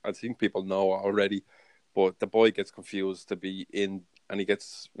because I think people know already. But the boy gets confused to be in, and he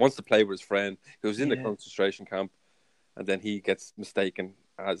wants to play with his friend who's in the concentration camp, and then he gets mistaken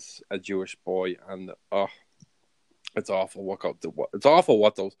as a Jewish boy, and it's awful. It's awful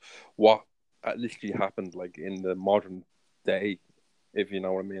what literally happened like in the modern day, if you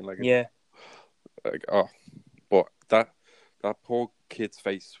know what I mean. But that poor kid's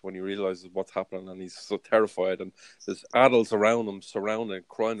face when he realizes what's happening, and he's so terrified, and there's adults around him surrounding,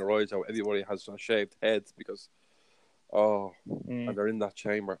 crying their eyes out. Everybody has shaved heads because and they're in that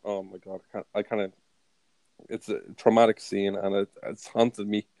chamber. Oh my god, it's a traumatic scene, and it's haunted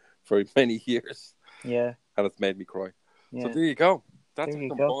me for many years. Yeah, and it's made me cry. Yeah. So there you go. That's a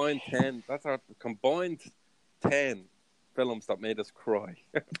combined 10. That's our combined 10 films that made us cry.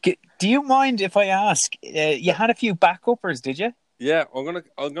 Do you mind if I ask? You had a few backuppers, did you? Yeah, I'm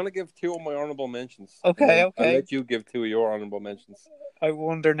gonna give 2 of my honorable mentions. Okay. I'll let you give 2 of your honorable mentions. I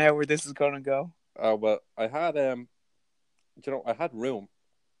wonder now where this is gonna go. Well, I had I had Room.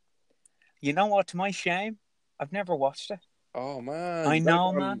 You know what? To my shame, I've never watched it. Oh man, I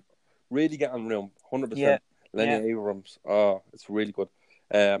know, man. Really get on Room, 100%. Yeah. Lenny Abrams. Oh, it's really good.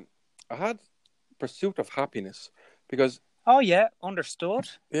 I had Pursuit of Happiness because. Oh yeah, understood.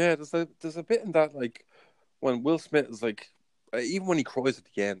 Yeah, there's a bit in that like when Will Smith is like, even when he cries at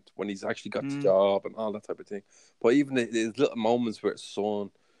the end when he's actually got the job and all that type of thing. But even these little moments where his son,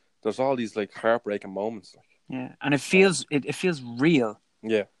 there's all these like heartbreaking moments. Like, yeah, and it feels real.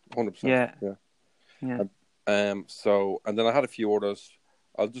 Yeah, 100%. Yeah. So and then I had a few others.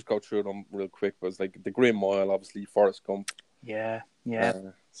 I'll just go through them real quick. But it's like The Green Mile, obviously, Forrest Gump. Yeah.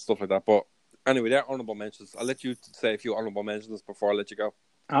 Stuff like that. But anyway, they're honourable mentions. I'll let you say a few honourable mentions before I let you go.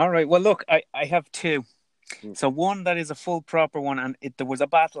 All right. Well, look, I have 2. So one that is a full proper one, and there was a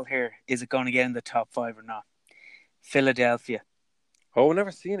battle here. Is it going to get in the top 5 or not? Philadelphia. Oh, I've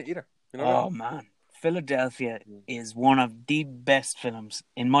never seen it either. You know man. Philadelphia is one of the best films,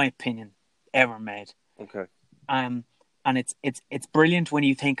 in my opinion, ever made. Okay. And it's brilliant when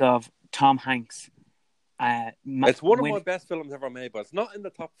you think of Tom Hanks. It's one of my best films ever made, but it's not in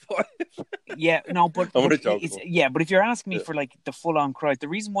the top 5. Yeah, no, but but if you're asking me for like the full-on cry, the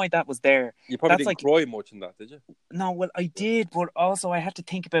reason why that was there, you probably didn't cry much in that, did you? No, well, I did, but also I had to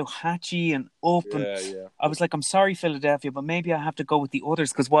think about Hatchie and Up, and I was like, I'm sorry, Philadelphia, but maybe I have to go with the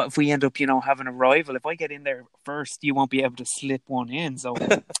others because what if we end up, having a rival? If I get in there first, you won't be able to slip one in. So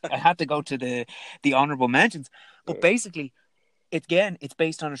I had to go to the honorable mentions. But basically, it's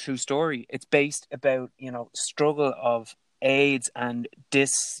based on a true story. It's based about, struggle of AIDS and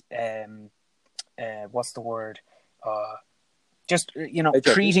what's the word? HIV?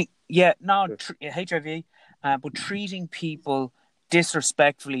 Treating, HIV, but treating people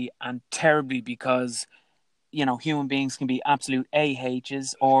disrespectfully and terribly because, human beings can be absolute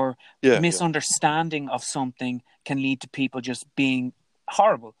AHs or misunderstanding of something can lead to people just being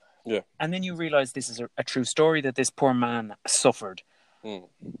horrible. Yeah. And then you realize this is a true story that this poor man suffered.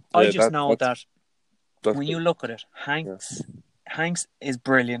 I just know that when you look at it, Hanks is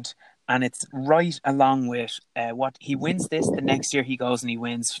brilliant, and it's right along with what he wins this. The next year he goes and he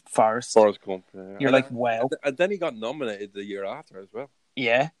wins Forrest Gump. Yeah. You're like, wow. And then he got nominated the year after as well.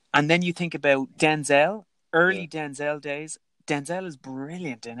 Yeah. And then you think about Denzel, Denzel days. Denzel is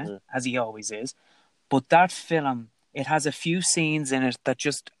brilliant in it, as he always is. But that film, it has a few scenes in it that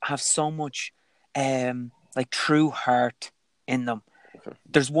just have so much true heart in them. Okay.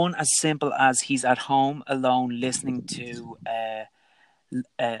 There's one as simple as he's at home alone listening to a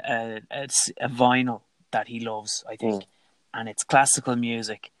vinyl that he loves, I think. And it's classical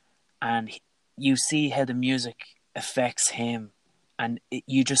music. And you see how the music affects him. And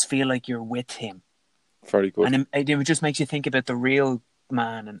you just feel like you're with him. Very good. And it just makes you think about the real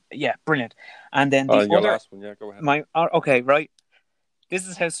man, and brilliant. And then the other last one, go ahead. Okay, right. This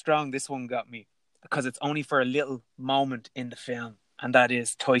is how strong this one got me because it's only for a little moment in the film, and that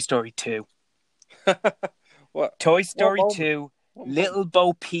is Toy Story 2. What? Toy Story 2, little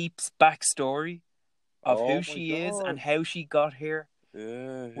Bo Peep's backstory of who she is and how she got here.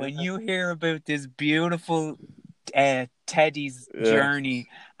 Yeah. When you hear about this beautiful Teddy's journey,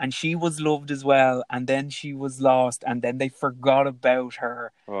 and she was loved as well, and then she was lost, and then they forgot about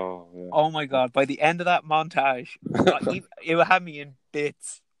her. Oh my God! By the end of that montage, it had me in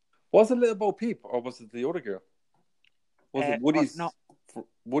bits. Was it Little Bo Peep, or was it the other girl? Was it Woody's? No.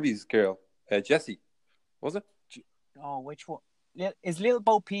 Woody's girl, Jessie. Was it? Oh, which one? Is Little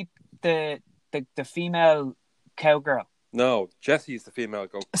Bo Peep the female cowgirl? No, Jessie's the female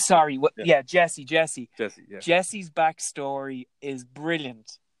goat. Sorry, Jessie. Jessie, yeah. Jessie's backstory is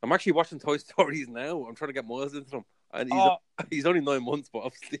brilliant. I'm actually watching Toy Stories now. I'm trying to get Miles into them. And he's only 9 months, but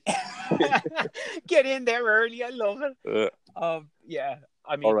obviously. Get in there early. I love it. Yeah,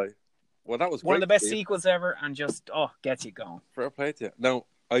 I mean. All right. Well, that was one of the best sequels ever, and just, gets you going. Fair play to you. Now,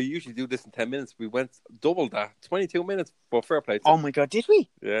 I usually do this in 10 minutes. We went double that, 22 minutes, but fair play to you. Oh my God, did we?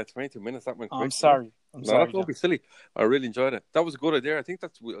 Yeah, 22 minutes. That went quick. I'm sorry. Don't be silly. I really enjoyed it. That was a good idea. I think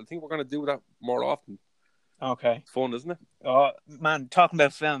we're going to do that more often. Okay. It's fun, isn't it? Oh, man, talking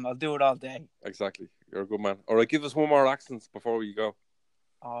about film, I'll do it all day. Exactly. You're a good man. All right, give us one more accent before we go.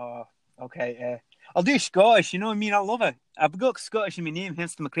 Okay. I'll do Scottish, you know what I mean? I love it. I've got Scottish in my name,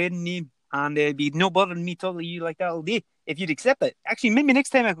 hence the McCraden name. And it'd be no bother me talking to you like that all day, if you'd accept it. Actually, maybe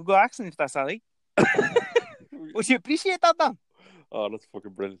next time I could go accent, if that's all right. Would you appreciate that, Dan? Oh, that's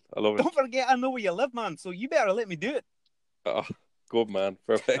fucking brilliant. I love it. Don't forget, I know where you live, man, so you better let me do it. Oh, good man.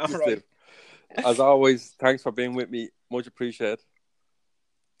 Perfect. All right. As always, thanks for being with me. Much appreciated.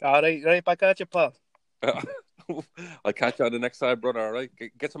 All right, back at you, pal. I'll catch you on the next side, brother, all right?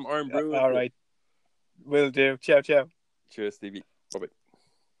 Get some Iron Brew. All right. Will do. Ciao. Cheers, Stevie. Bye-bye.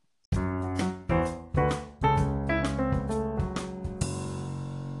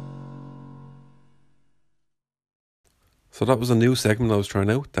 So that was a new segment I was trying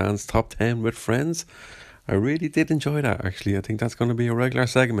out, Dan's Top 10 with Friends. I really did enjoy that, actually. I think that's going to be a regular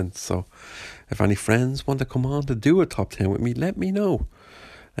segment. So if any friends want to come on to do a Top 10 with me, let me know.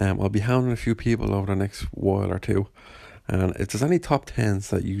 I'll be hounding a few people over the next while or two. And if there's any Top 10s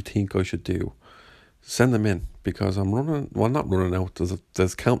that you think I should do, send them in. Because I'm not running out.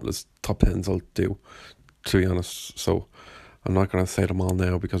 There's countless Top 10s I'll do, to be honest. So I'm not going to say them all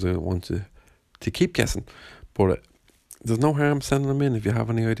now because I don't want to keep guessing. But there's no harm sending them in if you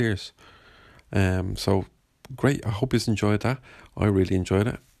have any ideas. So great. I hope you enjoyed that. I really enjoyed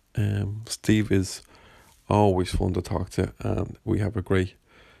it. Steve is always fun to talk to, and we have a great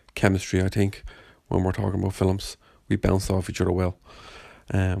chemistry, I think, when we're talking about films. We bounce off each other well.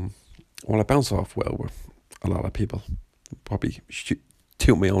 I bounce off well with a lot of people. Probably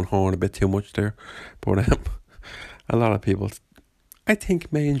toot my own horn a bit too much there, but a lot of people, I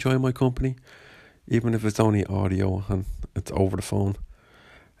think, may enjoy my company, even if it's only audio and it's over the phone.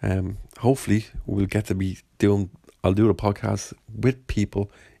 Hopefully we'll get to be I'll do the podcast with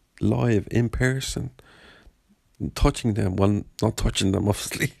people live in person, touching them. Well, not touching them,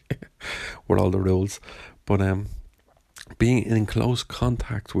 obviously, with all the rules, but being in close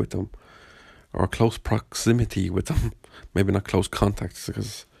contact with them, or close proximity with them. Maybe not close contacts,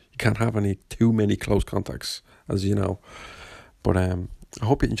 because you can't have too many close contacts, as you know. But I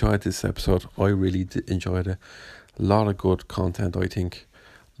hope you enjoyed this episode. I really enjoyed it. A lot of good content, I think.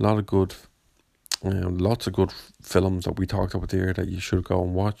 A lot of good, lots of good films that we talked about here that you should go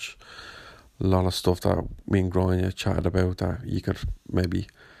and watch. A lot of stuff that me and Grania chatted about that you could maybe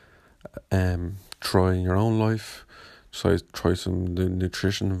try in your own life. So try some of the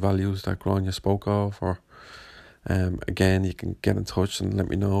nutrition values that Grania spoke of. Or again, you can get in touch and let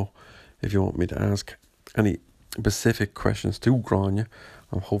me know if you want me to ask any specific questions to Grania.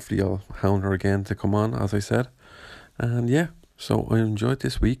 Hopefully I'll hound her again to come on, as I said. And yeah, so I enjoyed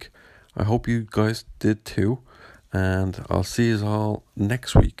this week. I hope you guys did too. And I'll see you all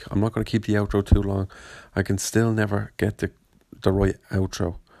next week. I'm not going to keep the outro too long. I can still never get the right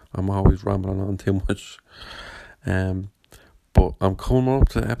outro. I'm always rambling on too much. But I'm coming up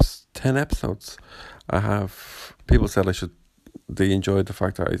to 10 episodes. People said they enjoyed the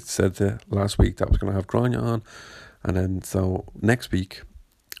fact that I said last week that I was going to have Grania on. And then so next week,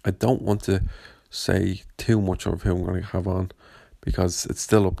 I don't want to say too much of who I'm going to have on, because it's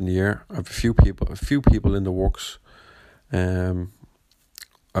still up in the air. I have a few people in the works. I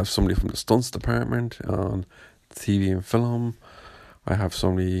have somebody from the stunts department on TV and film. I have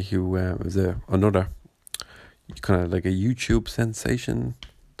somebody who is another kind of like a YouTube sensation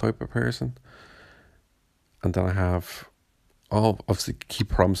type of person. And then I have obviously keep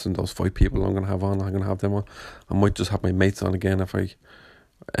promising those 5 people I'm going to have on. I'm going to have them on. I might just have my mates on again if I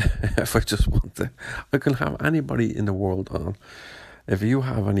just want to. I can have anybody in the world on. If you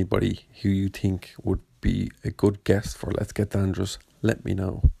have anybody who you think would be a good guest for Let's Get Dangerous, let me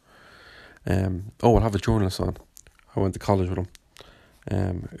know. I'll have a journalist on I went to college with him.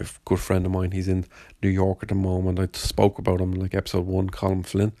 A good friend of mine, he's in New York at the moment. I spoke about him like episode 1, Colin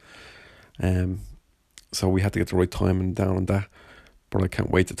Flynn. So we had to get the right timing down on that. But I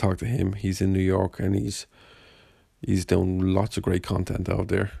can't wait to talk to him. He's in New York and he's doing lots of great content out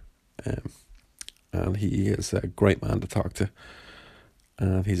there. And he is a great man to talk to.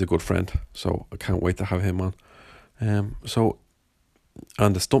 And he's a good friend. So I can't wait to have him on. And the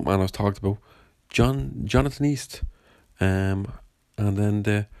stuntman I was talking about, Jonathan East. And then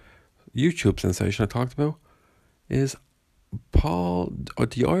the YouTube sensation I talked about is Paul,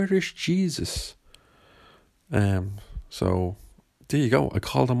 the Irish Jesus. So there you go. I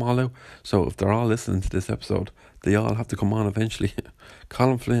called them all out. So if they're all listening to this episode, they all have to come on eventually.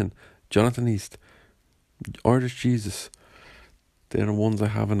 Colin Flynn, Jonathan East, Irish Jesus. They're the ones I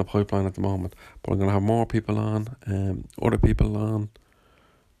have in the pipeline at the moment. But I'm going to have more people on, other people on.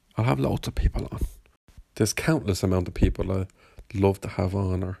 I'll have lots of people on. There's countless amount of people I'd love to have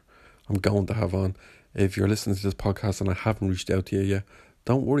on, or I'm going to have on. If you're listening to this podcast and I haven't reached out to you yet,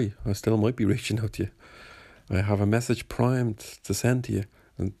 don't worry, I still might be reaching out to you. I have a message primed to send to you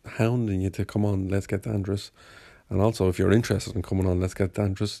and hounding you to come on Let's Get Dangerous. And also, if you're interested in coming on Let's Get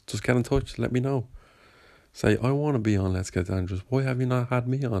Dangerous, just get in touch, let me know. Say, I want to be on Let's Get Dangerous. Why have you not had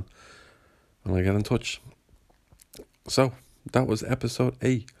me on? And I get in touch. So, that was episode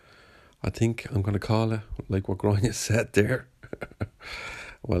 8. I think I'm going to call it like what Grania said there.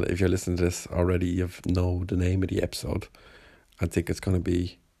 Well, if you're listening to this already, you know the name of the episode. I think it's going to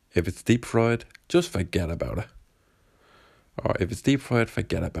be, if it's deep fried, just forget about it. Or if it's deep fried,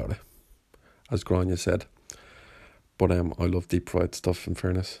 forget about it. As Grania said. But I love deep fried stuff, in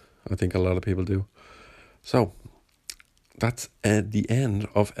fairness. I think a lot of people do. So, that's the end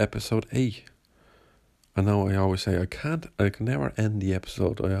of episode 8. I know I always say I can never end the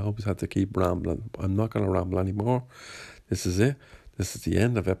episode. I always have to keep rambling. I'm not going to ramble anymore. This is it. This is the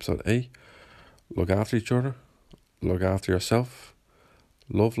end of episode 8. Look after each other. Look after yourself.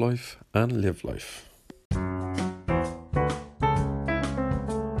 Love life and live life.